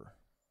 as it were.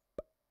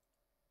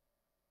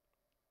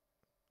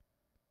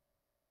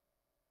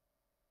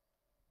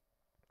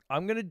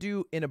 I'm going to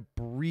do an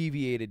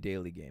abbreviated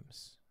daily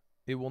games.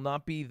 It will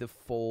not be the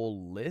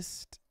full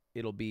list.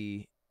 It'll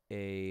be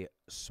a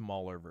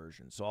smaller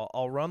version. So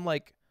I'll run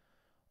a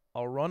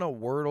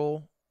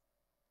Wordle,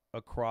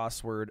 a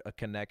crossword, a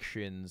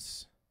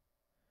connections,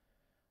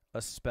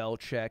 a spell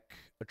check,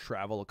 a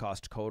travel, a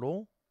cost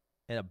total,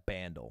 and a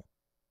bandle.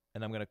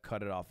 And I'm going to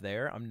cut it off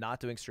there. I'm not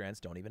doing strands.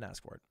 Don't even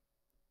ask for it.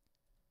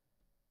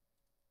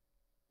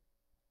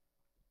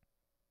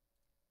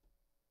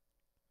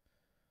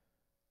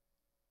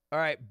 All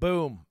right.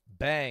 Boom.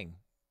 Bang.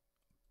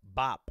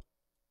 Bop.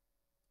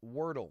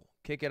 Wordle.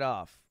 Kick it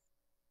off.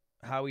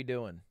 How we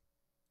doing?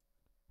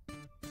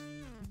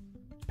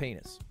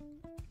 Penis.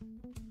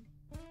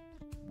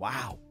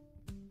 Wow.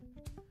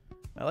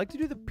 I like to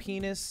do the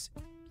penis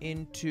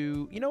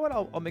into... You know what?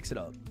 I'll mix it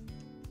up.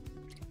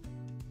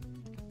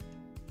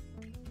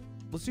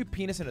 Let's do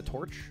penis and a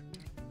torch.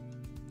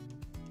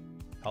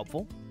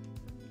 Helpful.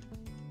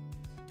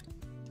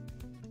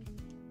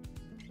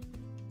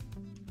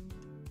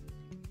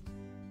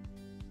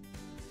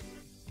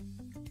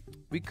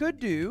 We could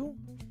do...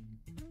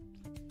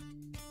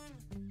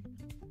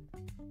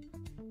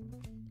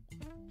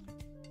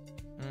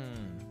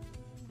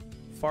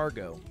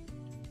 Fargo.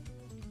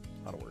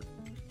 Not a word.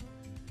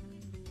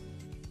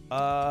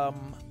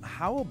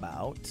 How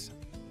about...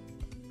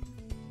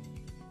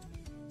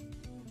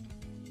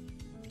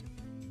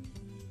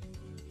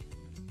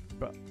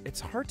 But it's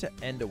hard to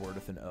end a word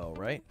with an O,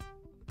 right?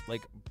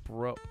 Like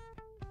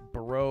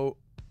drone.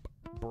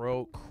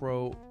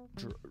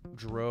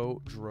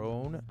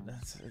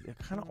 It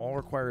kind of all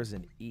requires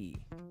an E.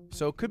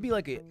 So it could be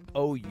like a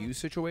OU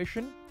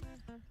situation,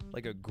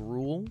 like a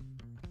gruel,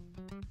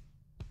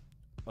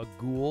 a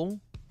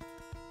ghoul,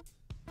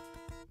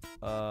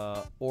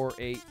 or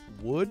a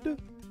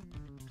wood.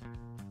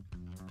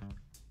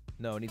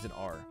 No, it needs an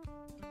R.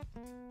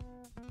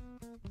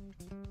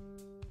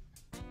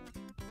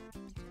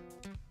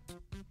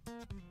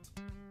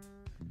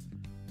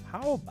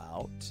 How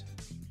about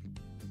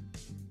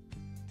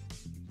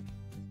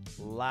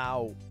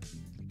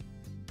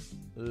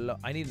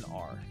I need an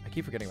R. I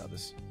keep forgetting about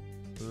this.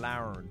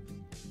 Larn.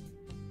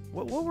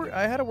 What word?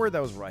 I had a word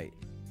that was right.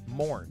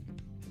 Mourn.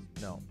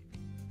 No.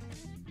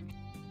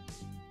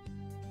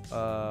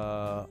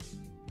 A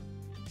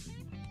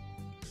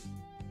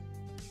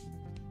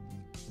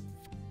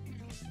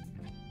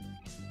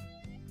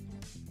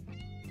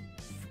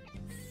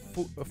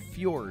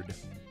fjord.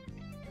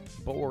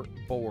 Bore.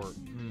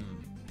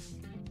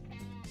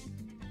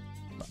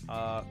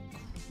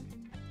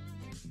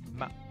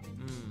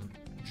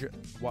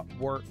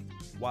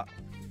 What?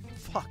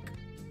 Fuck.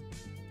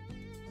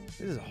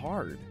 This is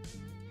hard.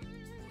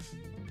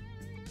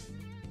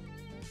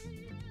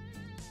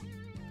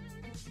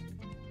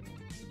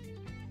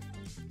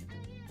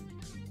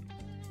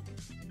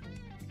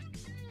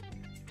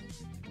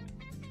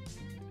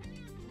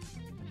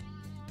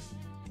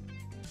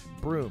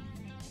 Broom.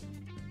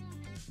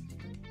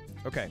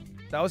 Okay,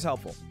 that was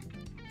helpful.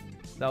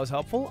 That was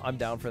helpful. I'm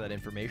down for that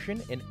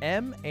information. An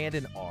M and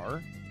an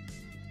R.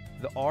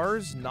 The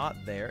R's not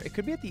there. It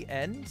could be at the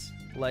end,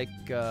 like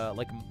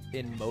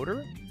in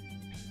motor,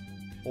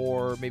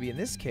 or maybe in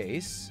this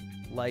case,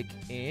 like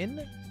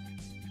in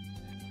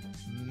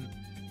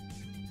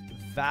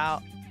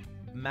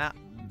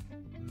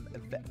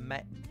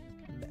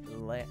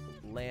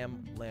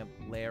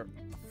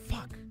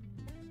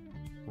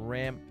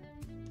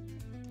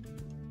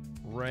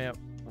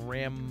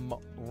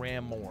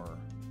Ramor.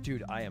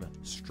 Dude, I am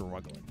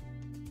struggling.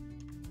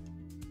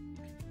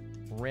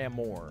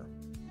 Ramor.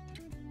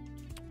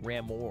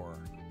 Maror.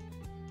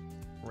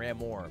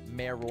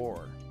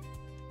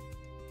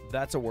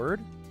 That's a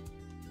word?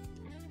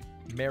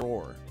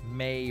 Mayor.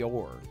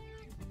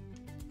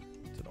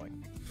 It's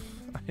annoying.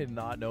 I did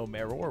not know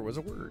Maror was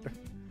a word.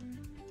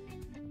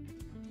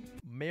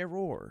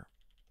 Maror.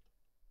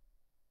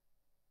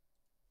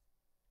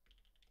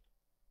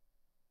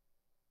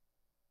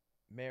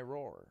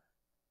 Maror.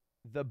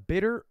 The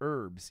bitter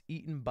herbs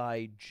eaten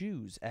by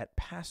Jews at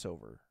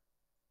Passover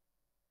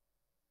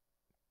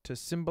to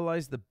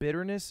symbolize the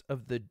bitterness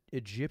of the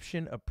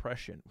Egyptian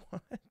oppression.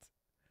 What?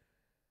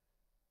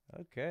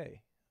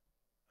 Okay.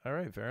 All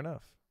right, fair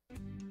enough.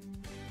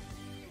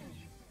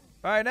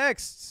 All right,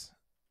 next.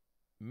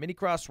 Mini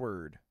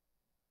crossword.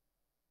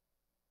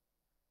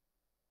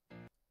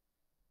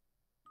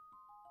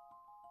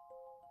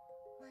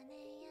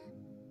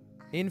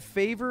 In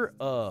favor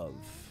of,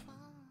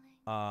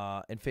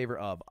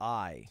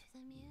 I.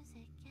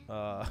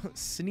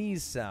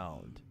 Sneeze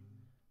sound.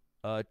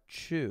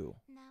 Chew.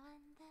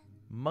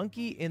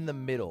 Monkey in the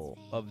middle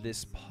of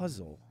this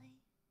puzzle.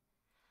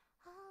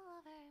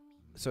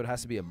 So it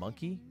has to be a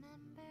monkey?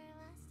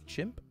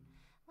 Chimp?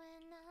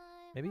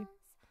 Maybe?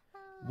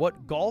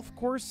 What golf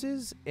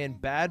courses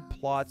and bad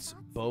plots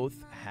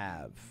both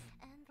have?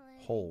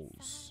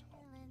 Holes.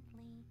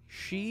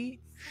 She,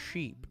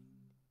 sheep.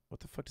 What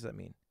the fuck does that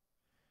mean?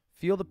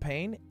 Feel the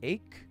pain,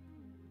 ache,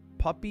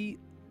 puppy,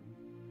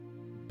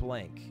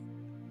 blank,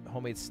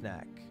 homemade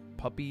snack,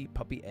 puppy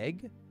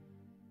egg,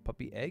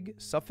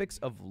 suffix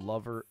of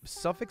lover,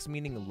 suffix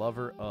meaning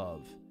lover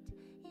of,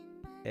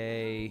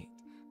 a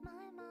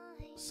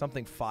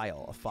something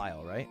file, a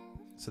file, right?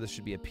 So this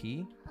should be a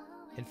P.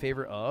 In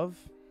favor of,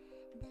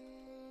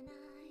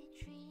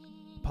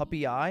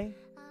 puppy eye,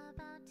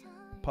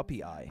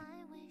 puppy,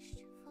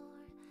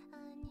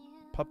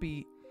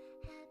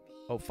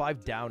 oh,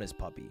 5 down is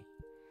puppy.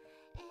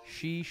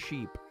 She,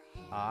 sheep,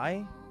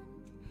 I,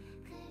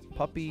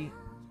 puppy,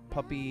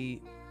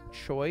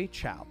 choy,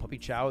 chow, puppy,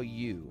 chow,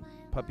 you,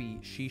 puppy,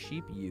 she,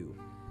 sheep, you.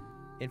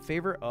 In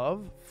favor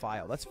of,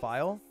 file, that's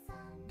file.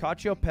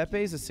 Cacio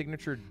pepe is a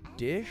signature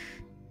dish.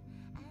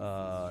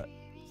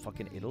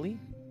 Fucking Italy.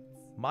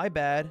 My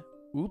bad.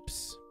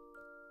 Oops.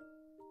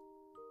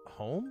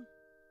 Home.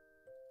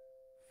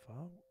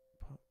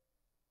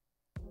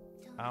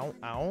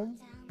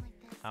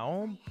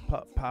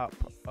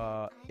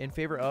 In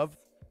favor of.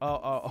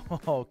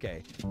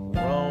 Okay.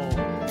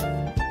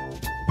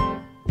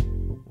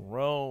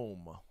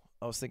 Rome.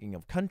 I was thinking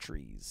of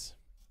countries.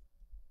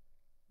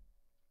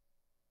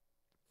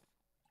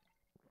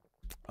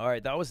 All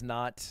right, that was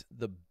not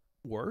the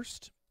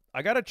worst.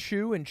 I got a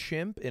chew and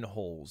chimp in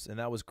holes, and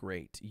that was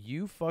great.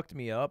 You fucked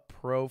me up.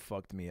 Pro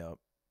fucked me up.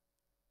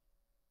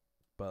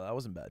 But that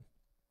wasn't bad.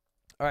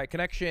 All right,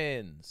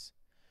 connections.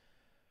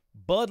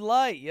 Bud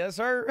Light. Yes,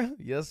 sir.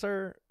 Yes,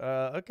 sir.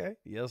 Okay.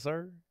 Yes,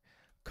 sir.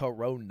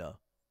 Corona.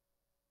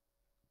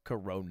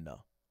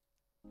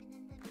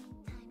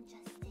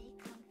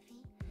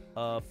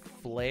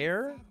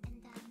 Flare.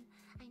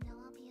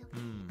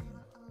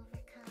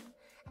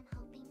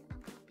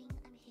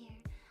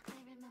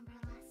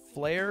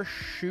 Flare,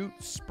 shoot,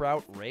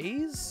 sprout,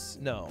 raise?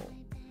 No.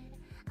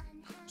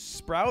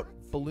 Sprout,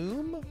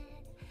 bloom,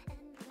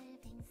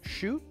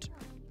 shoot,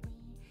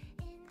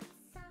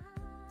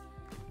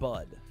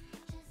 bud.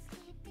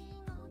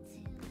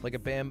 Like a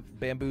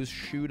bamboos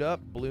shoot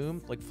up,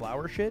 bloom, like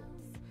flower shit?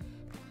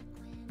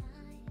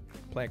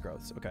 Plant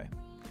growths, okay.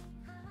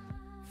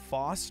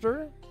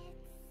 Foster,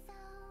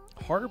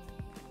 harp,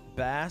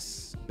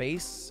 bass,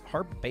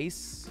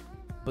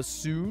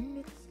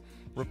 bassoon,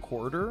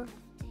 recorder.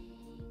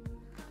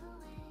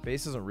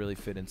 Bass doesn't really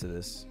fit into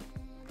this.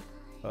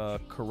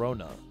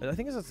 Corona. I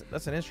think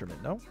that's an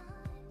instrument, no?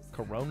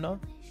 Corona?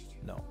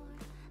 No.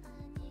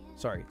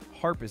 Sorry,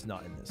 harp is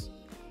not in this.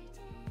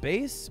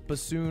 Bass,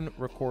 bassoon,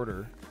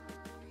 recorder.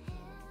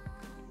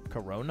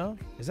 Corona?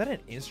 Is that an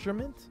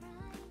instrument?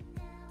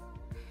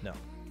 No.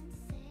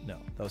 No,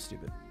 that was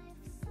stupid.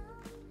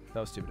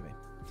 That was stupid to me.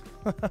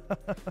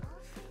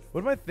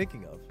 What am I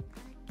thinking of?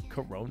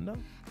 Corona?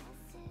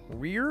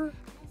 Rear?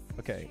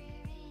 Okay.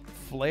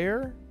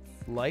 Flare?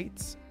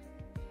 Lights?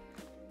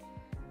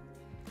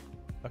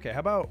 Okay,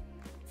 how about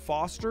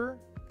foster,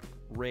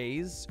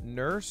 raise,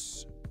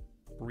 nurse,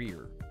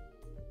 rear?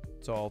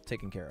 It's all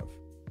taken care of.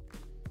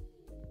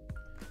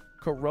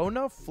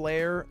 Corona,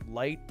 flare,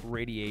 light,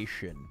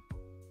 radiation.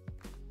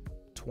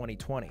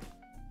 2020.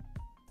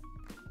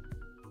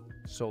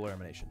 Solar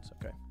emanations.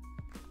 Okay.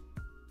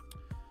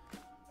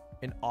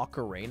 An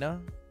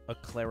ocarina, a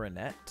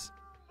clarinet.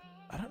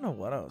 I don't know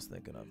what I was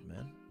thinking of,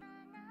 man.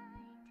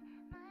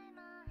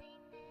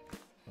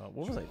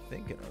 What was I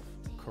thinking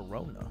of?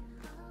 Corona.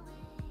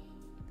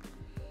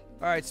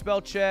 All right,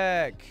 spell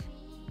check.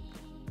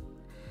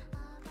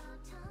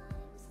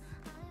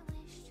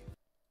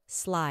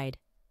 Slide.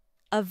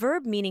 A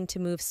verb meaning to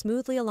move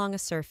smoothly along a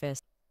surface.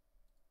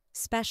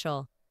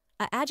 Special.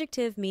 A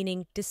adjective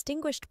meaning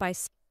distinguished by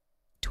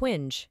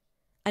twinge.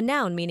 A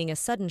noun meaning a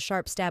sudden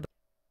sharp stab.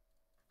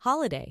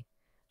 Holiday.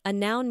 A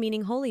noun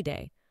meaning holy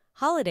day.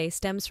 Holiday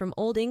stems from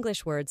Old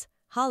English words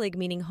holig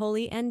meaning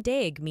holy and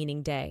dag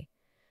meaning day.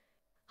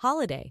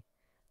 Holiday.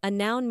 A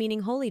noun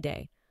meaning holy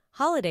day.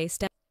 Holiday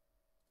stems.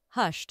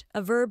 Hushed.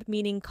 A verb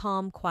meaning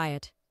calm,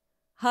 quiet.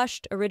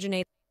 Hushed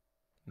originates.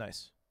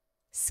 Nice.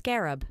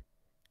 Scarab.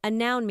 A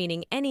noun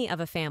meaning any of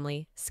a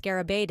family.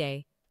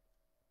 Scarabaeidae.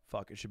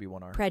 Fuck, it should be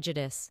 1 R.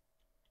 Prejudice.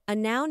 A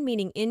noun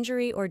meaning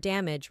injury or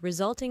damage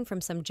resulting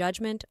from some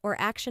judgment or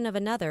action of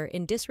another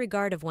in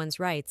disregard of one's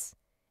rights,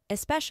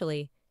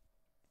 especially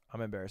I'm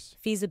embarrassed.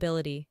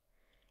 feasibility.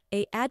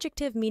 A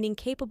adjective meaning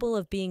capable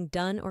of being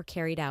done or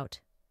carried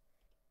out.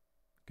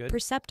 Good.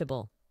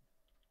 Perceptible.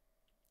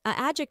 A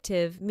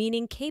adjective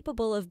meaning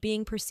capable of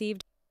being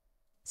perceived.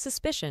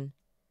 Suspicion.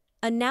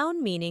 A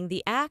noun meaning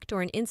the act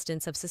or an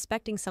instance of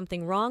suspecting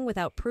something wrong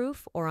without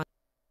proof or on.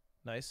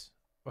 Nice.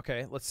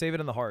 Okay, let's save it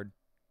in the hard.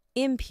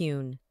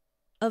 Impugn.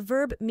 A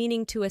verb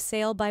meaning to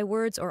assail by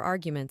words or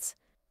arguments.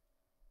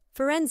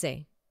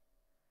 Firenze.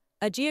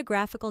 A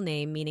geographical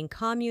name meaning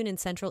commune in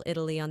central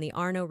Italy on the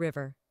Arno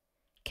River.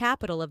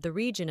 Capital of the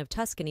region of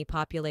Tuscany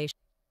population.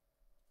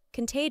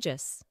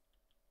 Contagious.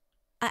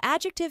 A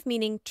adjective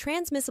meaning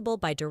transmissible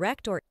by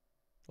direct or.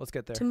 Let's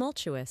get there.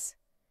 Tumultuous.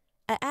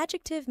 A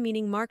adjective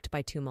meaning marked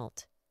by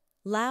tumult.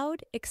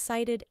 Loud,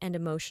 excited, and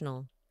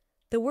emotional.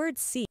 The word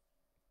C.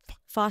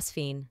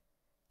 Phosphine.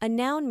 A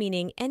noun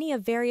meaning any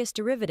of various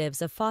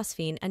derivatives of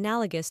phosphine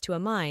analogous to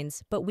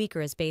amines but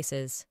weaker as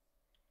bases.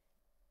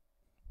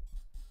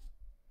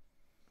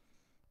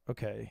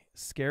 Okay.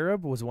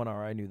 Scarab was 1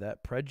 R. I knew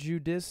that.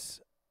 Prejudice.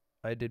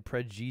 I did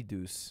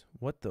prejudice.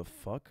 What the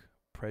fuck?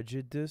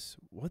 Prejudice?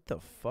 What the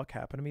fuck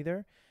happened to me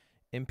there?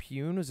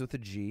 Impugn was with a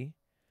G.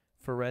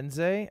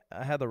 Firenze.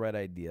 I had the right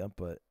idea,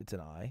 but it's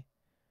an I.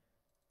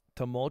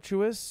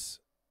 Tumultuous.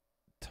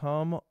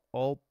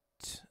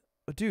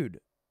 Dude.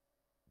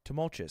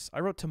 Tumultuous.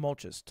 I wrote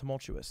tumultuous.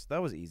 Tumultuous.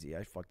 That was easy.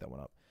 I fucked that one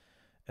up.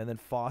 And then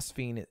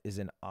phosphine is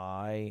an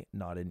I,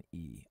 not an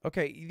E.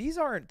 Okay, these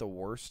aren't the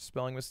worst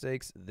spelling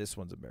mistakes. This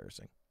one's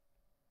embarrassing.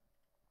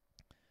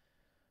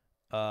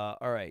 All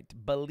right.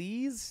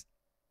 Belize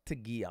to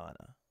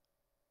Guyana.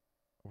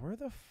 Where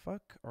the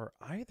fuck are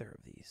either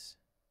of these?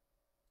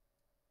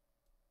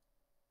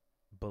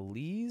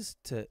 Belize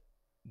to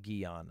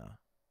Guyana.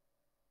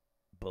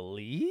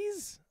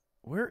 Belize?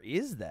 Where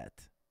is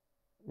that?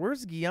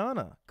 Where's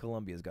Guyana?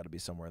 Colombia's got to be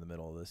somewhere in the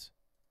middle of this.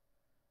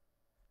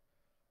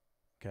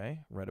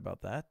 Okay, right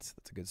about that.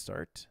 That's a good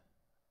start.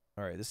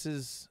 All right, this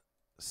is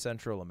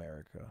Central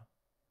America.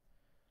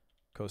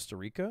 Costa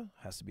Rica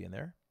has to be in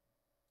there.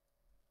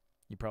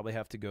 You probably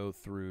have to go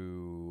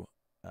through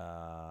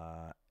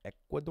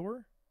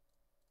Ecuador.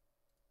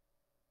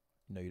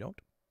 No, you don't.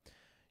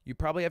 You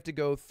probably have to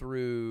go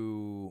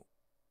through.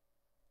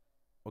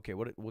 Okay,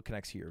 what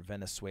connects here?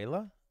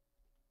 Venezuela.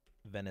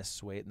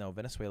 No,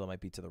 Venezuela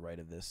might be to the right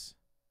of this.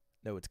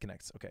 No, it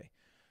connects. Okay,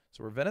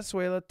 so we're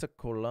Venezuela to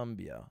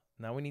Colombia.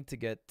 Now we need to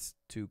get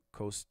to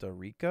Costa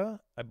Rica.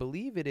 I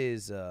believe it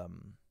is. Where's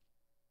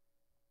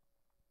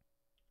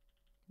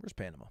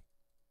Panama?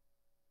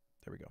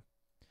 There we go.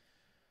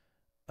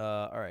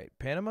 All right,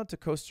 Panama to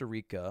Costa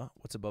Rica.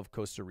 What's above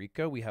Costa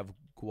Rica? We have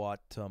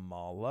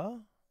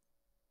Guatemala.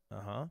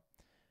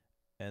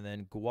 And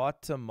then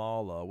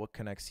Guatemala, what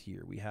connects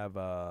here? We have,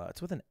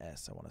 it's with an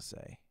S, I want to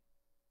say.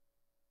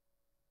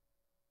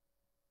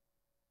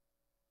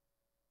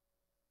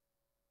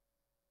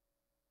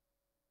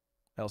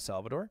 El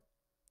Salvador.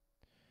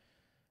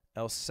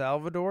 El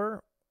Salvador,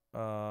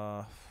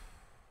 I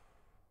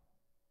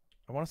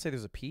want to say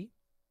there's a P.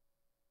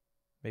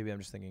 Maybe I'm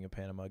just thinking of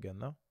Panama again,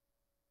 though.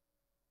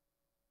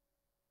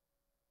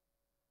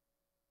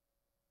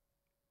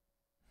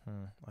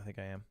 I think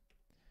I am.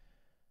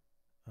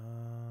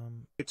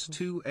 It's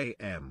 2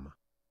 a.m.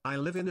 I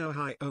live in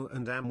Ohio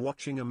and am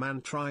watching a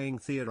man trying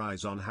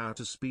theorize on how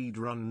to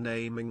speedrun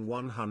naming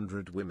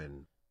 100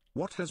 women.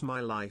 What has my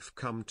life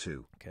come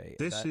to? Okay,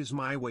 this is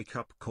my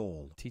wake-up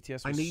call.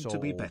 TTS was I need so to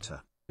be old.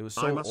 better. It was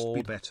so I must old,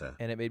 be better.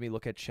 And it made me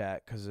look at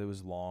chat because it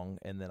was long,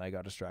 and then I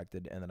got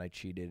distracted, and then I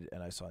cheated,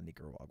 and I saw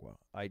Nicaragua.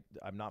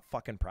 I'm not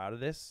fucking proud of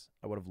this.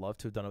 I would have loved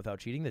to have done it without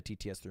cheating. The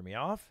TTS threw me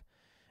off.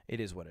 It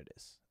is what it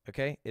is.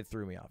 Okay? It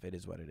threw me off. It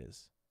is what it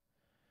is.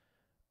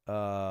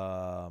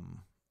 But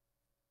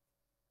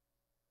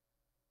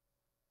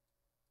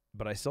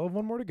I still have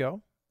one more to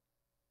go.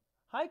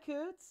 Hi,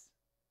 Coots.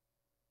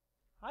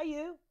 Hi,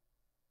 you.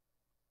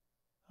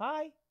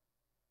 Hi.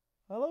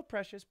 Hello,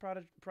 precious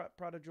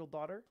prodigal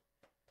daughter.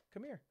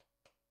 Come here.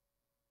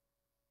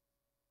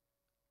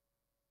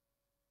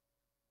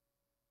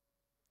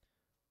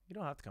 You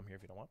don't have to come here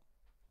if you don't want.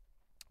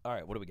 All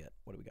right, what do we get?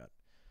 What do we got?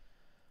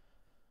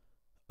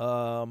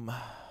 Oh,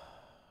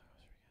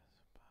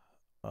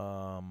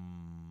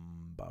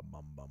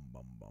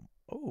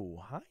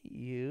 hi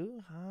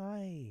you.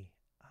 Hi.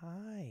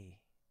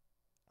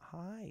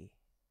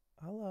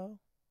 Hello.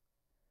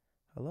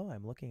 Hello,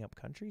 I'm looking up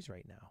countries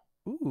right now.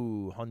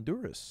 Ooh,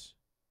 Honduras.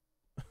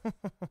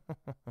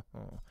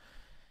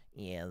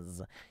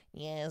 Yes.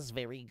 Yes,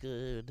 very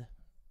good.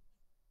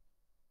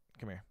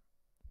 Come here.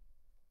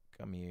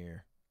 Come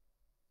here.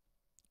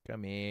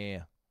 Come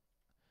here.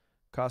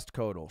 Cost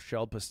total.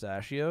 Shelled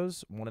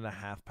pistachios,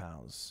 1.5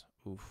 pounds.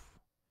 Oof.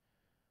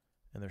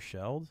 And they're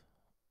shelled?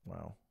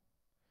 Wow.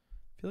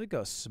 I feel like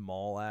a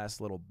small-ass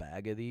little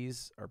bag of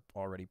these are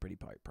already pretty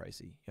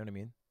pricey. You know what I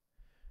mean?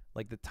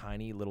 Like the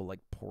tiny little,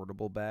 like,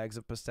 portable bags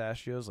of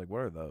pistachios. Like,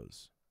 what are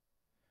those?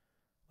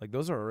 Like,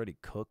 those are already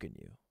cooking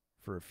you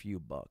for a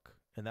few buck.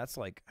 And that's,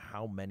 like,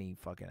 how many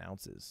fucking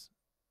ounces?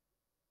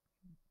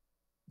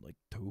 Like,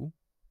 2?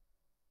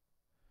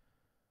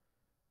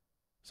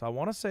 So I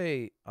want to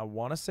say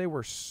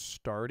we're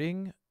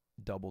starting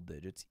double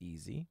digits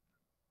easy.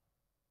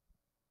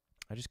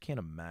 I just can't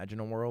imagine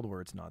a world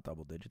where it's not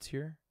double digits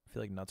here. I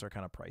feel like nuts are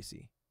kind of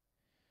pricey.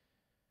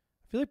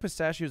 I feel like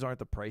pistachios aren't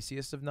the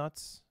priciest of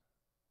nuts.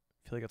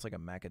 I feel like it's like a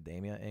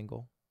macadamia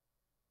angle.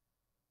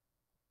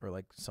 Or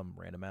like some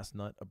random ass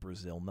nut, a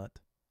Brazil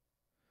nut.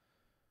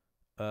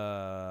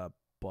 But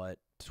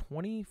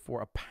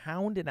 24, 1.5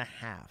 pounds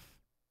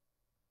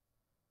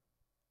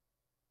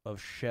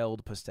of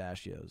shelled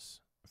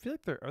pistachios. I feel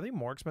like are they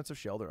more expensive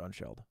shelled or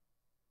unshelled? I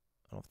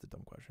don't know if it's a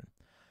dumb question.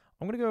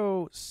 I'm gonna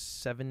go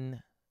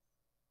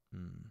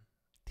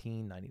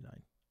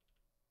 $17.99.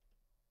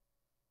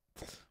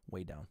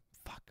 Way down.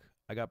 Fuck.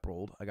 I got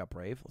bold. I got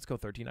brave. Let's go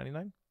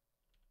 $13.99.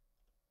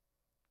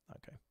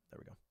 Okay, there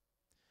we go.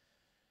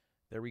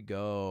 There we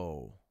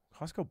go.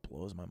 Costco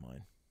blows my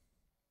mind.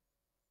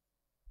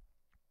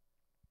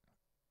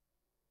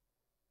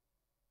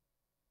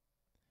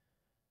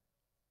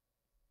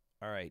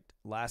 All right,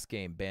 last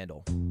game,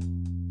 Bandle.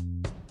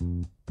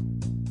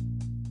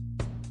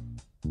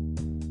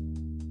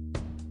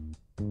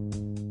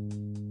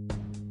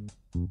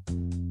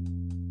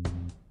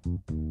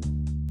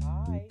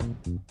 Hi.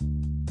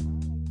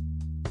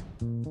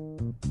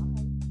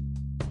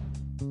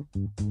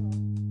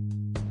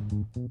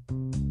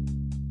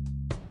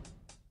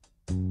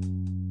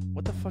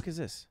 What the fuck is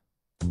this?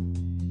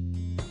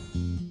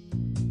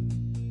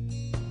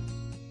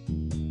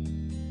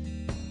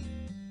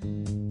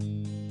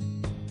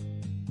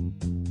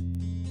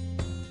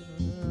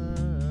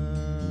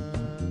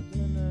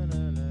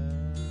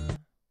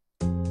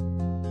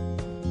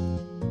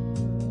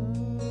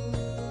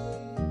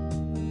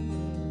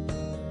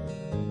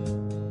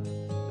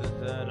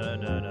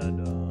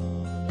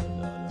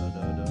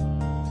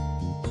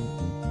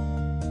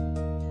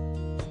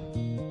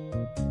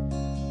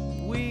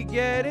 We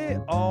get it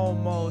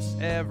almost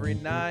every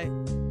night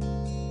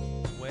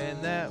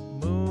when that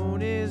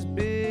moon is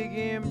big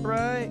and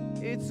bright.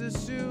 It's a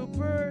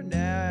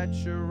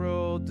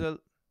supernatural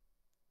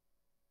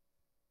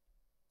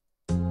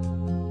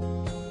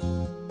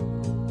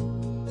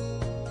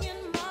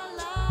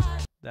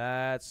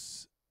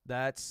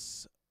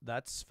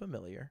That's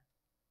familiar.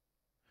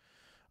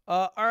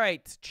 All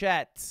right,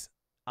 chat.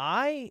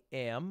 I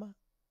am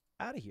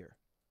out of here.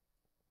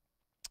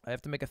 I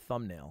have to make a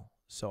thumbnail,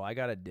 so I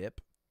got to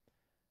dip.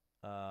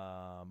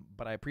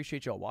 But I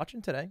appreciate y'all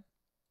watching today.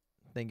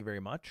 Thank you very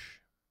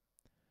much.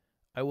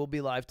 I will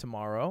be live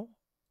tomorrow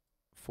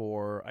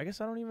for, I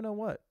guess I don't even know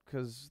what,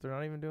 because they're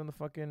not even doing the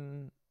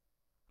fucking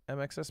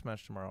MXS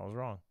match tomorrow. I was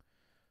wrong.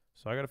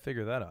 So I got to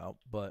figure that out.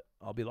 But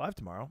I'll be live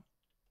tomorrow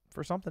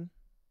for something.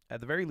 At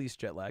the very least,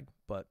 jet lag,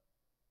 but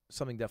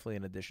something definitely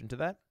in addition to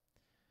that.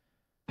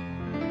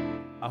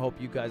 I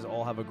hope you guys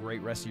all have a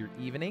great rest of your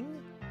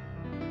evening.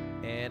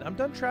 And I'm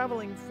done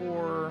traveling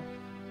for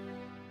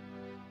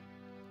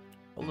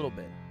a little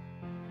bit.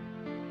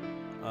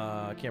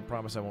 I can't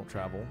promise I won't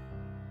travel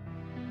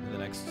in the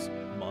next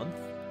month,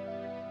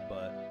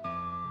 but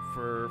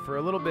for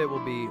a little bit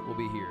we'll be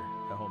here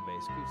at home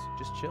base.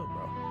 Just chill,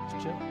 bro.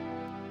 Just chill.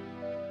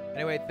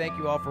 Anyway, thank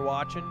you all for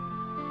watching.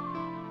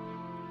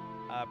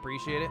 I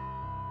appreciate it.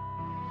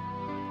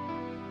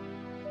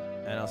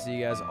 And I'll see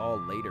you guys all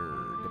later.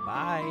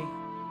 Goodbye.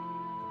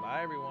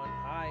 Goodbye, everyone.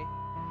 Hi.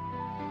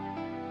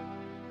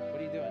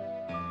 What are you doing?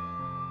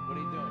 What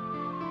are you doing?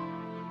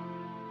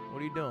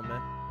 What are you doing,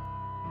 man?